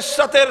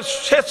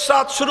শেষ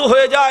রাত শুরু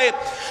হয়ে যায়,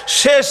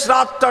 শেষ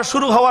রাতটা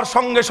শুরু হওয়ার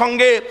সঙ্গে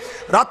সঙ্গে,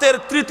 রাতের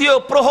তৃতীয়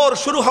প্রহর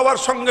শুরু হওয়ার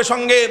সঙ্গে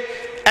সঙ্গে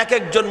এক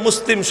একজন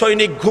মুসলিম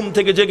সৈনিক ঘুম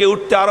থেকে জেগে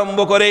উঠতে আরম্ভ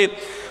করে।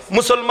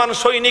 মুসলমান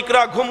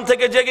সৈনিকরা ঘুম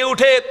থেকে জেগে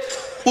উঠে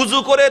উজু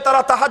করে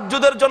তারা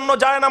তাহাজ্জুদের জন্য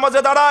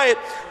জায়নামাজে দাঁড়ায়,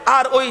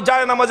 আর ওই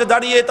জায়নামাজে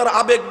দাঁড়িয়ে তারা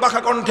আবেগ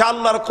মাখা কণ্ঠে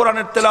আল্লাহর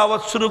কোরআনের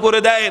তেলাওয়াত শুরু করে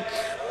দেয়।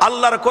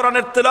 আল্লাহর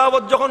কোরআনের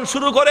তেলাওয়াত যখন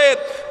শুরু করে,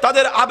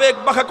 তাদের আবেগ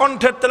মাখা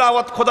কণ্ঠের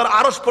তেলাওয়াত খোদার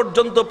আরশ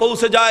পর্যন্ত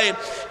পৌঁছে যায়।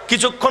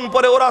 কিছুক্ষণ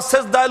পরে ওরা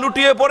সেজদায়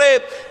লুটিয়ে পড়ে।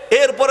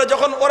 এরপরে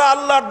যখন ওরা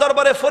আল্লাহর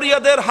দরবারে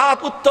ফরিয়াদের হাত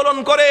উত্তোলন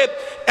করে,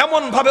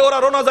 এমন ভাবে ওরা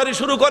রোনাজারি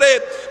শুরু করে,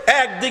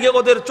 একদিকে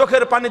ওদের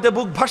চোখের পানিতে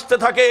বুক ভাসতে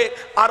থাকে,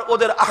 আর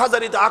ওদের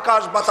আহাজারিতে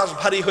আকাশ বাতাস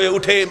ভারী হয়ে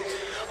ওঠে।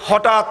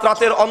 হঠাৎ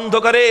রাতের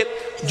অন্ধকারে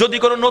যদি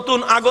কোনো নতুন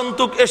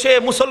আগন্তুক এসে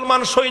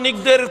মুসলমান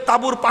সৈনিকদের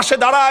তাঁবুর পাশে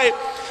দাঁড়ায়,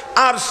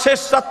 আর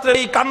শেষ রাত্রে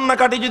এই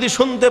কান্নাকাটি যদি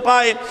শুনতে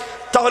পায়,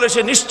 তাহলে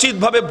সে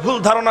নিশ্চিতভাবে ভুল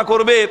ধারণা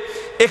করবে।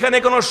 এখানে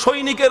কোনো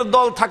সৈনিকের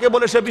দল থাকে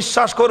বলে সে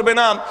বিশ্বাস করবে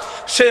না।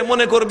 সে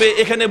মনে করবে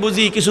এখানে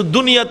বুঝি কিছু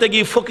দুনিয়াতে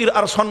গিয়ে ফকির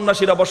আর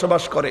সন্ন্যাসীরা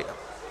বসবাস করে।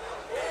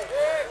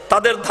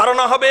 তাদের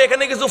ধারণা হবে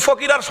এখানে কিছু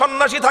ফকির আর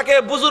সন্ন্যাসী থাকে,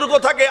 বুজুর্গ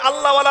থাকে,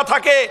 আল্লাহওয়ালা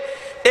থাকে।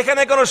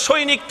 এখানে কোনো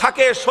সৈনিক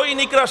থাকে,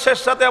 সৈনিকরা শেষ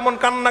রাতে এমন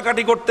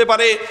কান্নাকাটি করতে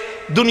পারে,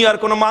 দুনিয়ার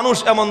কোনো মানুষ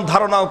এমন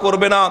ধারণাও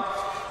করবে না।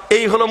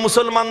 এই হলো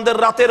মুসলমানদের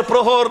রাতের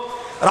প্রহর।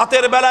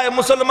 রাতের বেলায়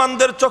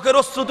মুসলমানদের চোখের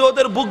অশ্রুতে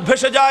ওদের বুক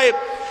ভেসে যায়।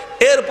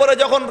 এরপরে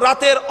যখন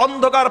রাতের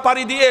অন্ধকার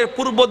পাড়ি দিয়ে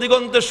পূর্ব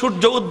দিগন্তে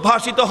সূর্য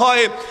উদ্ভাসিত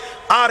হয়,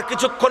 আর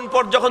কিছুক্ষণ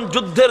পর যখন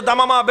যুদ্ধের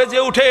দামামা বেজে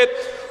ওঠে,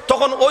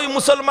 তখন ওই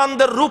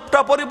মুসলমানদের রূপটা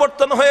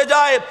পরিবর্তন হয়ে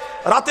যায়।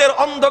 রাতের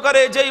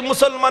অন্ধকারে যেই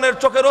মুসলমানের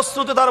চোখের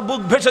অশ্রুতে তার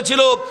বুক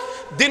ভেসেছিল,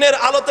 দিনের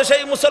আলোতে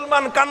সেই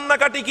মুসলমান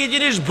কান্নাকাটি কি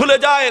জিনিস ভুলে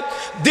যায়।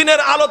 দিনের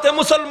আলোতে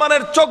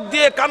মুসলমানের চোখ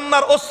দিয়ে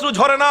কান্নার অশ্রু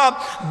ঝরে না।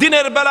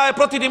 দিনের বেলায়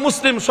প্রতিটি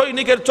মুসলিম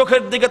সৈনিকের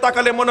চোখের দিকে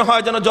তাকালে মনে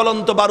হয় যেন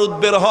জ্বলন্ত বারুদ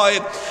বের হয়।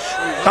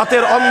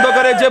 রাতের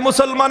অন্ধকারে যে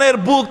মুসলমানের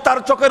বুক তার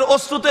চোখের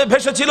অশ্রুতে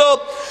ভেসেছিল,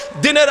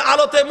 দিনের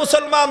আলোতে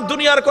মুসলমান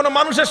দুনিয়ার কোনো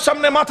মানুষের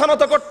সামনে মাথা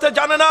নত করতে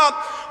জানে না,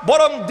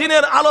 বরং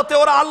দিনের আলোতে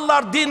ওরা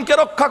আল্লাহর দ্বীনকে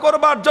রক্ষা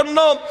করবার জন্য,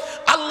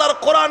 আল্লাহর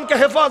কোরআনকে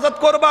হেফাজত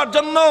করবার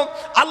জন্য,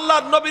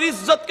 আল্লাহর নবীর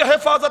ইজ্জতকে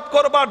হেফাজত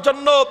করবার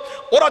জন্য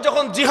ওরা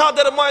যখন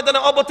জিহাদের ময়দানে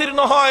অবতীর্ণ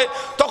হয়,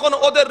 তখন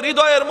ওদের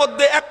হৃদয়ের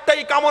মধ্যে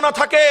একটাই কামনা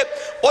থাকে,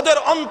 ওদের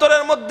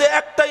অন্তরের মধ্যে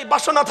একটাই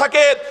বাসনা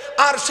থাকে।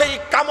 আর সেই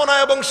কামনা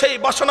এবং সেই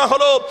বাসনা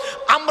হলো,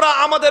 আমরা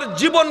আমাদের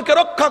জীবনকে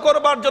রক্ষা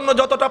করবার জন্য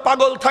যতটা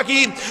পাগল থাকি,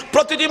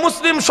 প্রতিটি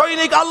মুসলিম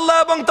সৈনিক আল্লাহ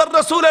এবং তার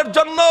রাসূলের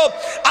জন্য,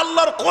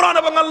 আল্লাহর কোরআন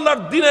এবং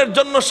আল্লাহর দ্বীনের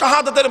জন্য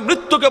শাহাদাতের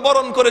মৃত্যুকে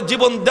বরণ করে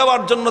জীবন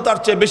দেওয়ার জন্য তার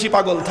চেয়ে বেশি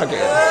পাগল থাকে।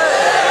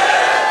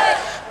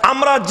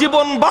 আমরা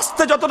জীবন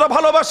বাঁচতে যতটা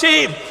ভালোবাসি,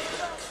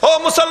 ও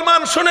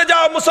মুসলমান শুনে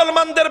যাও,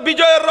 মুসলমানদের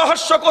বিজয়ের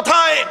রহস্য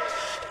কোথায়,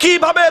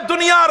 কিভাবে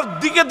দুনিয়ার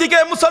দিকে দিকে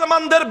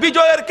মুসলমানদের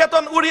বিজয়ের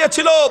কেতন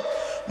উড়িয়েছিল।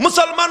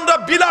 মুসলমানরা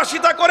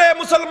বিলাসিতা করে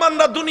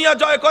মুসলমানরা দুনিয়া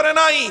জয় করে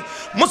নাই,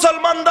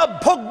 মুসলমানরা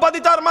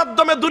ভোগবাদিতার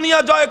মাধ্যমে দুনিয়া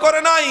জয়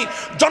করে নাই,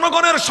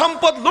 জনগণের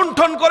সম্পদ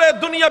লুণ্ঠন করে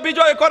দুনিয়া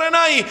বিজয় করে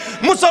নাই,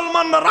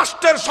 মুসলমানরা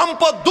রাষ্ট্রের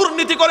সম্পদ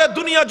দুর্নীতি করে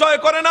দুনিয়া জয়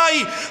করে নাই।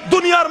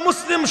 দুনিয়ার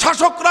মুসলিম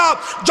শাসকরা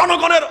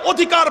জনগণের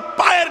অধিকার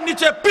পায়ের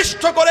নিচে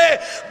পিষ্ট করে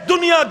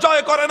দুনিয়া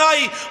জয় করে নাই,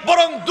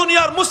 বরং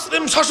দুনিয়ার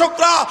মুসলিম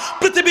শাসকরা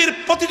পৃথিবীর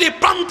প্রতিটি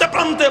প্রান্তে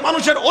প্রান্তে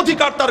মানুষের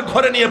অধিকার তার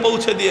ঘরে নিয়ে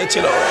পৌঁছে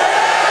দিয়েছিল।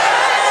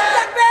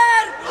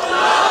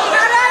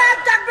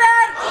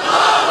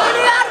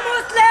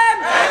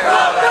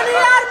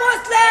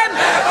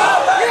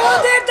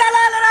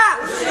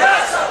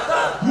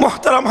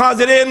 মুহতারাম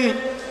হাজিরিন,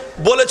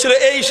 বলেছিল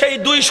এই সেই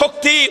দুই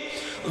শক্তি,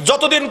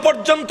 যতদিন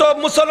পর্যন্ত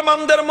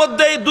মুসলমানদের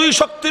মধ্যে এই দুই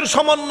শক্তির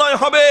সমন্বয়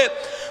হবে,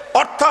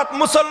 অর্থাৎ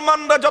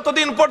মুসলমানরা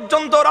যতদিন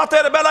পর্যন্ত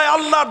রাতের বেলায়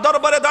আল্লাহর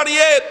দরবারে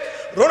দাঁড়িয়ে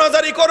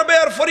রোনাজারি করবে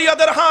আর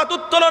ফরিয়াদের হাত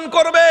উত্তোলন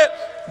করবে,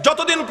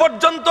 যতদিন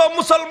পর্যন্ত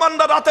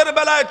মুসলমানরা রাতের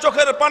বেলায়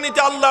চোখের পানিতে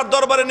আল্লাহর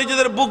দরবারে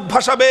নিজেদের বুক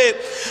ভাসাবে,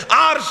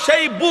 আর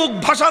সেই বুক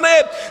ভাসানে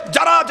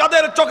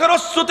যাদের চোখের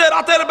অশ্রুতে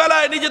রাতের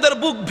বেলায় নিজেদের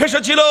বুক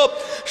ভেসেছিল,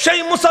 সেই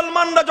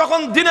মুসলমানরা যখন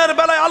দিনের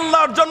বেলায়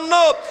আল্লাহর জন্য,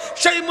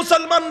 সেই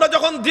মুসলমানরা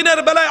যখন দিনের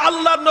বেলায়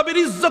আল্লাহর নবীর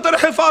ইজ্জতের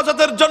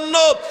হেফাজতের জন্য,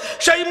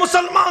 সেই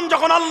মুসলমান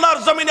যখন আল্লাহর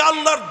জমিনে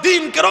আল্লাহর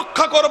দ্বীনকে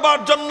রক্ষা করবার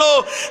জন্য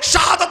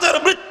শাহাদাতের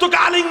মৃত্যুকে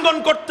আলিঙ্গন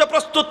করতে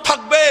প্রস্তুত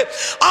থাকবে,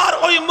 আর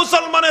ওই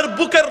মুসলমানের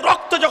বুকের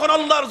রক্ত যখন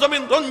আল্লাহর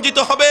জমিন রঞ্জিত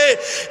হবে,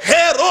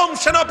 হে রোম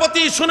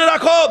সেনাপতি শুনে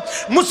রাখো,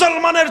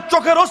 মুসলমানের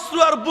চোখের অশ্রু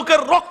আর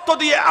বুকের রক্ত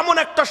দিয়ে এমন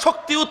একটা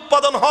শক্তি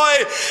উৎপাদন হয়,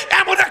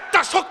 এমন একটা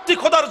শক্তি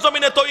খোদার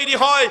জমিনে তৈরি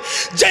হয়,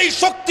 যেই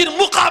শক্তির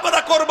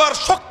মোকাবেলা করবার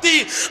শক্তি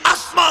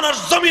আসমান আর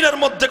জমিনের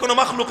মধ্যে কোনো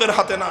মাখলুকের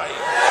হাতে নাই।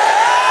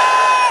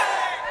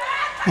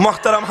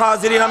 মুহতারাম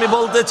হাজিরিন, আমি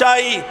বলতে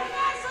চাই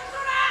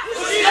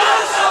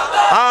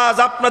আজ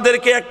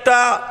আপনাদেরকে একটা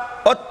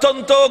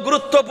অত্যন্ত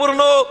গুরুত্বপূর্ণ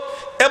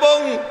এবং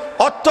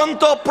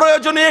অত্যন্ত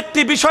প্রয়োজনীয়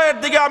একটি বিষয়ের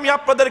দিকে আমি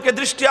আপনাদেরকে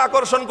দৃষ্টি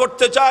আকর্ষণ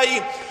করতে চাই।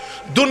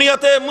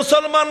 দুনিয়াতে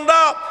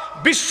মুসলমানরা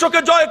বিশ্বকে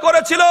জয়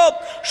করেছিল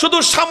শুধু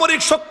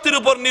সামরিক শক্তির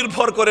উপর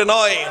নির্ভর করে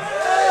নয়।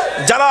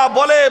 যারা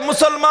বলে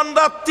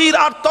মুসলমানরা তীর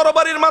আর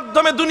তরবারির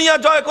মাধ্যমে দুনিয়া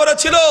জয়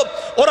করেছিল,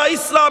 ওরা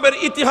ইসলামের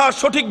ইতিহাস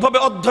সঠিকভাবে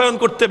অধ্যয়ন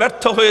করতে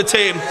ব্যর্থ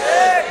হয়েছে।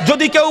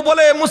 যদি কেউ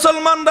বলে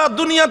মুসলমানরা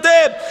দুনিয়াতে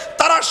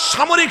তারা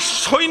সামরিক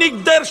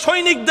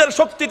সৈনিকদের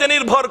শক্তিতে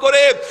নির্ভর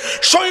করে,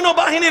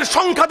 সৈন্যবাহিনীর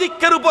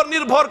সংখ্যাধিক্যের উপর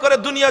নির্ভর করে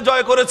দুনিয়া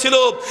জয় করেছিল,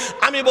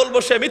 আমি বলবো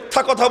সে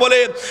মিথ্যা কথা বলে।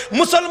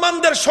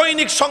 মুসলমানদের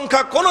সৈনিক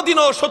সংখ্যা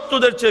কোনোদিনও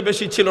শত্রুদের চেয়ে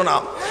বেশি ছিল না।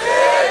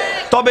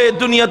 তবে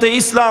দুনিয়াতে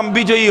ইসলাম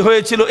বিজয়ী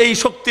হয়েছিল এই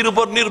শক্তির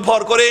উপর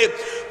নির্ভর করে।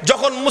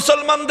 যখন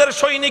মুসলমানদের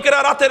সৈনিকেরা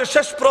রাতের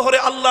শেষ প্রহরে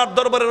আল্লাহর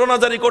দরবারে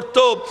রোনাজারি করত,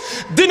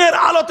 দিনের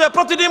আলোতে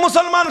প্রতিটি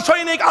মুসলমান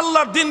সৈনিক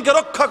আল্লাহর দ্বীনকে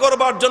রক্ষা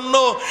করবার জন্য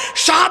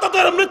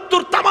শাহাদাতের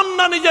মৃত্যুর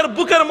তামান্না নিজের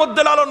বুকের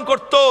মধ্যে লালন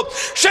করত,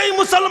 সেই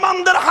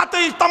মুসলমানদের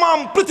হাতেই তামাম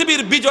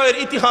পৃথিবীর বিজয়ের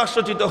ইতিহাস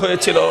রচিত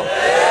হয়েছিল।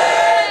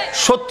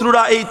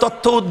 শত্রুরা এই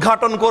তথ্য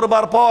উদ্ঘাটন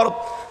করবার পর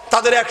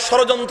তাদের এক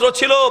ষড়যন্ত্র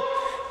ছিল,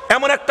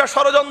 এমন একটা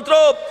ষড়যন্ত্র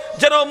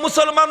যেন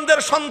মুসলমানদের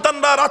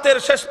সন্তানরা রাতের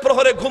শেষ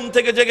প্রহরে ঘুম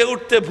থেকে জেগে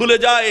উঠতে ভুলে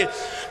যায়।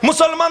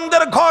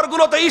 মুসলমানদের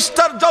ঘরগুলোতে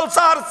স্টার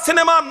জলসা আর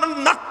সিনেমা,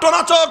 নাট্য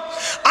নাটক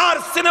আর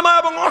সিনেমা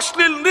এবং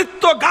অশ্লীল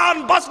নৃত্য গান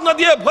বাজনা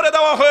দিয়ে ভরে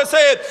দেওয়া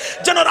হয়েছে,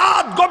 যেন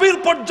রাত গভীর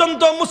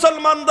পর্যন্ত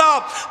মুসলমানরা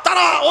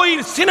তারা ওই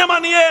সিনেমা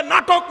নিয়ে,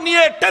 নাটক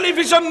নিয়ে,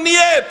 টেলিভিশন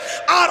নিয়ে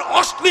আর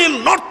অশ্লীল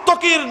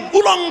নর্তকীর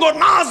উলঙ্গ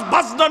নাচ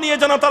বাজনা নিয়ে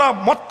যেন তারা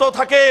মত্ত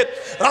থাকে।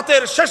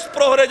 রাতের শেষ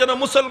প্রহরে যেন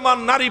মুসলমান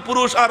নারী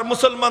পুরুষ আর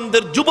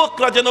মুসলমানদের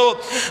যুবকরা যেন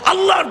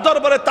আল্লাহর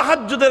দরবারে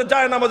তাহাজ্জুদের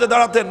জায়নামাজে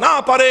দাঁড়াতে না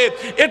পারে,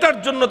 এটার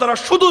জন্য তারা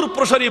সুদূর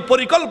প্রসারী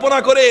পরিকল্পনা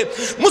করে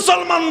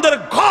মুসলমানদের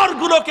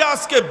ঘরগুলোকে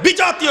আজকে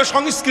বিজাতীয়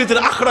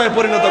সংস্কৃতির আখড়ায়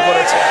পরিণত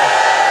করেছে।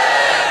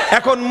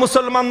 এখন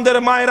মুসলমানদের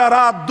মায়েরা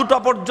রাত 2টা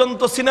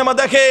পর্যন্ত সিনেমা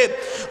দেখে,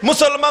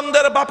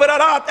 মুসলমানদের বাপেরা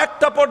রাত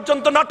 1টা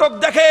পর্যন্ত নাটক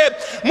দেখে,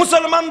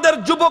 মুসলমানদের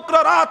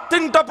যুবকরা রাত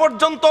 3টা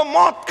পর্যন্ত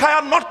মদ খায়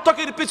আর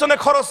নর্তকীর পিছনে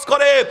খরচ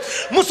করে।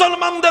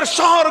 মুসলমানদের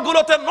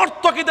শহরগুলোতে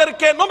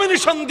নর্তকীদেরকে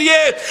নমিনেশন দিয়ে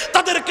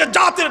তাদেরকে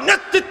জাতির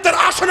নেতৃত্বের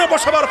আসনে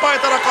বসাবার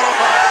পায়তারা করা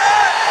হয়।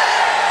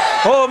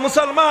 ও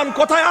মুসলমান,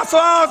 কোথায় আছো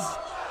আজ?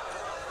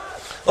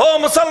 ও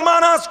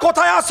মুসলমান, আজ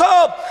কোথায় আছো?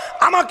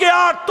 আমাকে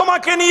আর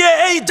তোমাকে নিয়ে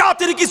এই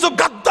জাতির কিছু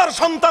গাদ্দার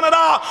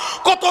সন্তানেরা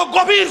কত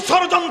গভীর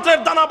ষড়যন্ত্রের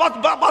দানা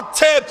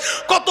বাঁধছে,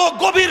 কত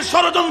গভীর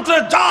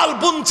ষড়যন্ত্রের জাল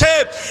বুনছে।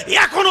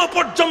 এখনো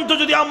পর্যন্ত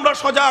যদি আমরা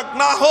সজাগ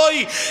না হই,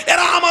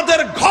 এরা আমাদের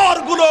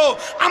ঘরগুলো,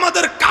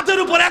 আমাদের কাঁধের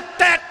উপর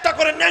একটা একটা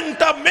করে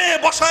ন্যাংটা মেয়ে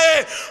বসায়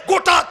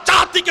গোটা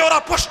জাতিকে ওরা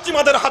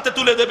পশ্চিমাদের হাতে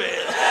তুলে দেবে।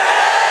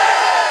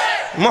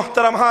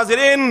 মুহতারাম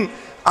হাজিরিন,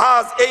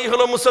 আজ এই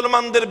হলো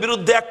মুসলমানদের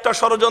বিরুদ্ধে একটা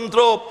ষড়যন্ত্র।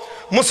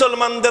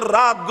 মুসলমানদের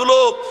রাতগুলো,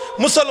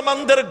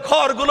 মুসলমানদের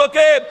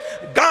ঘরগুলোকে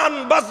গান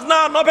বাজনা,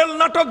 নভেল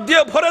নাটক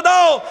দিয়ে ভরে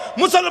দাও।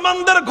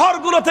 মুসলমানদের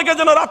ঘরগুলো থেকে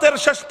যেন রাতের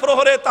শেষ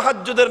প্রহরে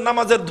তাহাজ্জুদের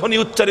নামাজের ধ্বনি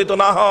উচ্চারিত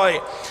না হয়।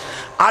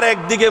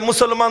 আরেকদিকে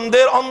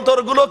মুসলমানদের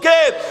অন্তরগুলোকে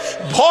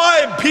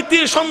ভয়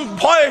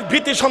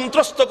ভীতি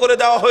সন্ত্রস্ত করে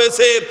দেওয়া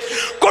হয়েছে।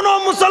 কোন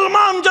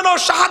মুসলমান যেন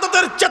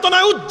শাহাদাতের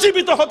চেতনায়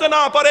উজ্জীবিত হতে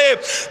না পারে।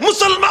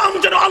 মুসলমান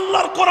যেন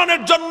আল্লাহর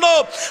কোরআনের জন্য,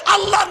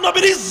 আল্লাহর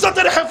নবীর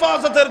ইজ্জতের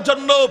হেফাজতের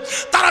জন্য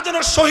তারা যেন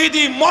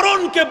শহীদি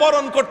মরণকে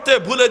বরণ করতে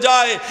ভুলে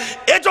যায়।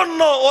 এজন্য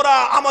ওরা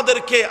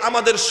আমাদেরকে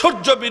আমাদের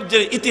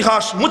শৌর্যবীর্যের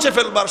ইতিহাস মুছে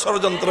ফেলবার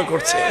ষড়যন্ত্র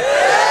করছে।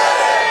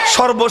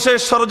 সর্বশেষ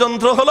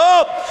ষড়যন্ত্র হলো,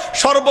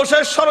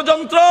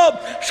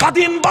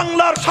 স্বাধীন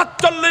বাংলার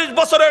 47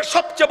 বছরের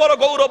সবচেয়ে বড়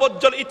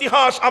গৌরবোজ্জ্বল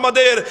ইতিহাস।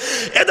 আমাদের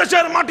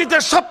এদেশের মাটিতে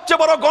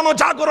সবচেয়ে বড়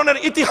গণজাগরণের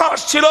ইতিহাস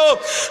ছিল।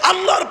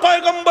 আল্লাহর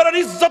পয়গম্বরের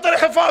ইজ্জতের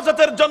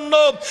হেফাজতের জন্য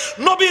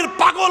নবীর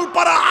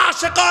পাগলপাড়া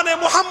আশেকানে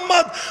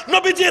মুহাম্মদ,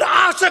 নবীজির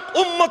আশেক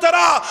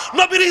উম্মতেরা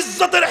নবীর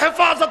ইজ্জতের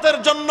হেফাজতের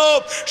জন্য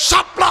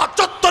শাপলা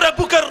চত্বরে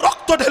বুকের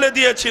রক্ত ঢেলে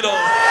দিয়েছিল।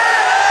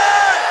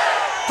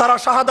 তারা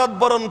শাহাদাত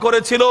বরণ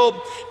করেছিল।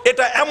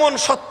 এটা এমন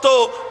সত্য,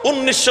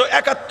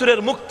 1971-এর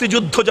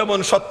মুক্তিযুদ্ধ যেমন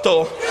সত্য।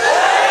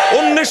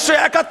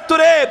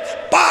 1971-এ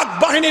পাক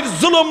বাহিনীর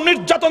জুলুম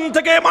নির্যাতন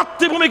থেকে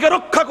মাতৃভূমিকে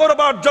রক্ষা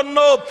করবার জন্য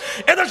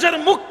এদেশের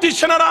মুক্তি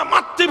সেনারা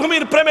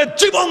মাতৃভূমির প্রেমে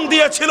জীবন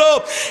দিয়েছিল।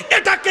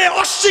 এটাকে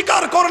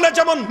অস্বীকার করলে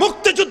যেমন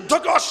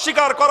মুক্তিযুদ্ধকে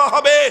অস্বীকার করা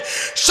হবে,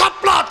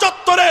 শাপলা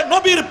চত্বরে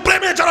নবীর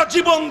প্রেমে যারা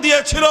জীবন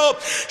দিয়েছিল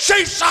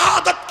সেই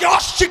শাহাদাতকে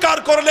অস্বীকার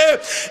করলে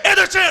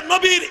এদেশে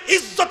নবীর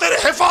ইজ্জতের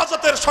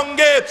হেফাজতের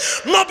সঙ্গে,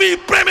 নবী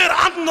প্রেমের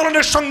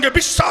আন্দোলনের সঙ্গে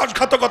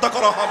বিশ্বাসঘাতকতা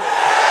করা হবে।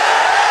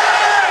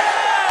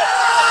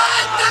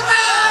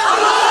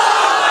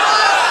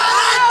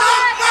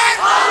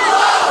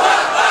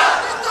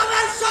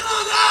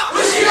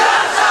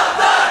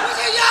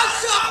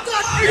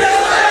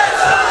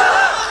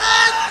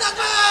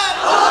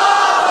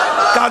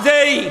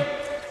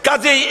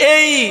 কাজেই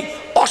এই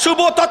অশুভ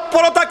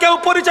তৎপরতা কেউ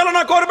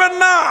পরিচালনা করবেন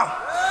না।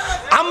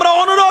 আমরা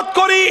অনুরোধ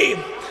করি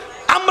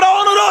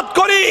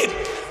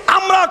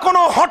আমরা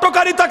কোনো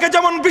হঠকারিতাকে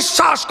যেমন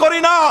বিশ্বাস করি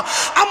না,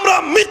 আমরা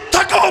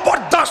মিথ্যাকেও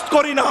বরদাস্ত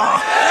করি না।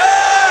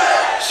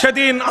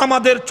 সেদিন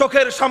আমাদের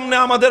চোখের সামনে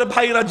আমাদের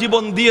ভাইরা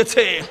জীবন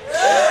দিয়েছে,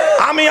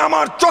 আমি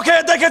আমার চোখে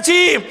দেখেছি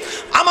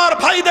আমার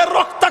ভাইদের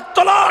রক্তাক্ত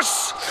লাশ।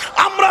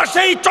 আমরা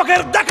সেই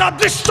চোখের দেখা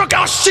দৃশ্যকে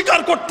অস্বীকার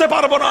করতে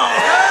পারবো না।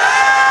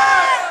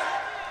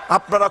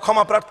 আপনারা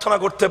ক্ষমা প্রার্থনা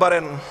করতে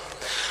পারেন,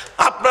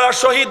 আপনারা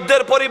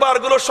শহীদদের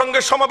পরিবারগুলোর সঙ্গে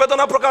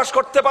সমবেদনা প্রকাশ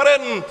করতে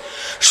পারেন,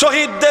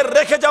 শহীদদের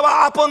রেখে যাওয়া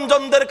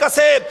আপনজনদের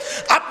কাছে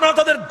আপনারা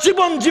তাদের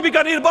জীবন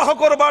জীবিকা নির্বাহ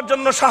করবার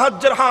জন্য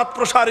সাহায্যের হাত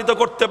প্রসারিত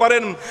করতে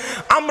পারেন।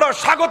 আমরা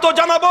স্বাগত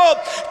জানাবো,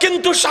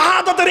 কিন্তু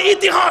শাহাদাতের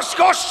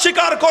ইতিহাসকে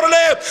অস্বীকার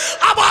করলে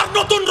আবার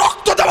নতুন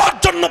রক্ত দেওয়ার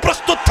জন্য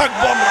প্রস্তুত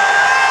থাকবো আমরা।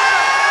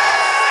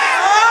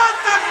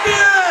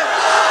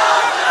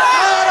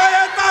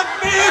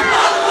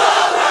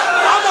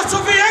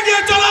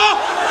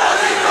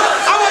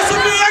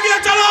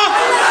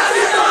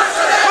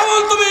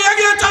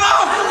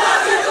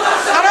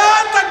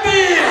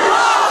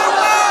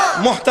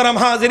 মোহতারাম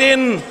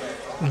হাজিরিন,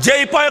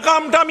 যেই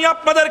পয়গামটা আমি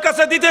আপনাদের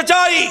কাছে দিতে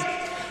চাই,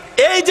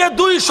 এই যে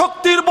দুই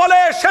শক্তির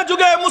বলে সে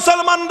যুগে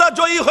মুসলমানরা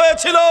জয়ী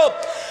হয়েছিল,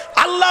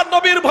 আল্লাহ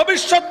নবীর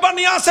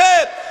ভবিষ্যৎবাণী আছে,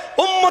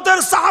 উম্মতের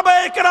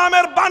সাহাবায়ে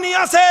কেরামের বাণী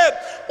আছে,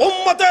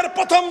 উম্মতের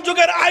প্রথম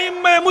যুগের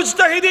আইম্মে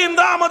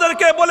মুজতাহিদিনরা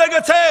আমাদেরকে বলে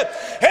গেছে,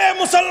 হে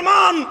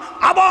মুসলমান,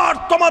 আবার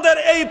তোমাদের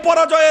এই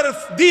পরাজয়ের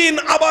দিন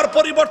আবার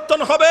পরিবর্তন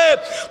হবে,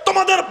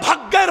 তোমাদের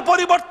ভাগ্যের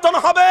পরিবর্তন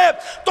হবে,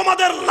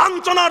 তোমাদের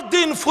লাঞ্ছনার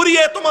দিন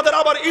ফুরিয়ে তোমাদের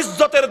আবার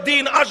ইজ্জতের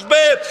দিন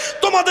আসবে,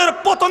 তোমাদের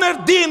পতনের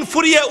দিন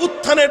ফুরিয়ে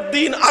উত্থানের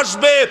দিন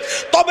আসবে।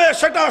 তবে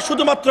সেটা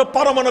শুধুমাত্র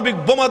পারমাণবিক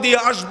বোমা দিয়ে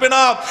আসবে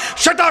না,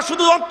 সেটা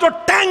শুধুমাত্র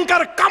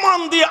ট্যাঙ্কার কামান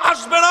দিয়ে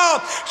আসবে না,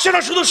 সেটা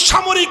শুধু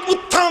সামরিক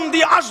উত্থান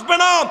দিয়ে আসবে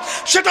না,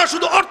 সেটা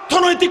শুধু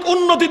অর্থনৈতিক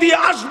উন্নতি দিয়ে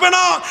আসবে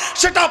না,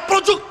 সেটা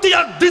প্রযুক্তি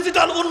আর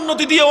ডিজিটাল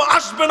উন্নতি দিয়েও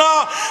আসবে না।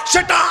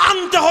 সেটা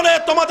আনতে হলে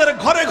তোমাদের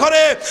ঘরে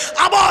ঘরে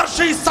আবার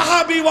সেই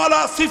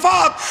সাহাবীওয়ালা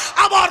সিফাত,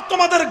 আবার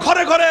তোমাদের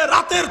ঘরে ঘরে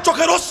রাতের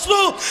চোখের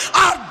অশ্রু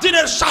আর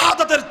দিনের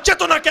শাহাদাতের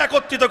চেতনাকে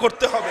একত্রিত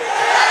করতে হবে।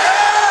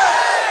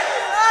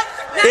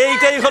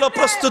 এইটাই হলো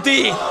প্রস্তুতি।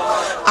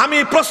 আমি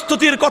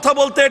প্রস্তুতির কথা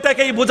বলতে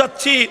এটাকেই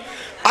বোঝাচ্ছি।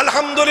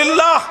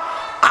 আলহামদুলিল্লাহ,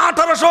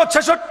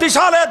 1866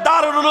 সালে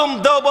দারুল উলুম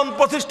দেওবন্দ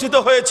প্রতিষ্ঠিত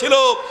হয়েছিল।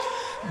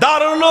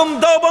 দারুল উলুম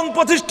দেওবন্দ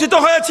প্রতিষ্ঠিত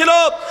হয়েছিল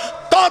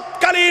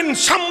তৎকালীন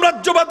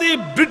সাম্রাজ্যবাদী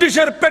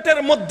ব্রিটিশের পেটের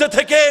মধ্যে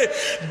থেকে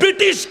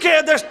ব্রিটিশকে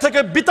দেশ থেকে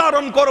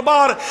বিতাড়ন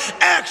করবার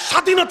এক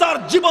স্বাধীনতার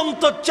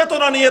জীবন্ত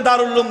চেতনা নিয়ে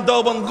দারুল উলুম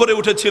দেওবন্দ গড়ে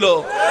উঠেছিল।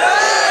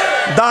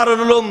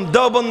 দারুল উলুম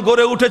দেওবন্দ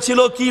গড়ে উঠেছিল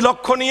কি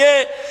লক্ষ্য নিয়ে?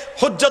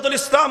 হুজ্জাতুল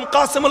ইসলাম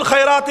কাসিমুল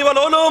খায়রাতি ওয়াল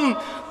উলুম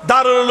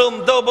দারুল উলুম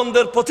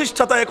দেওবন্দের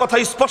প্রতিষ্ঠাতা কথা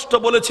স্পষ্ট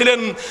বলেছিলেন,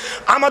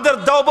 আমাদের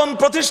দেওবন্দ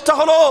প্রতিষ্ঠা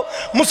হলো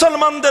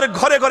মুসলমানদের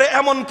ঘরে ঘরে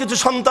এমন কিছু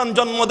সন্তান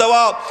জন্ম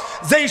দেওয়া,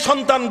 যেই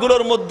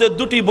সন্তানগুলোর মধ্যে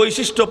দুটি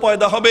বৈশিষ্ট্য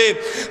পয়দা হবে।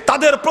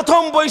 তাদের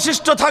প্রথম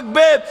বৈশিষ্ট্য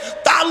থাকবে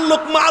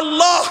তাআল্লুক মা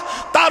আল্লাহ।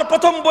 তার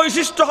প্রথম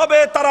বৈশিষ্ট্য হবে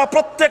তারা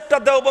প্রত্যেকটা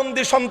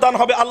দেওবন্দি সন্তান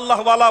হবে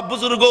আল্লাহওয়ালা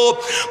বুজুর্গ,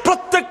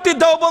 প্রত্যেকটি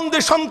দেওবন্দি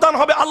সন্তান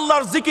হবে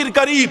আল্লাহর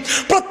জিকিরকারী,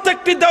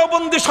 প্রত্যেকটি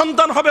দেওবন্দি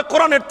সন্তান হবে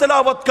কোরআনের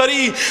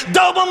তেলাওয়াতকারী,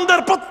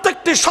 দেওবন্দের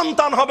প্রত্যেকটি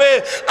সন্তান হবে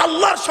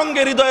আল্লাহর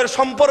সঙ্গে হৃদয়ের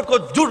সম্পর্ক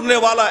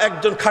জুড়নেওয়ালা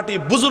একজন খাঁটি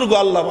বুজুর্গ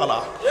আল্লাহওয়ালা।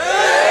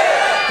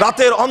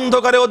 রাতের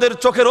অন্ধকারে ওদের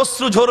চোখের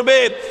অশ্রু ঝরবে,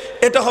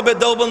 এটা হবে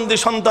দেওবন্দি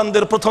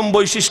সন্তানদের প্রথম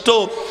বৈশিষ্ট্য।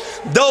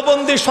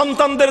 দেওবন্দি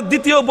সন্তানদের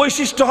দ্বিতীয়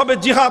বৈশিষ্ট্য হবে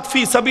জিহাদ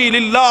ফি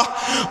সাবিলিল্লাহ।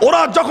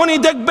 ওরা যখনই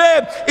দেখবে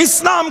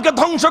ইসলামকে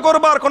ধ্বংস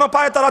করবার কোনো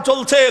পায়তারা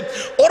চলছে,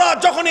 ওরা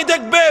যখনই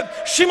দেখবে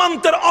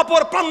সীমান্তের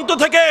অপর প্রান্ত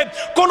থেকে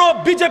কোনো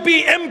বিজেপি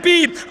এমপি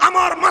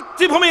আমার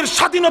মাতৃভূমির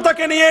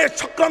স্বাধীনতাকে নিয়ে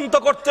চক্রান্ত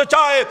করতে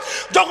চায়,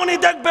 যখনই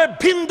দেখবে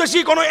ভিনদেশি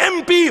কোনো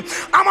এমপি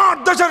আমার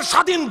দেশের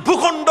স্বাধীন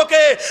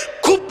ভূখণ্ডকে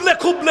খুবলে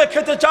খুবলে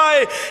খেতে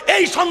চায়,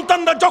 এই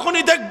সন্তানরা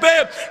যখনই দেখবে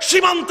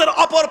সীমান্তের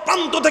অপর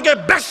প্রান্ত থেকে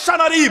বেশ্যা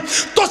নারী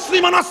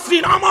তসলিমা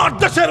নাসরিন আমার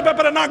দেশের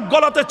ব্যাপারে নাক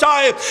গলাতে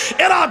চায়,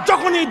 এরা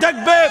যখনই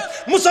দেখবে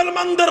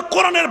মুসলমানদের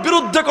কোরআনের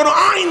বিরুদ্ধে কোনো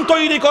আইন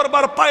তৈরি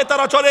করবার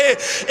পায়তারা চলে,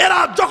 এরা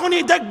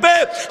যখনই দেখবে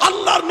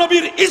আল্লাহর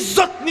নবীর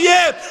ইজ্জত নিয়ে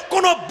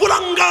কোনো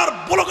বুলাঙ্গার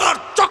ব্লগার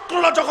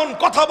চক্ররা যখন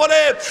কথা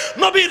বলে,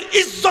 নবীর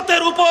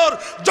ইজ্জতের উপর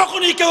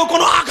যখনই কেউ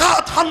কোনো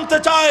আঘাত হানতে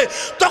চায়,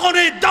 তখন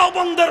এই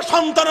দেওবন্দের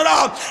সন্তানেরা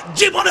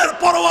জীবনের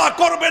পরোয়া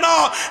করবে না,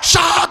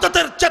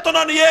 শাহাদাতের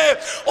চেতনা নিয়ে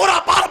ওরা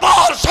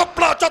বারবার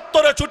শাপলা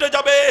চত্বরে ছুটে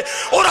যাবে,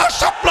 ওরা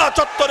শাপলা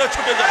চত্বরে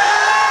ছুটে যাবে।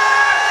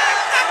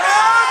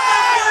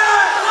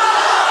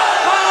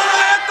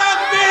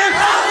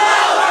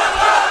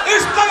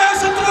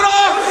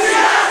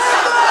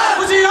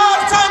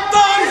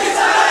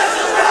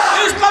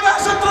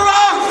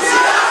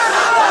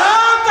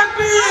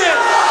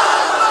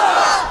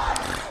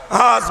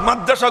 আজ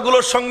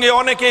মাদ্রাসাগুলোর সঙ্গে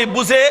অনেকেই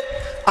বুঝে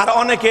আর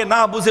অনেকে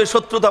না বুঝে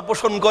শত্রুতা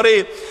পোষণ করে।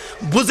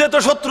 বুঝে তো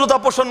শত্রুতা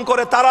পোষণ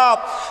করে তারা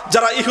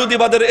যারা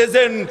ইহুদিবাদের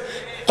এজেন্ট,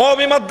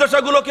 কওমি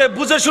মাদ্রাসাগুলোকে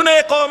বুঝে শুনে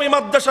কওমি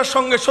মাদ্রাসার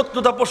সঙ্গে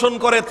শত্রুতা পোষণ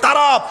করে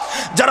তারা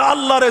যারা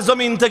আল্লাহর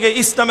জমিন থেকে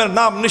ইসলামের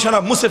নাম নিশানা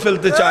মুছে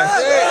ফেলতে চায়।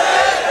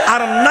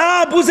 আর না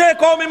বুঝে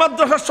কওমি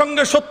মাদ্রাসার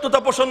সঙ্গে শত্রুতা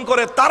পোষণ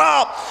করে তারা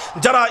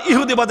যারা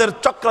ইহুদিবাদের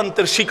চক্র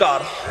চক্রান্তের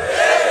শিকার।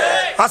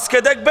 আজকে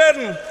দেখবেন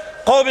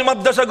কওমি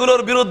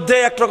মাদ্রাসাগুলোর বিরুদ্ধে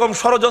একরকম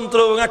ষড়যন্ত্র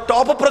এবং একটা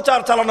অপপ্রচার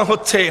চালানো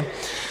হচ্ছে।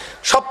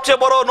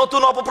 সবচেয়ে বড়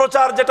নতুন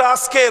অপপ্রচার যেটা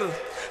আজকের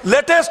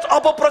লেটেস্ট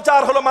অপপ্রচার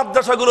হলো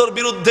মাদ্রাসাগুলোর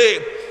বিরুদ্ধে।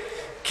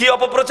 কি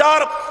অপপ্রচার?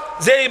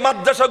 যে এই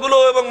মাদ্রাসাগুলো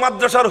এবং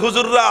মাদ্রাসার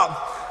হুজুররা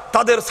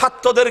তাদের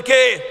ছাত্রদেরকে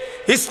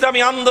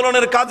ইসলামী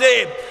আন্দোলনের কাজে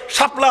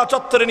শাপলা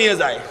চত্বরে নিয়ে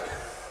যায়।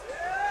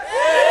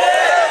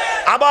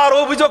 আবার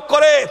অভিযোগ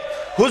করে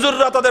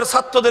হুজুররা তাদের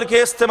ছাত্রদেরকে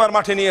ইস্তেমার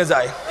মাঠে নিয়ে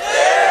যায়,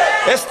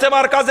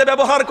 ইস্তেমার কাজে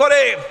ব্যবহার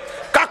করে,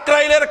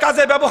 কাকরাইলের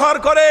কাজে ব্যবহার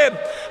করে।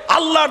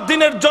 আল্লাহর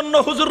দ্বীনের জন্য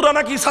হুজুররা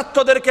নাকি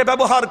ছাত্রদেরকে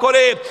ব্যবহার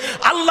করে।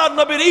 আল্লাহর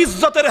নবীর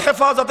ইজ্জতের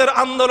হেফাজতের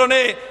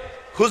আন্দোলনে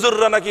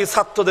হুজুররা নাকি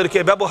ছাত্রদেরকে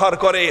ব্যবহার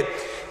করে।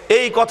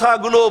 এই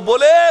কথাগুলো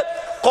বলে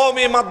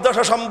কওমি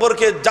মাদ্রাসা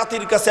সম্পর্কে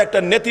জাতির কাছে একটা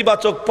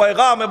নেতিবাচক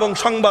পয়গাম এবং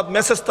সংবাদ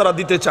মেসেজ তারা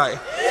দিতে চায়।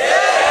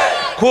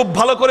 খুব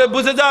ভালো করে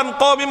বুঝে যান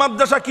কওমি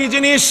মাদ্রাসা কি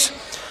জিনিস,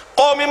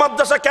 কওমি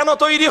মাদ্রাসা কেন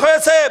তৈরি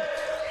হয়েছে।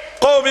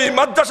 কওমি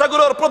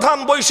মাদ্রাসাগুলোর প্রধান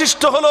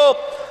বৈশিষ্ট্য হলো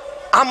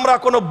আমরা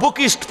কোনো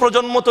বুকিস্ট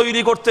প্রজন্ম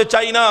তৈরি করতে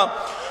চাই না।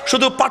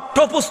 শুধু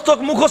পাঠ্যপুস্তক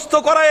মুখস্থ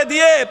করায়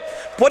দিয়ে,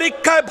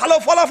 পরীক্ষায় ভালো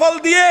ফলাফল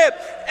দিয়ে,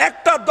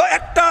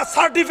 একটা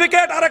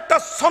সার্টিফিকেট আর একটা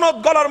সনদ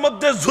গলার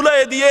মধ্যে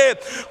ঝুলিয়ে দিয়ে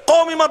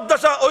কওমি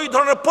মাদ্রাসা ওই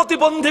ধরনের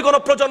প্রতিবন্ধী কোনো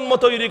প্রজন্ম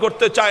তৈরি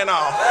করতে চায় না।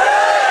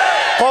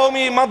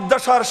 কওমি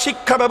মাদ্রাসার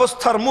শিক্ষা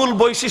ব্যবস্থার মূল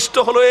বৈশিষ্ট্য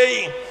হলো এই,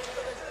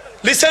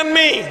 লিসেন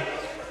মি,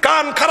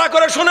 কান খাড়া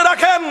করে শুনে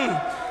রাখেন।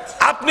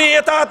 আপনি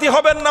এতাআতি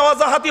হবেন না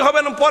ওয়াজাহাতি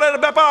হবেন পরের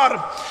ব্যাপার,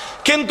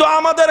 কিন্তু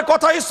আমাদের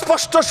কথা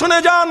স্পষ্ট শুনে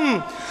যান।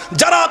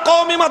 যারা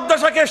কওমি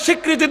মাদ্রাসাকে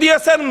স্বীকৃতি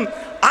দিয়েছেন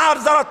আর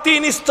যারা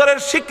 3 স্তরের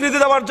স্বীকৃতি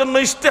দেওয়ার জন্য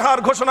ইশতেহার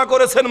ঘোষণা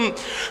করেছেন,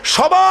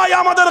 সবাই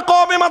আমাদের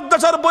কওমি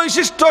মাদ্রাসার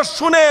বৈশিষ্ট্য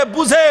শুনে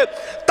বুঝে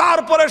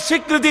তারপরে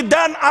স্বীকৃতি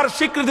দেন আর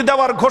স্বীকৃতি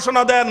দেওয়ার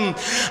ঘোষণা দেন।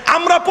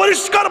 আমরা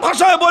পরিষ্কার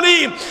ভাষায় বলি,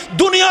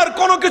 দুনিয়ার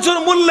কোনো কিছুর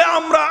মূল্যে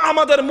আমরা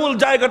আমাদের মূল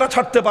জায়গাটা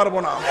ছাড়তে পারবো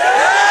না।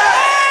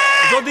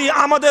 যদি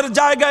আমাদের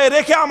জায়গায়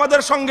রেখে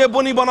আমাদের সঙ্গে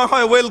বনিবনা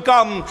হয়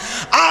ওয়েলকাম,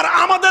 আর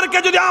আমাদেরকে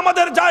যদি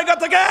আমাদের জায়গা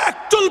থেকে এক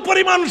চুল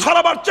পরিমাণ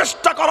সরাবার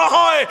চেষ্টা করা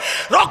হয়,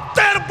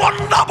 রক্তের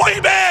বন্যা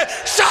বইবে,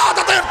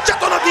 শাহাদাতের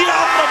চেতনা দিয়ে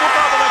আমরা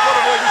মোকাবেলা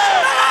করব।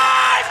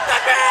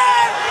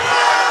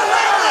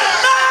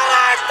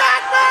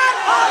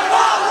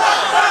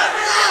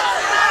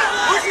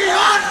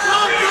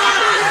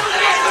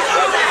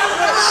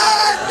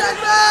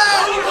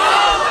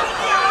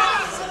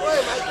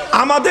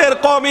 আমাদের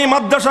কওমি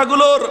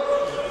মাদ্রাসাগুলোর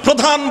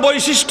প্রধান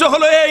বৈশিষ্ট্য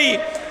হলো এই,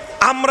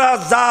 আমরা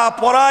যা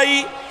পড়াই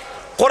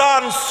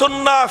কোরআন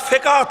সুন্নাহ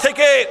ফিকহ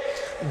থেকে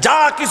যা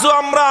কিছু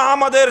আমরা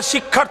আমাদের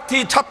শিক্ষার্থী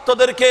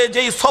ছাত্রদেরকে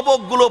যেই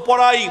সবকগুলো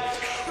পড়াই,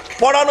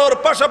 পড়ানোর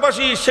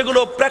পাশাপাশি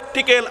সেগুলো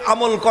প্র্যাকটিক্যাল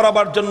আমল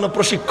করাবার জন্য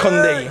প্রশিক্ষণ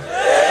দেই।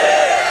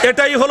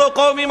 এটাই হলো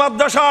কওমি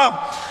মাদ্রাসা।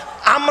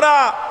 আমরা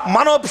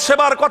মানব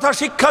সেবার কথা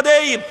শিক্ষা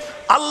দেই,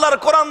 আল্লাহর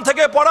কোরআন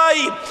থেকে পড়াই,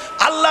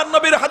 আল্লাহর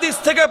নবীর হাদিস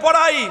থেকে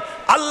পড়াই।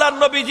 আল্লাহর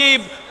নবীজি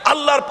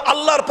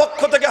আল্লাহর পক্ষ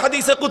থেকে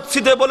হাদিসে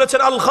কুদসিতে বলেছেন,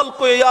 আল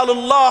খালকু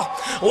ইয়ালুল্লাহ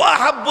ওয়া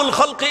আহাব্বুল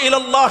খালকি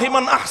ইলাল্লাহি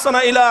মান আহসানা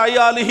ইলা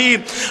ইয়ালিহি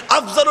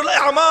আফজালুল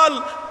আমাল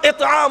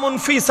ইতআমুন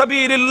ফি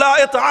সাবিলিল্লাহ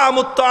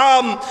ইতআমুত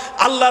তাআম।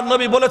 আল্লাহর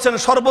নবী বলেছেন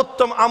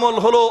সর্বোত্তম আমল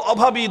হলো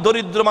অভাবী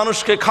দরিদ্র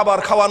মানুষকে খাবার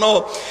খাওয়ানো।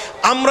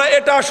 আমরা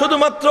এটা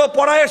শুধুমাত্র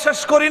পড়ায় শেষ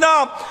করি না,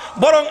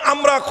 বরং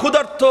আমরা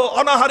ক্ষুধার্ত,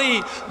 অনাহারী,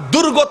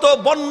 দুর্গত,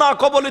 বন্যা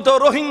কবলিত,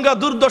 রোহিঙ্গা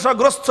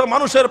দুর্দশাগ্রস্ত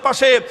মানুষের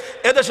পাশে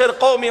এদেশের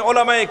কওমি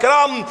উলামায়ে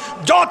কেরাম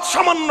যত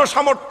সামান্য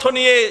সামর্থ্য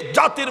নিয়ে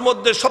জাতির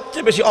মধ্যে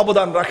সবচেয়ে বেশি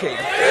অবদান রাখে।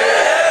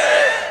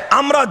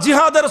 আমরা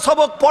জিহাদের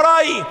সবক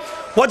পড়াই,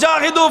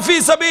 ওয়াজাহিদু ফি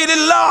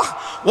সাবিলিল্লাহ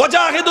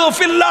ওয়াজাহিদু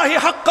ফিল্লাহি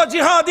হাক্কা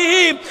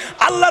জিহাদিহি।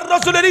 আল্লাহর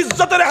রাসূলের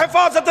ইজ্জতের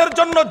হেফাজতের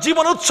জন্য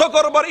জীবন উৎসর্গ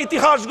করবার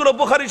ইতিহাসগুলো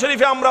বুখারী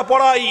শরীফে আমরা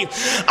পড়াই।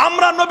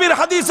 আমরা নবীর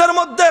হাদিসের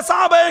মধ্যে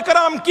সাহাবায়ে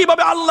কেরাম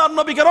কিভাবে আল্লাহর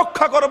নবীকে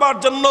রক্ষা করবার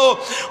জন্য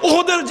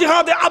উহুদের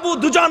জিহাদে আবু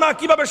দুজানা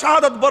কিভাবে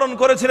শাহাদাত বরণ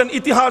করেছিলেন,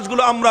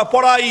 ইতিহাসগুলো আমরা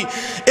পড়াই।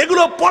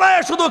 এগুলো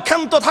পড়ায় শুধু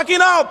ক্ষান্ত থাকি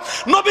না,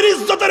 নবীর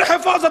ইজ্জতের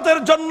হেফাজতের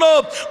জন্য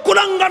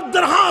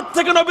কুলাঙ্গারদের হাত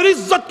থেকে নবীর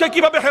ইজ্জতকে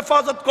কিভাবে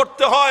হেফাজত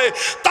করতে হয়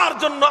তার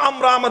জন্য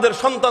আমরা আমাদের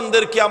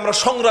সন্তানদেরকে আমরা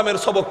সংগ্রামের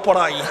সবক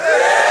পড়াই।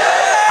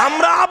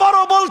 আমরা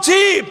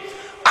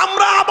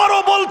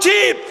আবারও বলছি,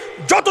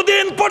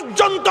 যতদিন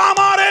পর্যন্ত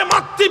আমার এই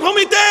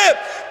মাতৃভূমিতে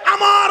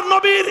আমার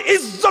নবীর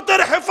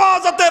ইজ্জতের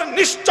হেফাজতের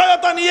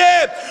নিশ্চয়তা নিয়ে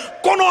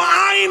কোনো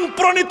আইন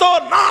প্রণীত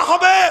না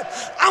হবে,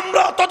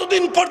 আমরা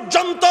ততদিন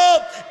পর্যন্ত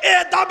এ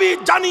দাবি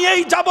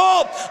জানিয়েই যাব।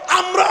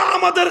 আমরা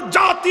আমাদের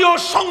জাতীয়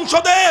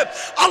সংসদে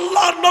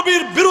আল্লাহর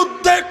নবীর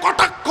বিরুদ্ধে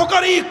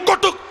কটাক্ষকারী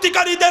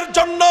কটুক্তিকারীদের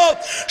জন্য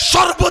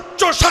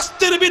সর্বোচ্চ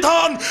শাস্তির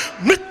বিধান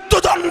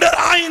মৃত্যুদণ্ডের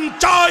আইন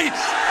চাই,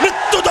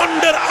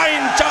 মৃত্যুদণ্ডের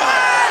আইন চাই।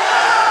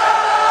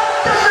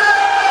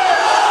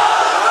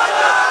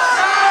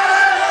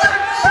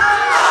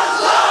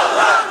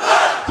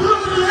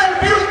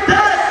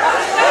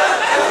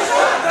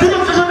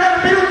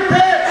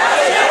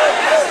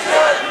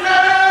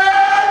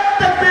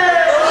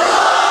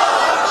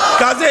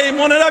 কাজেই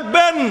মনে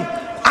রাখবেন,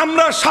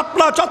 আমরা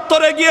শাপলা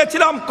চত্বরে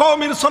গিয়েছিলাম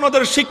কওমির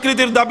সনদের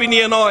স্বীকৃতির দাবি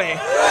নিয়ে নয়,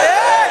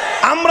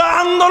 আমরা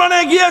আন্দোলনে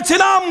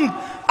গিয়েছিলাম,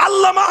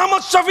 আল্লামা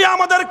আহমদ শফি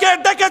আমাদেরকে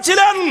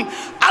ডেকেছিলেন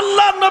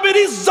আল্লাহর নবীর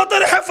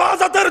ইজ্জতের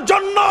হেফাজতের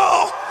জন্য।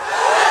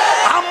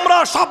 আমরা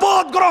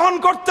শপথ গ্রহণ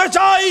করতে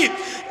চাই,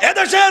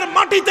 এদেশের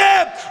মাটিতে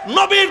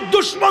নবীর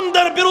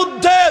দুশমনদের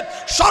বিরুদ্ধে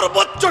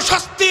সর্বোচ্চ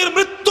শাস্তির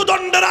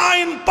মৃত্যুদণ্ডের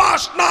আইন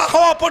পাশ না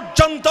হওয়া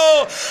পর্যন্ত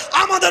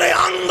আমাদের এই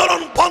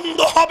আন্দোলন বন্ধ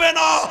হবে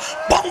না,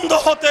 বন্ধ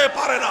হতে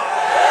পারে না।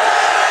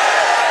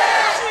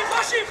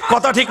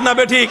 কথা ঠিক না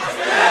বেঠিক?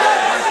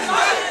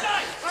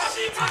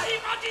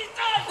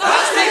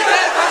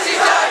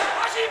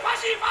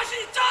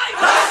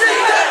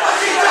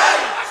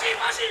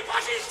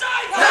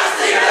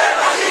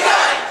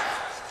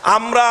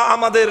 আমরা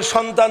আমাদের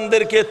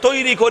সন্তানদেরকে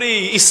তৈরি করি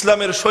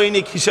ইসলামের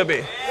সৈনিক হিসেবে।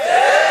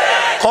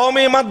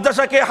 কওমি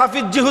মাদ্রাসাকে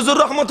হাফিজি হুজুর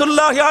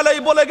রহমতুল্লাহ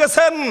আলাইহি বলে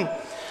গেছেন,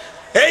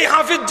 এই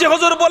হাফিজি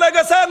হুজুর বলে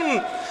গেছেন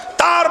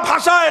তার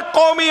ভাষায়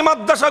কওমি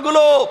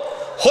মাদ্রাসাগুলো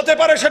হতে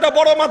পারে সেটা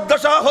বড়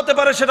মাদ্রাসা, হতে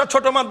পারে সেটা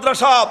ছোট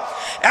মাদ্রাসা,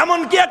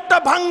 এমনকি একটা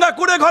ভাঙ্গা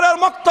কুড়ে ঘরের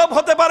মক্তব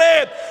হতে পারে।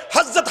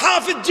 হযরত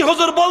হাফিজি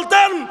হুজুর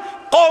বলতেন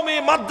কওমি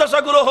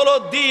মাদ্রাসাগুলো হলো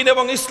দ্বীন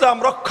এবং ইসলাম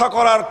রক্ষা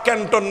করার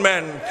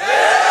ক্যান্টনমেন্ট।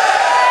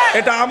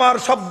 এটা আমার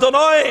শব্দ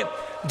নয়,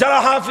 যারা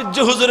হাফিজ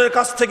হুজুরের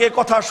কাছ থেকে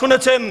কথা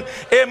শুনেছেন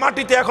এই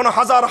মাটিতে এখনো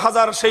হাজার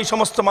হাজার সেই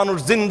সমস্ত মানুষ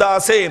জিন্দা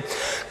আছে।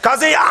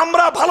 কাজেই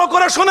আমরা ভালো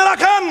করে শুনে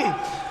রাখেন,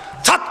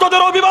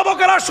 ছাত্রদের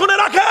অভিভাবকেরা শুনে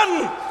রাখেন,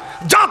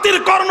 জাতির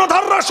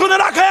কর্ণধাররা শুনে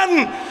রাখেন,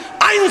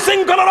 আইন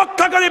শৃঙ্খলা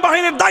রক্ষাকারী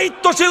বাহিনীর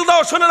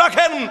দায়িত্বশীলরাও শুনে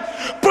রাখেন,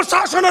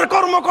 প্রশাসনের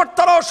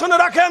কর্মকর্তারাও শুনে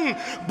রাখেন,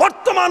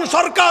 বর্তমান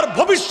সরকার,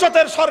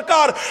 ভবিষ্যতের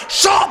সরকার,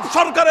 সব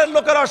সরকারের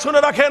লোকেরা শুনে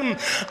রাখেন।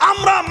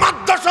 আমরা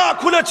মাদ্রাসা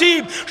খুলেছি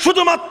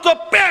শুধুমাত্র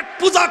পেট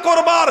পূজা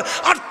করবার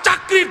আর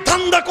চাকরির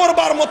ধান্দা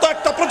করবার মতো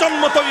একটা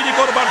প্রজন্ম তৈরি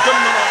করবার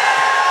জন্য।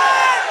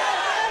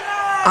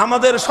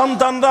 আমাদের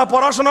সন্তানরা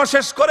পড়াশোনা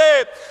শেষ করে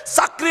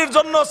চাকরির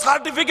জন্য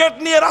সার্টিফিকেট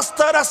নিয়ে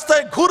রাস্তায়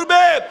রাস্তায়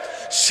ঘুরবে,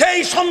 সেই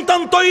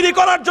সন্তান তৈরি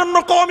করার জন্য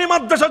কওমি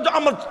মাদ্রাসা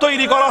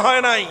তৈরি করা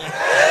হয় নাই।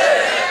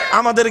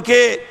 আমাদেরকে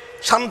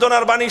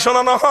সান্ত্বনার বাণী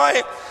শোনানো হয়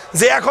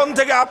যে এখন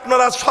থেকে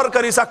আপনারা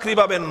সরকারি চাকরি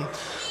পাবেন,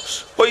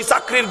 ওই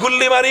চাকরির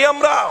গুল্লি মারি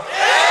আমরা।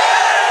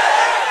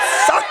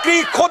 চাকরি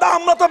খোদা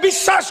আমরা তো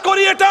বিশ্বাস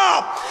করি এটা।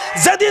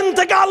 যেদিন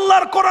থেকে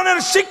আল্লাহর কোরআনের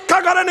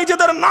শিক্ষাগারে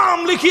নিজেদের নাম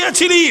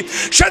লিখিয়েছিলি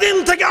সেদিন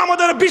থেকে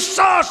আমাদের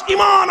বিশ্বাস,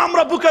 ঈমান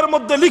আমরা বুকের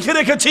মধ্যে লিখে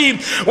রেখেছি।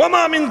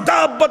 ওমা মিন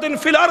দাব্বাতিন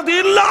ফিল আরদি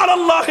ইল্লা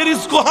আলাল্লাহি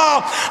রিজকুহা।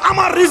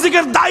 আমার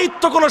রিজিকের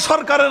দায়িত্ব কোনো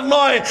সরকারের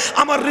নয়,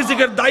 আমার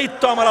রিজিকের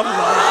দায়িত্ব আমার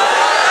আল্লাহ।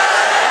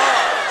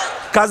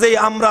 কাজেই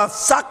আমরা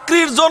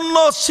চাকরির জন্য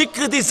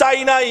স্বীকৃতি চাই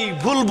নাই,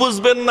 ভুল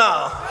বুঝবেন না।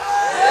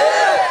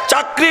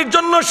 চাকরির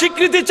জন্য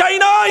স্বীকৃতি চাই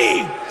নাই,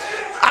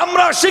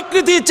 আমরা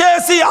স্বীকৃতি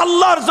চেয়েছি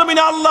আল্লাহর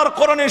জমিনে আল্লাহর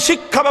কোরআনের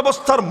শিক্ষা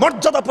ব্যবস্থার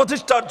মর্যাদা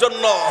প্রতিষ্ঠার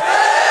জন্য।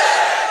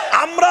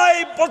 আমরা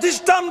এই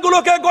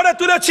প্রতিষ্ঠানগুলোকে গড়ে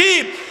তুলেছি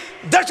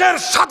দেশের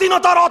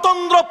স্বাধীনতার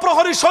অতন্দ্র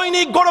প্রহরী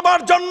সৈনিক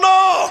গড়বার জন্য।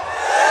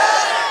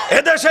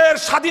 এদেশের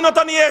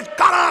স্বাধীনতা নিয়ে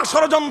কারা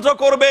ষড়যন্ত্র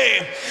করবে,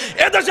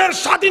 এদেশের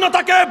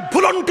স্বাধীনতাকে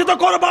ভুলণ্ঠিত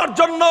করবার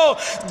জন্য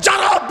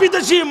যারা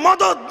বিদেশি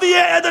মদদ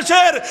দিয়ে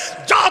এদেশের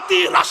জাতি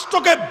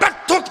রাষ্ট্রকে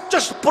ব্যর্থ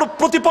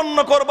প্রতিপন্ন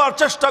করবার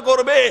চেষ্টা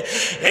করবে,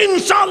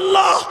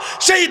 ইনশাআল্লাহ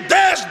সেই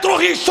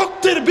দেশদ্রোহী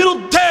শক্তির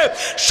বিরুদ্ধে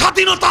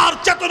স্বাধীনতার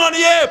চেতনা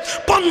নিয়ে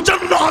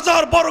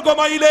 ৫৫,০০০ বর্গ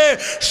মাইলে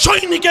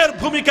সৈনিকের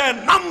ভূমিকায়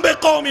নামবে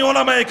কওমি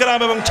ওলামায়ে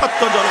কেরাম এবং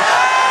ছাত্র জনতা।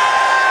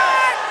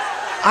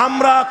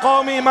 আমরা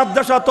কওমি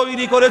মাদ্রাসা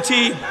তৈরি করেছি,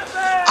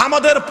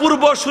 আমাদের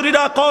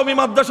পূর্বসূরীরা কওমি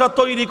মাদ্রাসা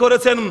তৈরি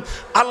করেছেন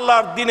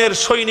আল্লাহর দ্বীনের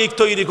সৈনিক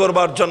তৈরি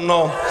করবার জন্য।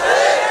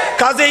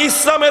 কাজে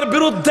ইসলামের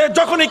বিরুদ্ধে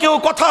যখনই কেউ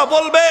কথা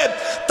বলবে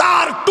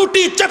তার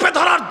টুটি চেপে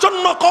ধরার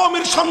জন্য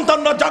কওমির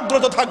সন্তানরা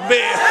জাগ্রত থাকবে।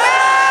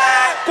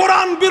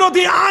 কোরআন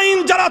বিরোধী আইন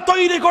যারা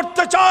তৈরি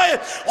করতে চায়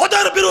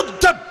ওদের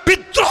বিরুদ্ধে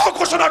বিদ্রোহ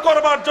ঘোষণা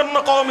করবার জন্য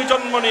কওমি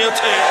জন্ম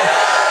নিয়েছে।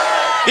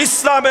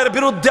 ইসলামের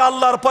বিরুদ্ধে,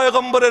 আল্লাহর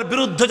পয়গম্বরের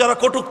বিরুদ্ধে যারা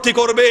কটূক্তি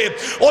করবে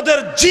ওদের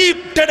জিভ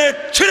টেনে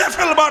ছিঁড়ে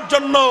ফেলবার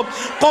জন্য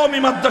কওমি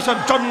মাদ্রাসার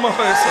জন্ম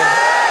হয়েছে।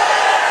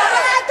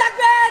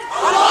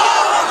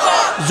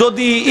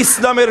 যদি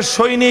ইসলামের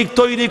সৈনিক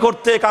তৈরি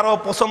করতে কারো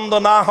পছন্দ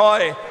না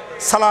হয়,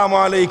 সালাম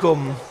আলাইকুম।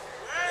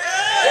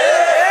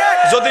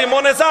 যদি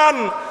মনে চান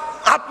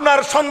আপনার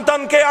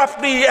সন্তানকে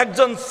আপনি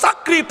একজন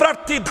চাকরি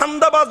প্রার্থী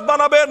ধান্দাবাজ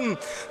বানাবেন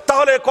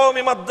তাহলে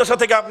কওমি মাদ্রাসা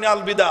থেকে আপনি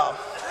আলবিদা।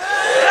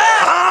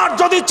 আর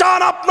যদি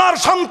চান আপনার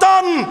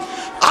সন্তান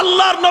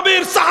আল্লাহর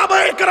নবীর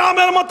সাহাবায়ে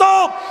কেরামের মতো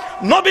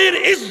নবীর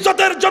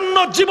ইজ্জতের জন্য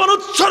জীবন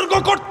উৎসর্গ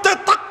করতে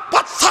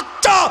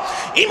সাচ্চা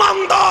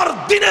ইমানদার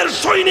দ্বীনের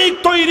সৈনিক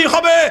তৈরি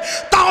হবে,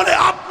 তাহলে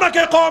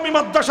আপনাকে কওমি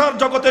মাদ্রাসার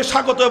জগতে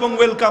স্বাগত এবং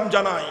ওয়েলকাম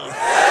জানাই।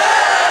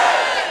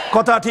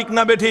 কথা ঠিক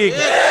না বেঠিক?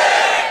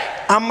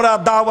 আমরা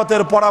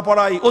দাওয়াতের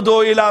পড়াই, উদু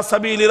ইলা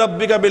সাবিলি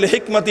রাব্বিকা বিল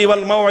হিকমাতি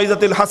ওয়াল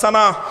মাউইজাতিল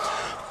হাসানা,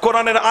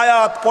 কোরআনের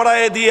আয়াত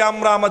পড়ায় দিয়ে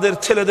আমরা আমাদের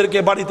ছেলেদেরকে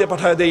বাড়িতে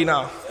পাঠায় দেই না।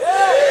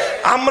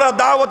 আমরা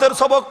দাওয়াতের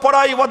সবক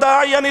পড়াই,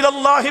 ওয়াদাইয়ান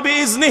ইলাল্লাহি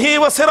বিইজনিহি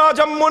ওয়া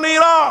সিরাজাম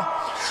মুনীরা।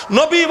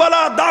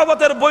 নবীওয়ালা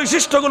দাওয়াতের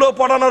বৈশিষ্ট্যগুলো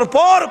পড়ানোর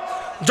পর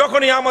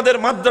যখনই আমাদের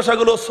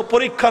মাদ্রাসাগুলো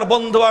পরীক্ষার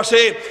বন্ধ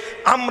আসে,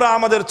 আমরা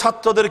আমাদের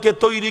ছাত্রদেরকে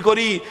তৈরি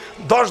করি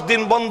 10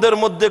 দিন বন্ধের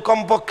মধ্যে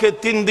কমপক্ষে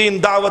 3 দিন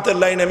দাওয়াতের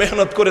লাইনে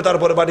মেহনত করে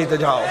তারপরে বাড়িতে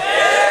যাও।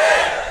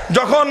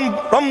 যখন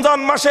রমজান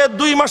মাসে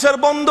 2 মাসের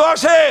বন্ধ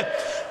আসে,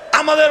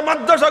 আমাদের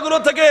মাদ্রাসাগুলো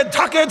থেকে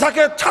ঝাঁকে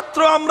ঝাঁকে ছাত্র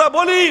আমরা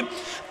বলি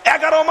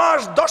 11 মাস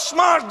 10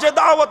 মাস যে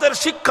দাওয়াতের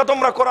শিক্ষা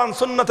তোমরা কোরআন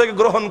সুন্নাহ থেকে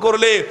গ্রহণ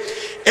করলে,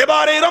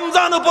 এবার এই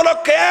রমজান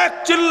উপলক্ষে এক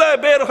চিল্লায়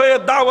বের হয়ে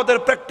দাওয়াতের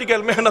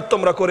প্র্যাকটিক্যাল মেহনত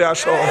তোমরা করে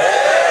আসো।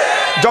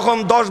 যখন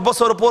 10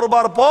 বছর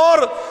পড়বার পর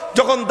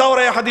যখন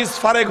দাওরায়ে হাদিস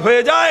ফারেগ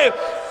হয়ে যায়,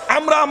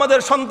 আমরা আমাদের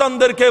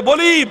সন্তানদেরকে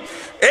বলি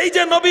এই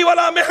যে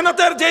নবীওয়ালা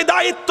মেহনতের যে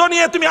দায়িত্ব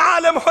নিয়ে তুমি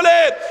আলেম হলে,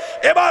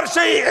 এবার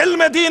সেই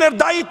ইলমে দ্বীনের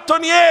দায়িত্ব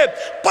নিয়ে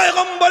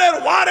পয়গম্বরের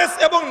ওয়ারিস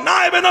এবং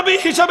নায়েবে নবী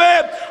হিসেবে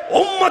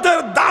উম্মতের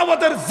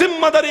দাওয়াতের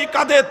জিম্মাদারি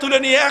কাঁধে তুলে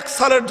নিয়ে 1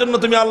 সালের জন্য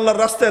তুমি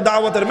আল্লাহর রাস্তায়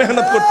দাওয়াতের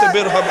মেহনত করতে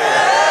বের হবে।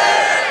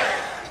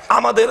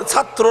 আমাদের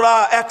ছাত্ররা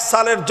 1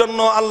 সালের জন্য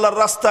আল্লাহর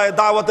রাস্তায়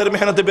দাওয়াতের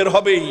মেহনতে বের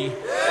হবেই।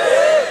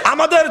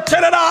 আমাদের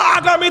ছেলেরা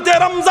আগামীতে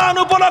রমজান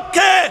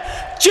উপলক্ষে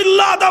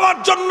চিল্লা দেওয়ার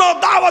জন্য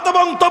দাওয়াত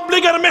এবং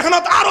তাবলীগের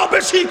মেহনত আরো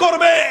বেশি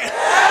করবে।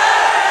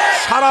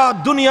 সারা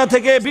দুনিয়া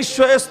থেকে বিশ্ব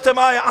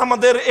ইজতেমায়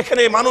আমাদের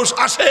এখানে মানুষ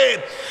আসে,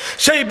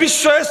 সেই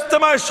বিশ্ব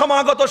ইজতেমায়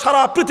সমাগত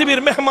সারা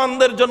পৃথিবীর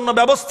মেহমানদের জন্য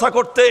ব্যবস্থা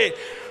করতে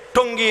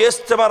টঙ্গী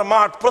ইজতেমার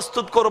মাঠ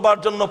প্রস্তুত করবার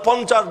জন্য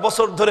 50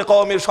 বছর ধরে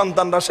কওমের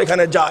সন্তানরা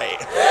সেখানে যায়।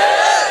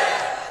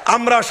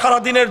 আমরা সারা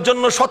দিনের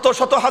জন্য শত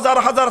শত হাজার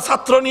হাজার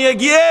ছাত্র নিয়ে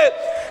গিয়ে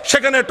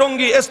সেখানে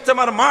টঙ্গী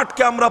ইজতেমার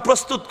মাঠকে আমরা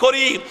প্রস্তুত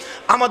করি।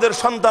 আমাদের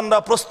সন্তানরা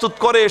প্রস্তুত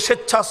করে,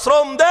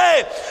 স্বেচ্ছাশ্রম দেয়,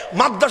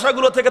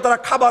 মাদ্রাসাগুলো থেকে তারা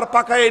খাবার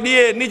পাকায়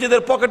নিয়ে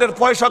নিজেদের পকেটের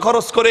পয়সা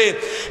খরচ করে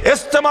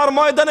ইজতেমার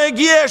ময়দানে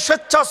গিয়ে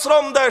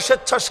স্বেচ্ছাশ্রম দেয়,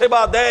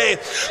 স্বেচ্ছাসেবা দেয়।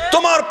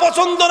 তোমার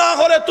পছন্দ না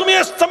হলে তুমি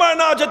ইজতেমায়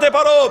না যেতে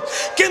পারো,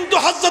 কিন্তু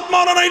হযরত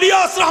মাওলানা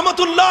ইলিয়াস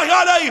রাহমাতুল্লাহি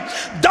আলাইহি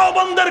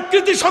দেওবন্দের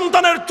কৃতি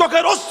সন্তানের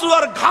চোখের অশ্রু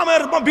আর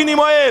ঘামের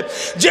বিনিময়ে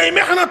যে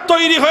মেহনত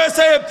তৈরি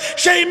হয়েছে,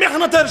 সেই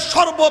মেহনতের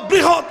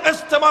সর্ববৃহৎ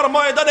ইজতেমার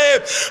ময়দানে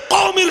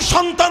কওমের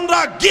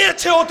সন্তানরা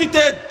গিয়েছে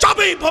অতীতে,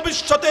 যাবেই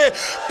ভবিষ্যতে।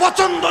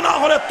 পছন্দ না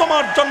হলে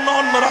তোমার জন্য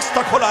অন্য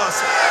রাস্তা খোলা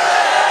আছে।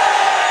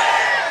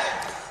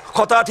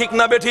 কথা ঠিক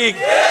না বেঠিক?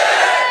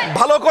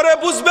 ভালো করে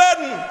বুঝবেন,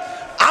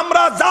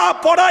 আমরা যা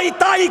পড়াই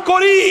তাই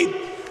করি।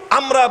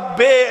 আমরা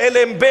বে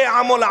এলেম বে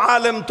আমল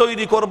আলেম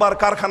তৈরি করবার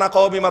কারখানা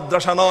কওমি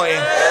মাদ্রাসা নয়,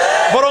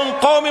 বরং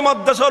কওমি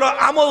মাদ্রাসা হলো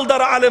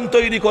আমলদার আলেম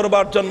তৈরি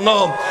করবার জন্য।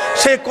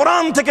 সে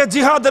কোরআন থেকে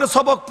জিহাদের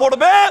সবক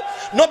পড়বে,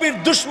 নবীর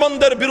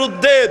দুশমনদের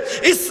বিরুদ্ধে,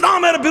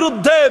 ইসলামের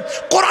বিরুদ্ধে,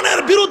 কোরআনের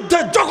বিরুদ্ধে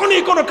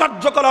যখনই কোনো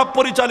কার্যকলাপ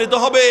পরিচালিত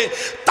হবে,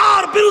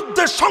 তার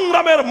বিরুদ্ধে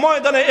সংগ্রামের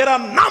ময়দানে এরা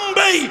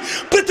নামবেই।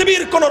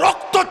 পৃথিবীর কোনো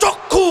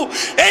রক্তচক্ষু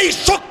এই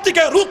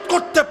শক্তিকে রোধ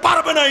করতে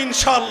পারবে না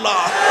ইনশাআল্লাহ।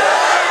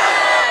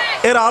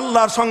 এরা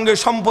আল্লাহর সঙ্গে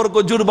সম্পর্ক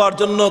জুড়বার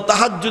জন্য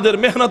তাহাজ্জুদের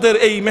মেহনতের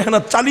এই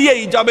মেহনত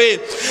চালিয়েই যাবে।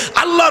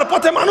 আল্লাহর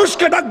পথে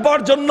মানুষকে ডাকবার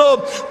জন্য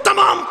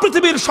तमाम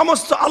পৃথিবীর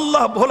সমস্ত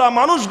আল্লাহ ভোলা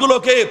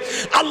মানুষগুলোকে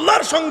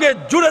আল্লাহর সঙ্গে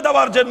জুড়ে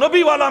দেওয়ার যে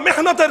নবীওয়ালা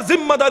মেহনতের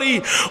জিম্মাদারি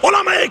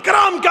উলামায়ে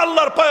কেরামকে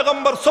আল্লাহর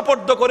পয়গম্বর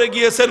সুপর্দ করে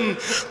গিয়েছেন।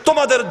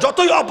 তোমাদের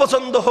যতই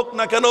অপছন্দ হোক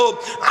না কেন,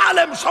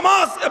 আলেম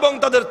সমাজ এবং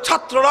তাদের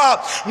ছাত্ররা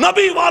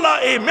নবীওয়ালা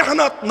এই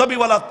মেহনত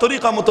নবীওয়ালা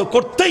তরিকা মতো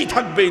করতেই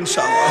থাকবে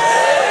ইনশাআল্লাহ।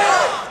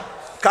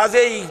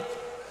 কাজেই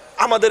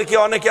আমাদেরকে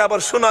অনেকে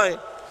আবার শোনায়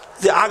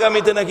যে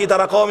আগামীতে নাকি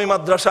তারা কওমি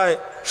মাদ্রাসায়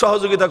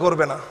সহযোগিতা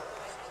করবে না।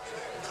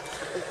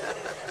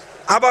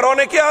 আবার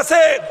অনেকে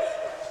আছে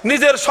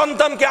নিজের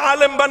সন্তানকে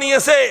আলেম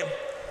বানিয়েছে,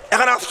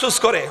 এখন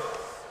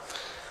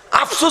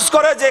আফসোস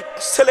করে যে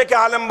ছেলেকে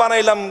আলেম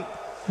বানাইলাম,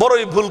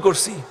 বড়ই ভুল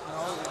করছি।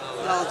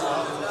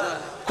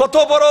 কত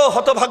বড়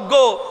হতভাগ্য!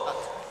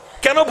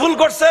 কেন ভুল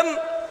করছেন?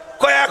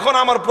 কয় এখন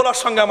আমার পোলার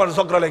সঙ্গে আমার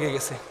ঝগড়া লেগে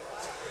গেছে।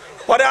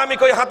 পরে আমি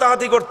কই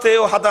হাতাহাতি করতে,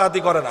 ও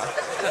হাতাহাতি করে না।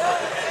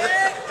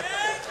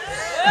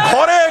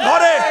 ঘরে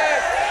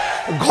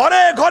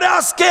ঘরে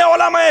আজকে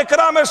ওলামায়ে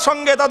কেরামের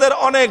সঙ্গে তাদের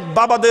অনেক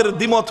বাবাদের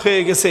দ্বিমত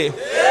হয়ে গেছে।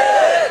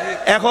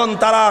 এখন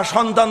তারা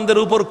সন্তানদের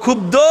উপর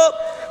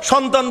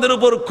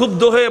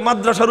ক্ষুব্ধ হয়ে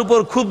মাদ্রাসার উপর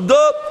ক্ষুব্ধ।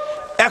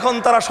 এখন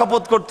তারা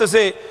শপথ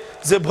করতেছে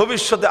যে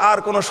ভবিষ্যতে আর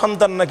কোনো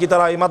সন্তান নাকি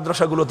তারা এই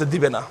মাদ্রাসাগুলোতে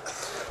দিবে না।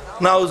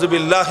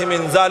 নাউজুবিল্লাহি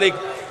মিন যালিক।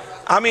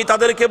 আমি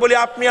তাদেরকে বলি,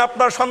 আপনি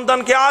আপনার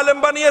সন্তানকে আলেম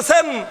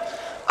বানিয়েছেন,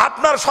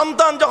 আপনার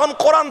সন্তান যখন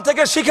কোরআন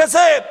থেকে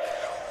শিখেছে,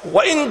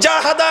 وَإِنْ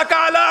جَاهَدَاكَ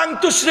عَلَىٰ أَنْ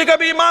تُشْرِكَ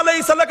بِي مَا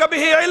لَيْسَ لَكَ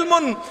بِهِ عِلْمٌ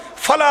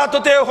فَلَا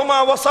تُطِعْهُمَا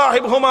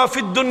وَصَاحِبْهُمَا فِي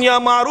الدُّنْيَا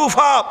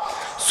مَعْرُوفًا।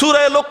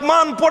 সূরা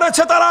লোকমান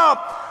পড়েছে তারা,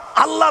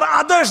 আল্লাহর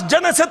আদেশ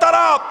জেনেছে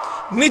তারা।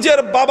 নিজের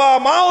বাবা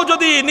মাও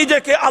যদি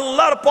নিজেকে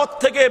আল্লাহর পথ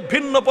থেকে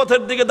ভিন্ন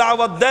পথের দিকে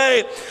দাওয়াত দেয়,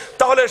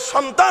 তাহলে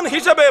সন্তান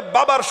হিসেবে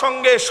বাবার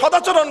সঙ্গে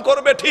সদাচরণ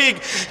করবে ঠিক,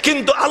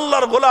 কিন্তু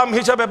আল্লাহর গোলাম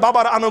হিসেবে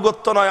বাবার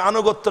আনুগত্য নয়,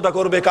 আনুগত্যটা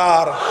করবে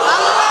কার?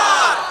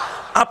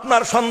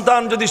 আপনার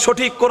সন্তান যদি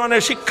সঠিক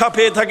কোরআনের শিক্ষা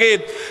পেয়ে থাকে,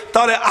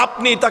 তাহলে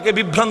আপনি তাকে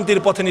বিভ্রান্তির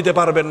পথে নিতে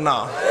পারবেন না।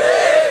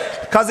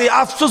 কাজে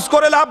আফসোস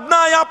করে লাভ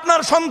নাই।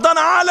 আপনার সন্তান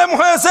আলেম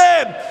হয়েছে,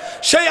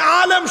 সেই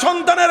আলেম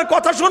সন্তানের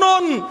কথা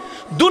শুনুন।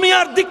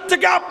 দুনিয়ার দিক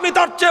থেকে আপনি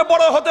তার চেয়ে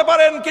বড় হতে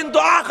পারেন, কিন্তু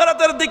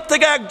আখিরাতের দিক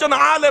থেকে একজন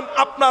আলেম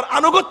আপনার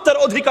আনুগত্যের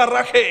অধিকার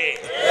রাখে,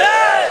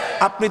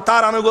 আপনি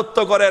তার আনুগত্য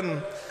করেন।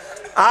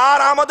 আর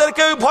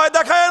আমাদেরকে ভয়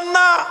দেখায়েন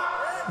না,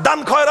 দান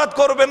খয়রাত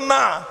করবেন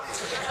না।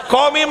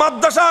 কওমি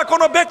মাদ্রাসা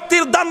কোনো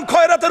ব্যক্তির দান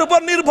খয়রাতের উপর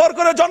নির্ভর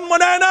করে জন্ম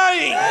নেয় নাই।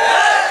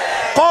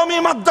 কওমি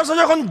মাদ্রাসা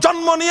যখন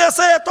জন্ম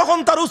নিয়েছে তখন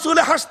তার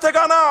উসুলে হাসতে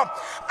গানা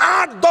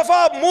 8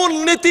 দফা মূল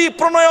নীতি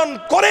প্রণয়ন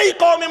করেই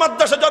কওমি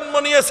মাদ্রাসা জন্ম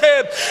নিয়েছে,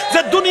 যে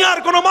দুনিয়ার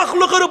কোনো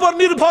মাখলুকের উপর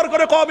নির্ভর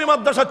করে কওমি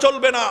মাদ্রাসা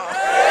চলবে না।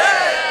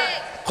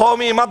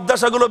 কওমি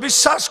মাদ্রাসাগুলো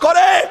বিশ্বাস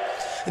করে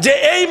যে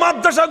এই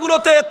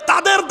মাদ্রাসাগুলোতে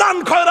তাদের দান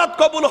খয়রাত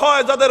কবুল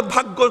হয় যাদের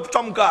ভাগ্য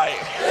চমকায়,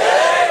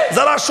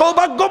 যারা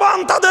সৌভাগ্যবান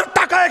তাদের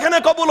টাকা এখানে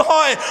কবুল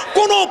হয়,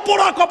 কোনো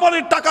পোড়া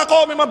কপালের টাকা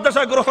কওমি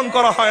মাদ্রাসায় গ্রহণ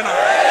করা হয় না।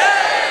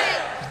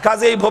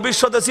 কাজেই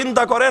ভবিষ্যতে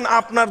চিন্তা করেন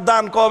আপনার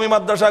দান কওমি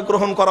মাদ্রাসায়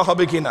গ্রহণ করা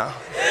হবে কিনা।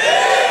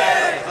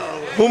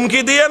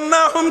 হুমকি দিয়েন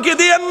না, হুমকি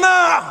দিয়েন না।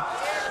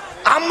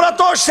 আমরা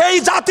তো সেই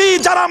জাতি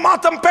যারা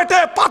মাথাম পেটে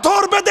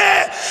পাথর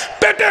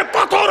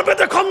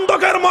বেঁধে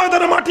খন্দকের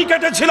ময়দানে মাটি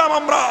কেটেছিলাম।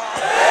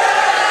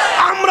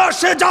 আমরা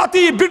সে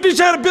জাতি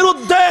ব্রিটিশের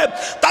বিরুদ্ধে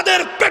তাদের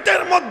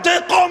পেটের মধ্যে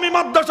কওমি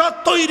মাদ্রাসা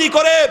তৈরি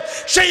করে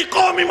সেই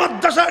কওমি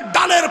মাদ্রাসার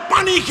ডালের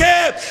পানি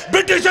খেয়ে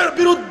ব্রিটিশের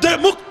বিরুদ্ধে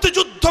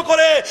মুক্তিযুদ্ধ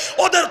করে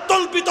ওদের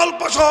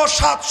তল্পিতল্পা সহ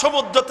 7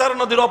 সমুদ্র 13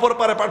 নদীর অপর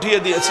পারে পাঠিয়ে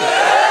দিয়েছে।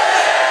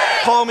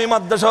 কওমি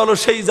মাদ্রাসা হলো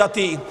সেই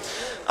জাতি।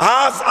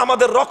 আজ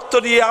আমাদের রক্ত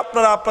দিয়ে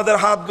আপনারা আপনাদের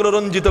হাতগুলো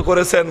রঞ্জিত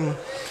করেছেন।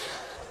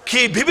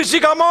 কি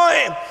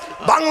বিভীষিকাময়!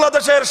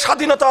 বাংলাদেশের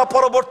স্বাধীনতা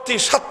পরবর্তী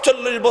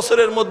 47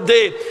 বছরের মধ্যে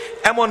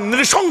এমন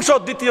নৃশংস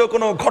দ্বিতীয়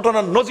কোনো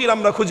ঘটনার নজির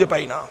আমরা খুঁজে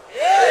পাই না।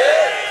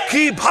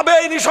 কিভাবে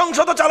এই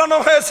নৃশংসতা চালানো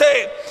হয়েছে!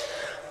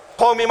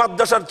 কওমি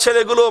মাদ্রাসার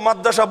ছেলেগুলো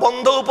মাদ্রাসা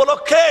বন্ধ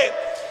উপলক্ষে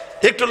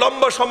একটু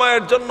লম্বা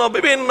সময়ের জন্য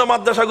বিভিন্ন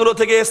মাদ্রাসাগুলো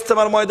থেকে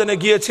ইজতেমার ময়দানে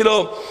গিয়েছিল।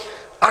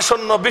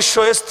 আসন্ন বিশ্ব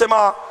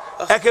ইজতেমা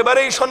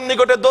একেবারেই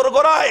সন্নিকটে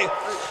দোরগোড়ায়।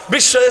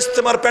 বিশ্ব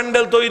ইজতেমার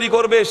প্যান্ডেল তৈরি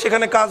করবে,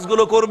 সেখানে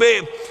কাজগুলো করবে।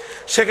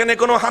 সেখানে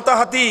কোনো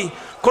হাতাহাতি,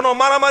 কোনো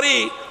মারামারি,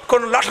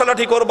 কোনো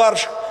লাঠালাঠি করবার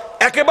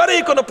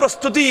একেবারেই কোনো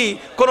প্রস্তুতি,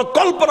 কোনো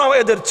কল্পনাও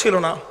এদের ছিল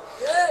না।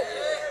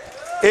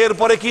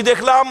 এরপরে কি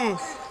দেখলাম?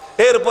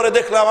 এরপরে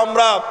দেখলাম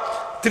আমরা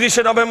 30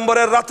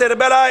 নভেম্বরের রাতের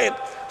বেলায়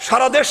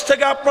সারা দেশ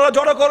থেকে আপনারা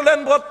জড়ো করলেন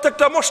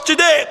প্রত্যেকটা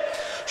মসজিদে,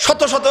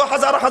 শত শত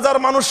হাজার হাজার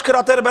মানুষকে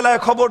রাতের বেলায়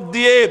খবর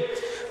দিয়ে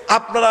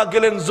আপনারা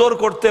গেলেন জোর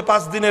করতে।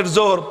 5 দিনের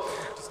জোর,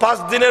 5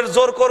 দিনের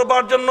জোর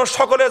করবার জন্য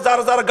সকলে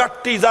যার যার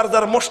গাট্টি যার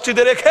যার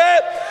মসজিদে রেখে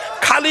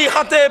খালি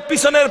হাতে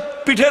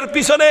পিঠের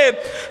পিছনে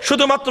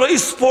শুধুমাত্র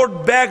স্পোর্ট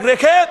ব্যাগ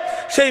রেখে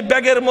সেই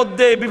ব্যাগের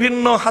মধ্যে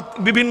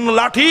বিভিন্ন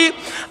লাঠি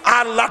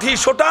আর লাঠি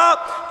সোটা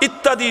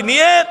ইত্যাদি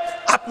নিয়ে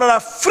আপনারা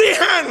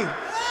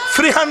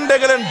ফ্রি হ্যান্ডে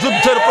গেলেন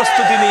যুদ্ধের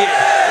প্রস্তুতি নিয়ে।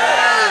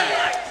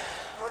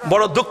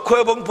 বড় দুঃখ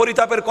এবং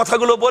পরিতাপের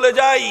কথাগুলো বলে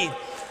যাই।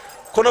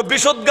 কোনো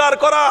বিষোদ্গার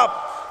করা,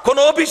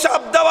 কোনো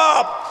অভিশাপ দেওয়া,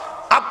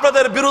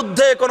 আপনাদের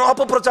বিরুদ্ধে কোনো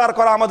অপপ্রচার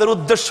করা আমাদের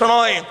উদ্দেশ্য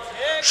নয়।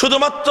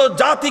 শুধুমাত্র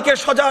জাতিকে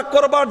সজাগ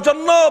করবার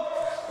জন্য,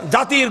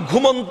 জাতির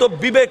ঘুমন্ত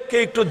বিবেককে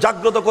একটু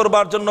জাগ্রত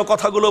করবার জন্য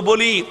কথাগুলো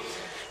বলি।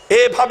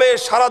 এভাবে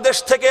সারা দেশ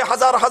থেকে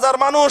হাজার হাজার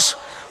মানুষ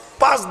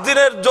 5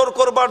 দিনের জোর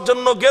করবার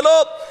জন্য গেল,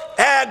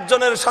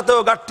 একজনের সাথেও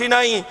গাট্টি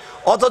নাই।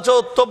 অথচ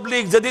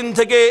তবলিগ যেদিন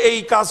থেকে এই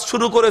কাজ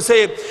শুরু করেছে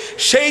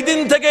সেই দিন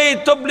থেকেই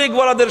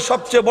তবলিগওয়ালাদের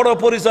সবচেয়ে বড়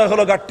পরিচয়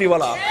হলো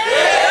গাট্টিওয়ালা।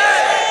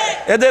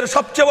 এদের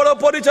সবচেয়ে বড়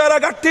পরিচয় এরা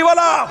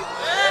গাট্টিওয়ালা।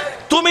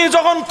 তুমি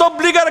যখন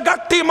তবলিগের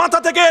গাট্টি মাথা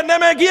থেকে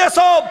নেমে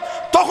গিয়েছো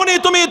তখনই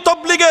তুমি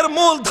তবলিগের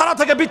মূল ধারা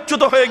থেকে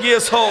বিচ্যুত হয়ে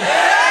গিয়েছো।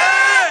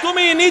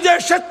 তুমি নিজের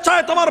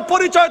স্বেচ্ছায় তোমার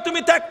পরিচয় তুমি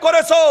ত্যাগ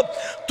করেছো,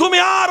 তুমি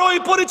আর ওই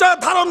পরিচয়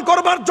ধারণ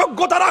করবার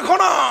যোগ্যতা রাখো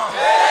না।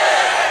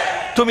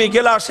 তুমি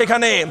গেলা,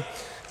 সেখানে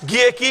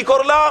গিয়ে কি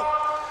করলা?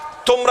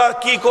 তোমরা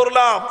কি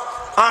করলা?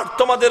 আর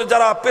তোমাদের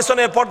যারা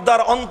পেছনে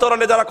পর্দার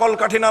অন্তরালে যারা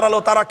কলকাঠি নাড়ালো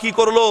তারা কি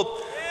করলো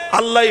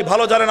আল্লাহই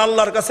ভালো জানেন।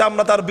 আল্লাহর কাছে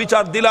আমরা তার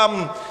বিচার দিলাম।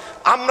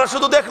 আমরা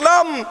শুধু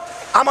দেখলাম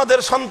আমাদের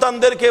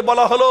সন্তানদেরকে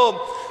বলা হলো,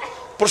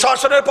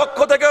 প্রশাসনের পক্ষ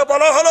থেকে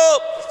বলা হলো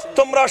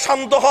তোমরা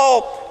শান্ত হও,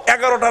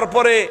 11টার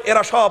পরে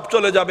এরা সব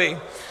চলে যাবে।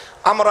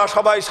 আমরা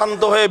সবাই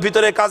শান্ত হয়ে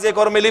ভিতরে কাজে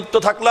কর্মে লিপ্ত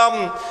থাকলাম,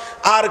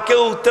 আর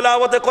কেউ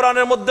তেলাওয়াতে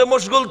কোরআনের মধ্যে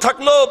মশগুল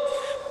থাকলো।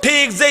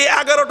 ঠিক যেই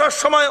 11টার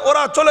সময়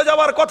ওরা চলে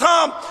যাওয়ার কথা,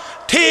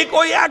 ঠিক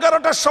ওই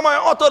 11টার সময়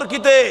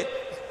অতর্কিতে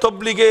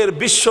তবলিগের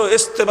বিশ্ব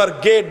ইজতেমার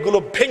গেটগুলো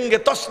ভেঙে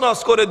তছনছ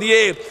করে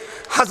দিয়ে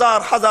হাজার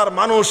হাজার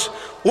মানুষ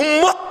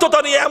উন্মত্ততা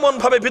নিয়ে এমন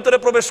ভাবে ভিতরে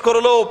প্রবেশ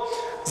করলো,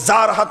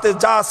 যার হাতে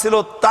যা ছিল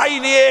তাই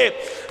নিয়ে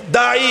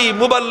দায়ী,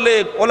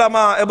 মুবাল্লিগ,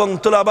 ওলামা এবং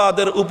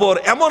তুলাবাদের উপর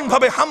এমন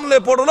ভাবে হামলে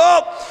পড়লো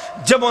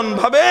যেমন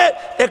ভাবে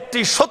একটি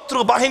শত্রু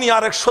বাহিনী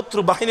আরেক শত্রু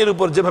বাহিনীর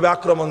উপর যেভাবে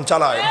আক্রমণ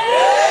চালায়।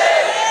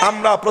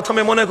 আমরা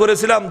প্রথমে মনে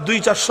করেছিলাম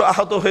 200-400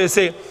 আহত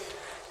হয়েছে।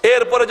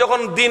 এরপরে যখন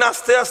দিন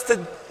আস্তে আস্তে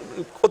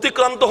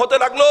অতিক্রান্ত হতে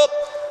লাগলো,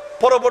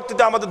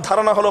 পরবর্তীতে আমাদের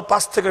ধারণা হলো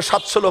 500 থেকে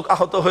 700 লোক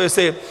আহত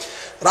হয়েছে।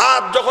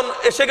 রাত যখন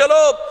এসে গেল,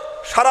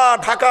 সারা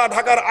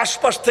ঢাকার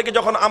আশপাশ থেকে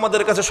যখন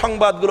আমাদের কাছে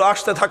সংবাদগুলো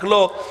আসতে থাকলো,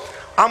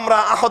 আমরা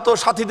আহত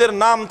সাথীদের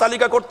নাম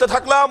তালিকা করতে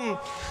থাকলাম।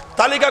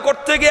 তালিকা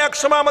করতে গিয়ে এক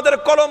সময় আমাদের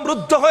কলম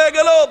রুদ্ধ হয়ে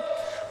গেল,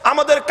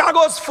 আমাদের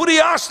কাগজ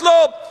ফুরিয়ে আসলো।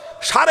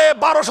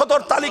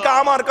 1250 তালিকা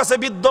আমার কাছে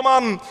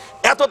বিদ্যমান।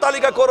 এত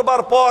তালিকা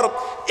করবার পর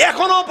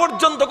এখনো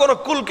পর্যন্ত কোনো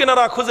কুল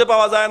কিনারা খুঁজে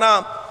পাওয়া যায় না।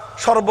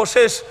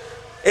 সর্বশেষ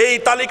এই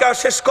তালিকা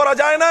শেষ করা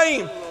যায় নাই।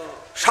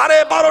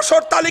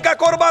 1250 তালিকা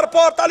করবার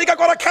পর তালিকা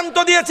করা ক্ষান্ত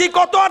দিয়েছি।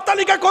 কত আর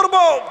তালিকা করব,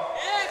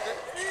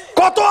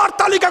 কত আর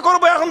তালিকা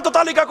করব? এখন তো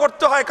তালিকা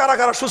করতে হয় কারা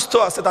কারা সুস্থ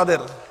আছে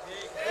তাদের,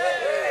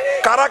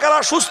 কারা কারা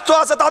সুস্থ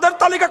আছে তাদের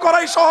তালিকা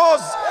করাই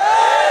সহজ।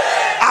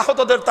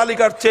 আহতদের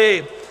তালিকার চেয়ে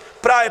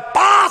প্রায়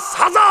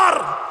 5000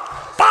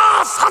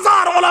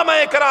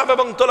 ওলামায়ে কেরাম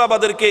এবং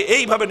তোলাবাদেরকে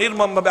এইভাবে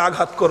নির্মমভাবে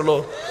আঘাত করলো।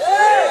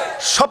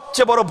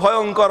 সবচেয়ে বড়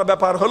ভয়ঙ্কর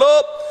ব্যাপার হলো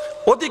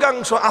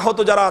অধিকাংশ আহত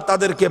যারা,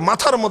 তাদেরকে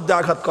মাথার মধ্যে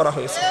আঘাত করা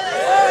হয়েছে।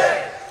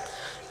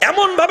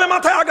 এমন ভাবে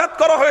মাথায় আঘাত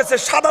করা হয়েছে,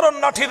 সাধারণ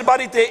লাঠির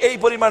বাড়িতে এই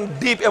পরিমাণ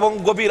ডিপ এবং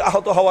গভীর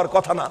আহত হওয়ার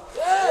কথা না।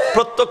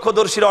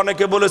 প্রত্যক্ষদর্শীরা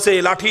অনেকে বলেছে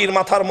লাঠির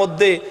মাথার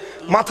মধ্যে,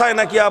 মাথায়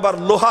নাকি আবার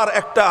লোহার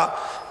একটা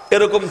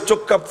এরকম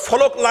চোক্কা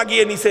ফলক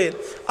লাগিয়ে নিছে,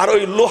 আর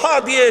ওই লোহা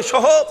দিয়ে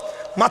সহ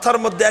মাথার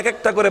মধ্যে এক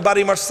একটা করে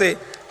বাড়ি মারছে,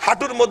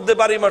 হাঁটুর মধ্যে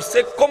বাড়ি মারছে,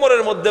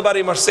 কোমরের মধ্যে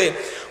বাড়ি মারছে।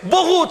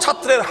 বহু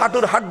ছাত্রের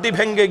হাঁটুর হাড্ডি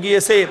ভেঙে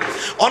গিয়েছে,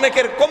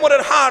 অনেকের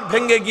কোমরের হাড়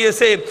ভেঙে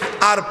গিয়েছে,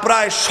 আর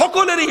প্রায়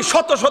সকলেরই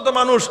শত শত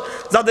মানুষ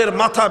যাদের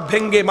মাথা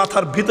ভেঙে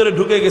মাথার ভিতরে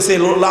ঢুকে গেছে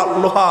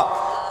লোহা।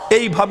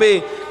 এইভাবে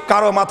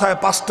কারো মাথায়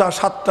 5টা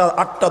 7টা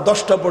 8টা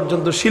 10টা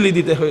পর্যন্ত শিলি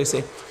দিতে হয়েছে।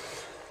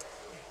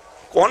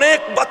 অনেক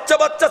বাচ্চা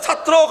বাচ্চা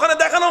ছাত্র ওখানে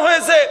দেখানো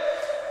হয়েছে।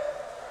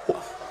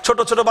 ছোট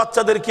ছোট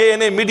বাচ্চাদেরকে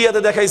এনে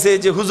মিডিয়াতে দেখাইছে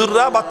যে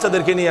হুজুররা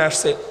বাচ্চাদেরকে নিয়ে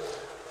আসছে।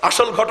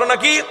 আসল ঘটনা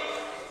কি?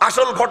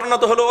 আসল ঘটনা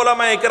তো হলো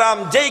ওলামায়ে কেরাম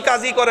যেই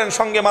কাজই করেন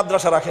সঙ্গে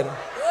মাদ্রাসা রাখেন।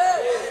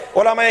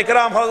 ওলামায়ে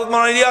কেরাম হযরত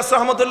মাওলানা ইলিয়াস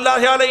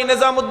রাহমাতুল্লাহি আলাইহি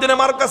নিজামউদ্দিনে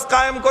মার্কাজ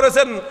কায়েম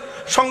করেছেন,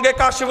 সঙ্গে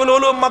কাশিফুল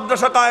উলুম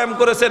মাদ্রাসা কায়েম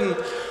করেছেন।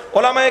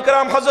 ওলামায়ে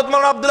কেরাম হযরত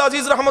মাওলানা আব্দুল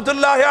আজিজ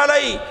রাহমাতুল্লাহি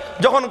আলাইহি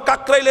যখন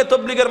কাকরাইলে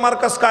তবলিগের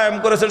মার্কাজ কায়েম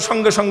করেছেন,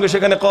 সঙ্গে সঙ্গে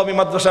সেখানে কওমি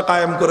মাদ্রাসা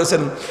কায়েম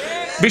করেছেন।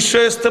 বিশ্ব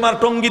ইজতেমার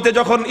টঙ্গীতে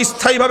যখন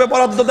স্থায়ীভাবে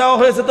বরাদ্দ দেওয়া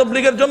হয়েছে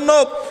তবলিগের জন্য,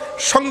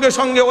 সঙ্গে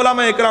সঙ্গে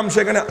ওলামায়ে কেরাম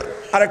সেখানে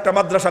আরেকটা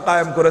মাদ্রাসা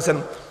কায়েম করেছেন।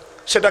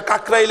 সেটা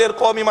কাকরাইলের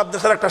কওমি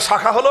মাদ্রাসার একটা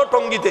শাখা হলো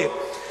টঙ্গীতে।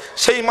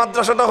 সেই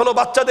মাদ্রাসাটা হলো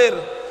বাচ্চাদের,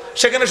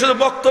 সেখানে শুধু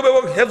বক্তব্য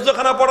এবং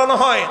হেফজখানা পড়ানো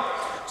হয়।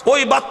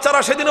 ওই বাচ্চারা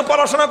সেদিনও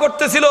পড়াশোনা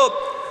করতেছিল।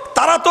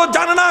 তারা তো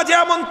জানে না যে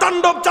এমন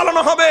তাণ্ডব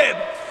চালানো হবে,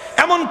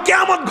 এমন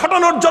কিয়ামত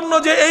ঘটানোর জন্য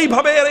যে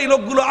এইভাবে এই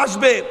লোকগুলো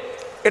আসবে,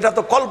 এটা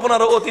তো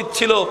কল্পনারও অতীত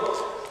ছিল।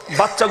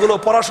 বাচ্চাগুলো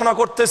পড়াশোনা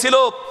করতেছিল,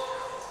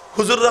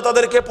 হুজুররা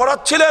তাদেরকে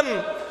পড়াচ্ছিলেন,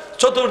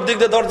 চতুর্দিক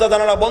দিয়ে দরজা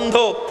জানালা বন্ধ।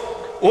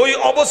 ওই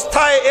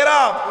অবস্থায় এরা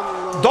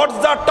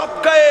দরজা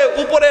টপকায়ে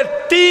উপরের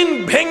টিন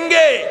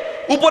ভেঙ্গে,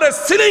 উপরের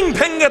সিলিং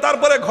ভেঙ্গে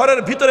তারপরে ঘরের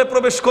ভিতরে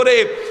প্রবেশ করে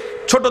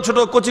ছোট ছোট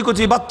কচি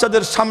কচি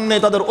বাচ্চাদের সামনে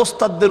তাদের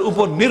ওস্তাদদের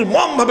উপর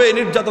নির্মমভাবে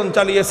নির্যাতন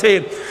চালিয়েছে।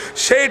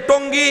 সেই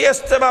টঙ্গী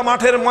ইজতেমা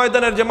মাঠের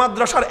ময়দানের যে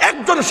মাদ্রাসার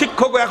একজন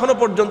শিক্ষকও এখনো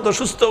পর্যন্ত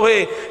সুস্থ হয়ে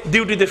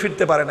ডিউটিতে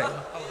ফিরতে পারে নাই।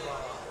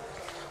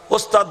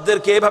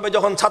 ওস্তাদদেরকে এভাবে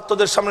যখন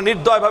ছাত্রদের সামনে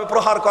নির্দয়ভাবে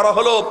প্রহার করা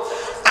হলো,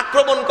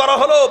 আক্রমণ করা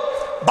হলো,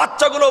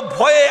 বাচ্চাগুলো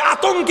ভয়ে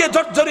আতঙ্কে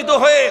জর্জরিত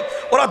হয়ে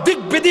ওরা দিক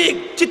বিদিক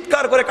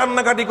চিৎকার করে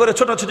কান্নাকাটি করে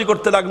ছোটাছুটি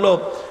করতে লাগলো।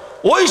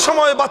 ওই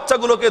সময়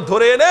বাচ্চাগুলোকে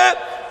ধরে এনে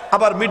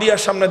আবার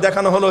মিডিয়ার সামনে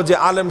দেখানো হলো যে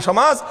আলেম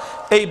সমাজ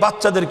এই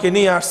বাচ্চাদেরকে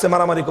নিয়ে আসছে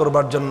মারামারি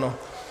করবার জন্য।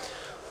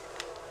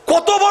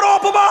 কত বড়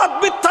অপবাদ,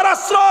 মিথ্যার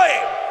আশ্রয়!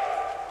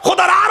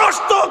 খোদার আরশ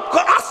তো,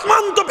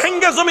 আসমান তো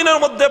ভেঙ্গে জমিনের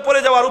মধ্যে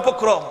পড়ে যাওয়ার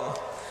উপক্রম।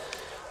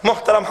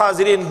 মুহতারাম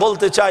হাজিরিন,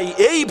 বলতে চাই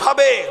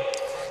এইভাবে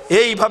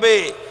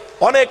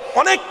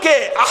অনেককে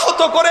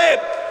আহত করে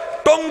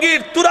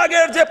টঙ্গীর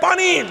তুরাগের যে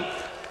পানি,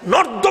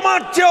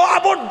 নর্দমার চেয়েও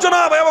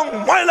আবর্জনা এবং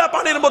ময়লা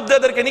পানির মধ্যে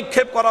এদেরকে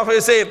নিক্ষেপ করা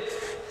হয়েছে।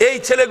 এই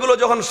ছেলেগুলো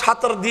যখন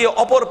সাঁতার দিয়ে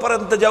অপর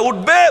প্রান্তে যা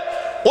উঠবে,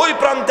 ওই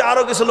প্রান্তে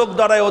আরো কিছু লোক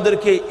দাঁড়ায়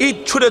ওদেরকে ইট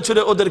ছুঁড়ে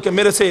ছুঁড়ে ওদেরকে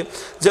মেরেছে,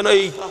 যেন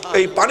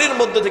এই পানির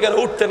মধ্যে থেকে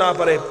উঠতে না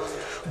পারে।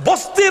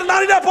 বস্তির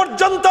নারীরা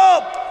পর্যন্ত,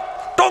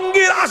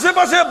 টঙ্গীর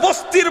আশেপাশে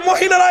বস্তির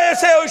মহিলারা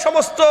এসে ওই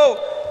সমস্ত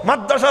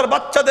মাদ্রাসার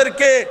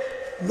বাচ্চাদেরকে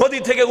নদী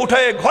থেকে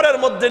উঠায় ঘরের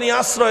মধ্যে নিয়ে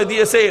আশ্রয়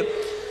দিয়েছে।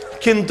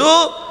 কিন্তু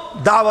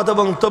দাওয়াত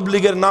এবং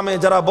তবলিগের নামে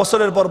যারা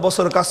বছরের পর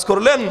বছর কাজ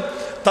করলেন,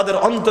 তাদের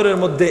অন্তরের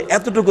মধ্যে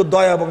এতটুকু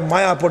দয়া এবং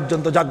মায়া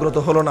পর্যন্ত জাগ্রত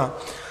হলো না।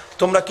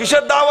 তোমরা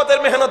কিসের দাওয়াতের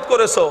মেহনত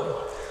করেছো?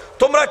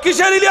 তোমরা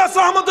কিসের ইলিয়াস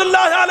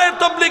রহমতুল্লাহ আলাইহির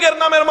তবলিগের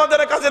নামের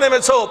মধ্যে কাজে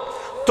নেমেছো?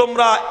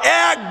 তোমরা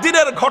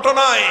একদিনের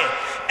ঘটনায়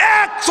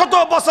 100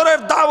 বছরের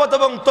দাওয়াত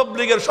এবং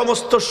তবলিগের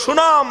সমস্ত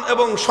সুনাম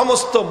এবং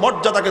সমস্ত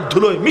মর্যাদাকে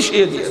ধুলোয়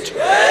মিশিয়ে দিয়েছো।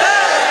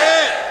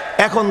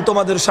 এখন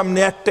তোমাদের সামনে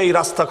একটাই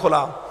রাস্তা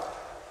খোলা,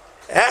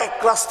 এক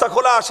রাস্তা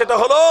খোলা, সেটা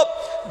হলো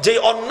যে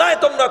অন্যায়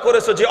তোমরা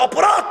করেছো, যে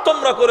অপরাধ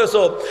তোমরা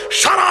করেছো,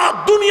 সারা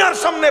দুনিয়ার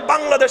সামনে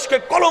বাংলাদেশকে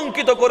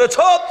কলঙ্কিত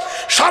করেছো,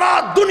 সারা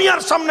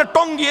দুনিয়ার সামনে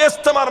টঙ্গী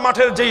ইজতেমার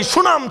মাঠের যেই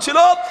সুনাম ছিল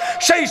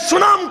সেই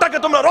সুনামটাকে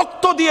তোমরা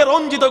রক্ত দিয়ে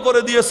রঞ্জিত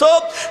করে দিয়েছো।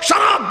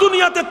 সারা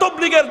দুনিয়াতে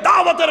তবলিগের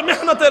দাওয়াতের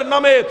মেহনতের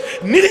নামে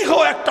নিরীহ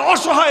একটা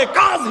অসহায়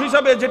কাজ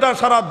হিসাবে যেটা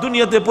সারা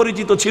দুনিয়াতে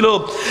পরিচিত ছিল,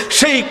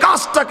 সেই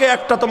কাজটাকে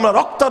একটা তোমরা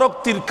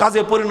রক্তারক্তির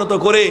কাজে পরিণত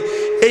করে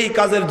এই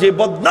কাজের যে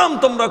বদনাম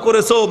তোমরা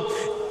করেছো,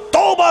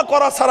 তওবা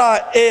করা ছাড়া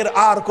এর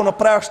আর কোনো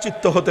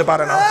প্রায়শ্চিত্ত হতে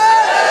পারে না।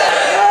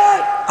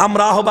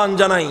 আমরা আহ্বান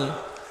জানাই,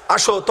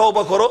 আসো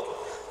তওবা করো,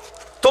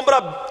 তোমরা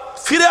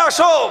ফিরে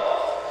আসো।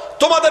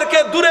 তোমাদেরকে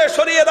দূরে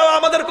সরিয়ে দেওয়া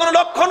আমাদের কোনো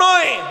লক্ষ্য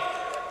নয়।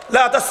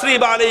 লা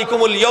তাসরিবা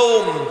আলাইকুমুল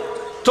ইয়াউম,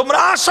 তোমরা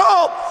আসো,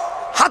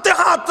 হাতে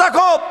হাত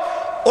রাখো।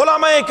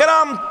 ওলামায়ে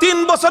কেরাম 3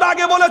 বছর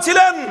আগে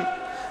বলেছিলেন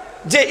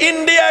যে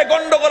ইন্ডিয়ায়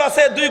গন্ডগোল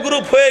আছে, 2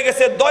 গ্রুপ হয়ে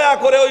গেছে, দয়া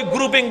করে ওই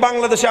গ্রুপিং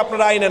বাংলাদেশে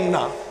আপনারা আইনেন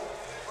না।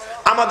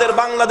 আমাদের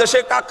বাংলাদেশে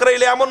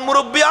কাকরাইলে এমন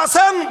মুরব্বী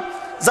আছেন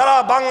যারা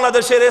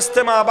বাংলাদেশের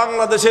ইজতেমা,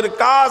 বাংলাদেশের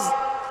কাজ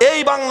এই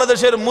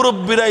বাংলাদেশের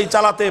মুরব্বীরাই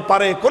চালাতে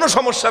পারে, কোনো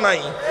সমস্যা নাই।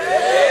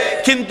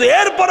 কিন্তু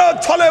এরপরেও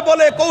ছলে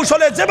বলে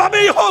কৌশলে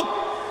যেভাবেই হোক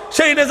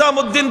সেই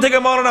নিজামুদ্দিন থেকে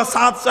মাওলানা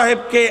সাদ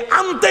সাহেবকে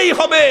আনতেই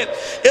হবে,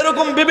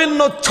 এরকম বিভিন্ন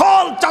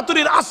ছল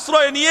চাতুরির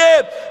আশ্রয় নিয়ে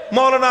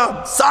মাওলানা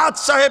সাদ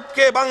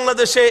সাহেবকে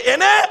বাংলাদেশে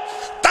এনে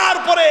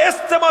তারপরে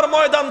ইজতেমার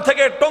ময়দান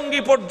থেকে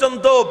টঙ্গী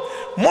পর্যন্ত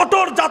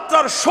মোটর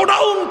যাত্রার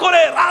শোডাউন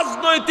করে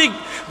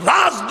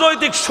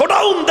রাজনৈতিক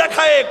শোডাউন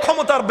দেখায়,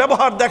 ক্ষমতার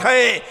ব্যবহার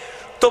দেখায়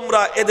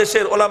তোমরা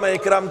এদেশের ওলামায়ে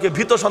কেরামকে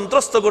ভীত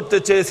সন্ত্রস্ত করতে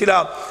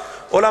চেয়েছিলাম।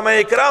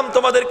 ওলামায়ে কেরাম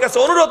তোমাদের কাছে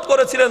অনুরোধ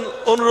করেছিলেন,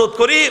 অনুরোধ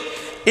করি,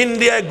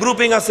 ইন্ডিয়ায়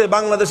গ্রুপিং আছে,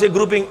 বাংলাদেশে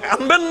গ্রুপিং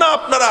আনবেন না।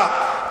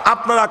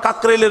 আপনারা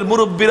কাকরাইলের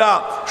মুরব্বীরা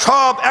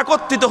সব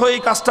একত্রিত হয়ে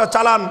এই কাজটা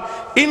চালান।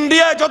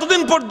 ইন্ডিয়ায়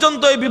যতদিন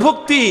পর্যন্ত এই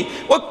বিভক্তি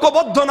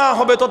ঐক্যবদ্ধ না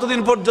হবে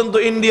ততদিন পর্যন্ত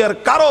ইন্ডিয়ার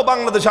কারো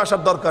বাংলাদেশে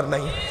আসার দরকার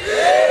নাই।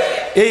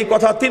 এই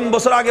কথা 3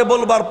 বছর আগে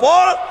বলবার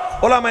পর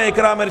ওলামায়ে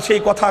কেরামের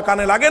সেই কথা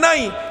কানে লাগে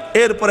নাই।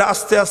 এরপরে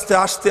আস্তে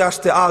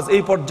আস্তে আজ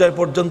এই পর্যায়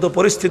পর্যন্ত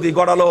পরিস্থিতি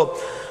গড়ালো।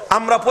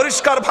 আমরা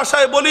পরিষ্কার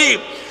ভাষায় বলি,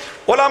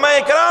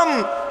 ওলামায়ে কেরাম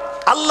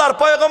আল্লাহর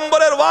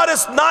পয়গম্বরের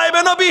ওয়ারিস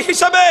নায়েবে নবী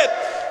হিসেবে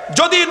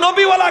যদি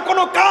নবীওয়ালা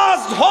কোনো কাজ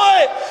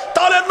হয়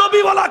তাহলে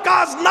নবীওয়ালা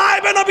কাজ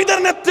নায়েবে নবীদের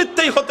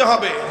নেতৃত্বেই হতে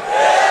হবে।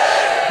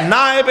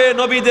 নায়েবে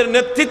নবীদের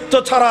নেতৃত্ব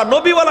ছাড়া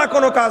নবীওয়ালা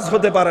কোনো কাজ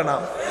হতে পারে না,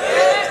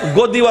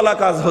 গদিওয়ালা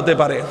কাজ হতে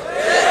পারে।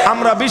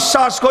 আমরা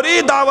বিশ্বাস করি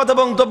দাওয়াত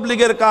এবং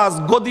তাবলীগের কাজ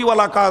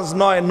গদিওয়ালা কাজ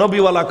নয়,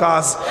 নবীওয়ালা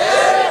কাজ।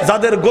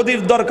 যাদের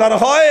গদির দরকার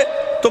হয়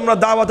তোমরা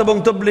দাওয়াত এবং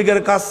তাবলীগের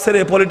কাজ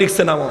ছেড়ে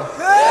পলিটিক্সে নামো,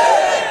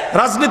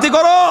 রাজনীতি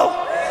করো।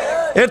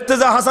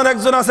 ইর্তেজা হাসান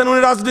একজন আছেন,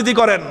 উনি রাজনীতি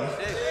করেন,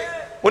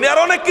 উনি আর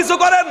অনেক কিছু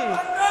করেন,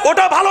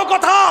 ওটা ভালো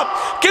কথা।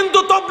 কিন্তু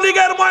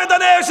তাবলীগের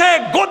ময়দানে এসে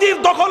গদির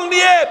দখল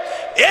নিয়ে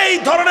এই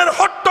ধরনের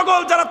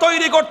হট্টগোল যারা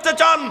তৈরি করতে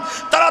চান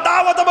তারা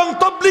দাওয়াত এবং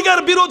তাবলীগের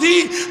বিরোধী,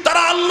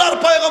 তারা আল্লাহর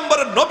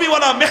পয়গম্বরের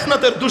নবীওয়ালা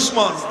মেহনতের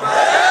দুশমন।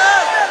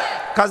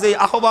 কাজেই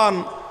আহ্বান,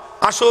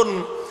 আসুন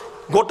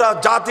গোটা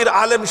জাতির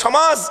আলেম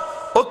সমাজ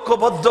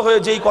ঐক্যবদ্ধ হয়ে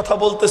যেই কথা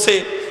বলতেছে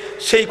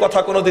সেই কথা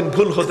কোনোদিন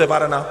ভুল হতে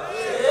পারে না।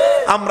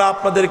 আমরা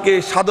আপনাদেরকে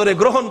সাদরে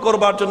গ্রহণ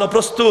করবার জন্য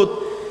প্রস্তুত।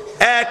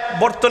 এক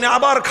বর্তনে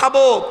আবার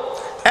খাবো,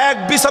 এক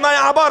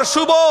বিছানায় আবার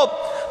শুব,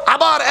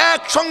 আবার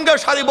একসঙ্গে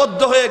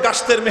সারিবদ্ধ হয়ে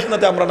গাছতের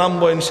মেহনতে আমরা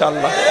নামবো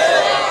ইনশাআল্লাহ।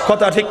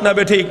 কথা ঠিক না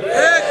বেঠিক?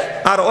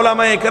 আর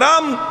ওলামায়ে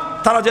কেরাম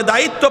তারা যে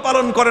দায়িত্ব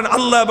পালন করেন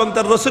আল্লাহ এবং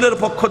তার রসুলের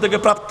পক্ষ থেকে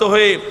প্রাপ্ত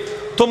হয়ে,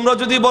 তোমরা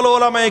যদি বলো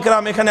ওলামায়ে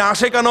কেরাম এখানে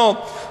আসে কেন,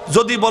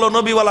 যদি বলো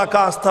নবীওয়ালা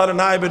কাজ তাহলে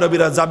নায়েবে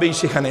নবীরা যাবেই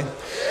সেখানে।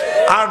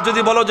 আর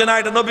যদি বলো যে না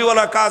এটা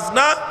নবীওয়ালা কাজ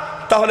না,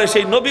 তাহলে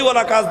সেই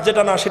নবীওয়ালা কাজ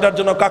যেটা না সেটার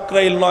জন্য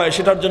কাকরাইল নয়,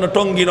 সেটার জন্য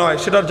টঙ্গী নয়,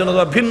 সেটার জন্য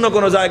ভিন্ন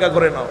কোনো জায়গা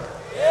করে নাও।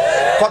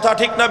 কথা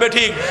ঠিক না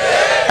বেঠিক?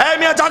 এই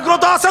মিয়া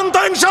জাগ্রত আছেন তো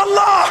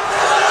ইনশাআল্লাহ?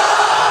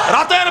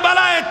 রাতের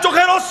বেলায়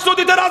চোখের অশ্রু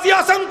দিতে রাজি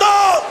আছেন তো?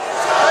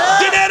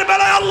 দিনের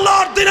বেলায়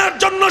আল্লাহর দিনের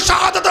জন্য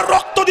শাহাদাতের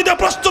রক্ত দিতে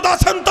প্রস্তুত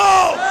আছেন তো?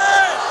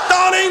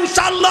 তাহলে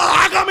ইনশাআল্লাহ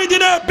আগামী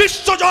দিনে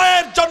বিশ্ব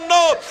জয়ের জন্য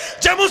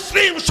যে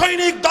মুসলিম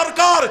সৈনিক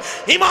দরকার,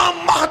 ইমাম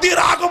মাহদির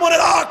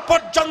আগমনের আগ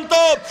পর্যন্ত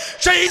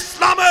সেই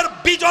ইসলামের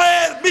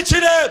বিজয়ের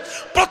মিছিলে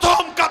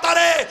প্রথম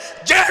কাতারে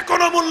যে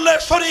কোনো মূল্যে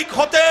শরীক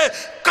হতে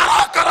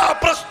কারা কারা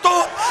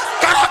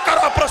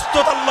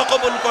প্রস্তুত আল্লাহ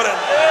কবুল করেন।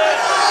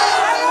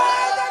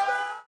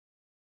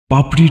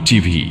 পাপড়ি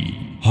টিভি,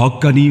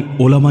 হক্কানি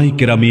ওলামায়ে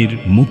কেরামের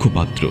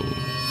মুখপাত্র।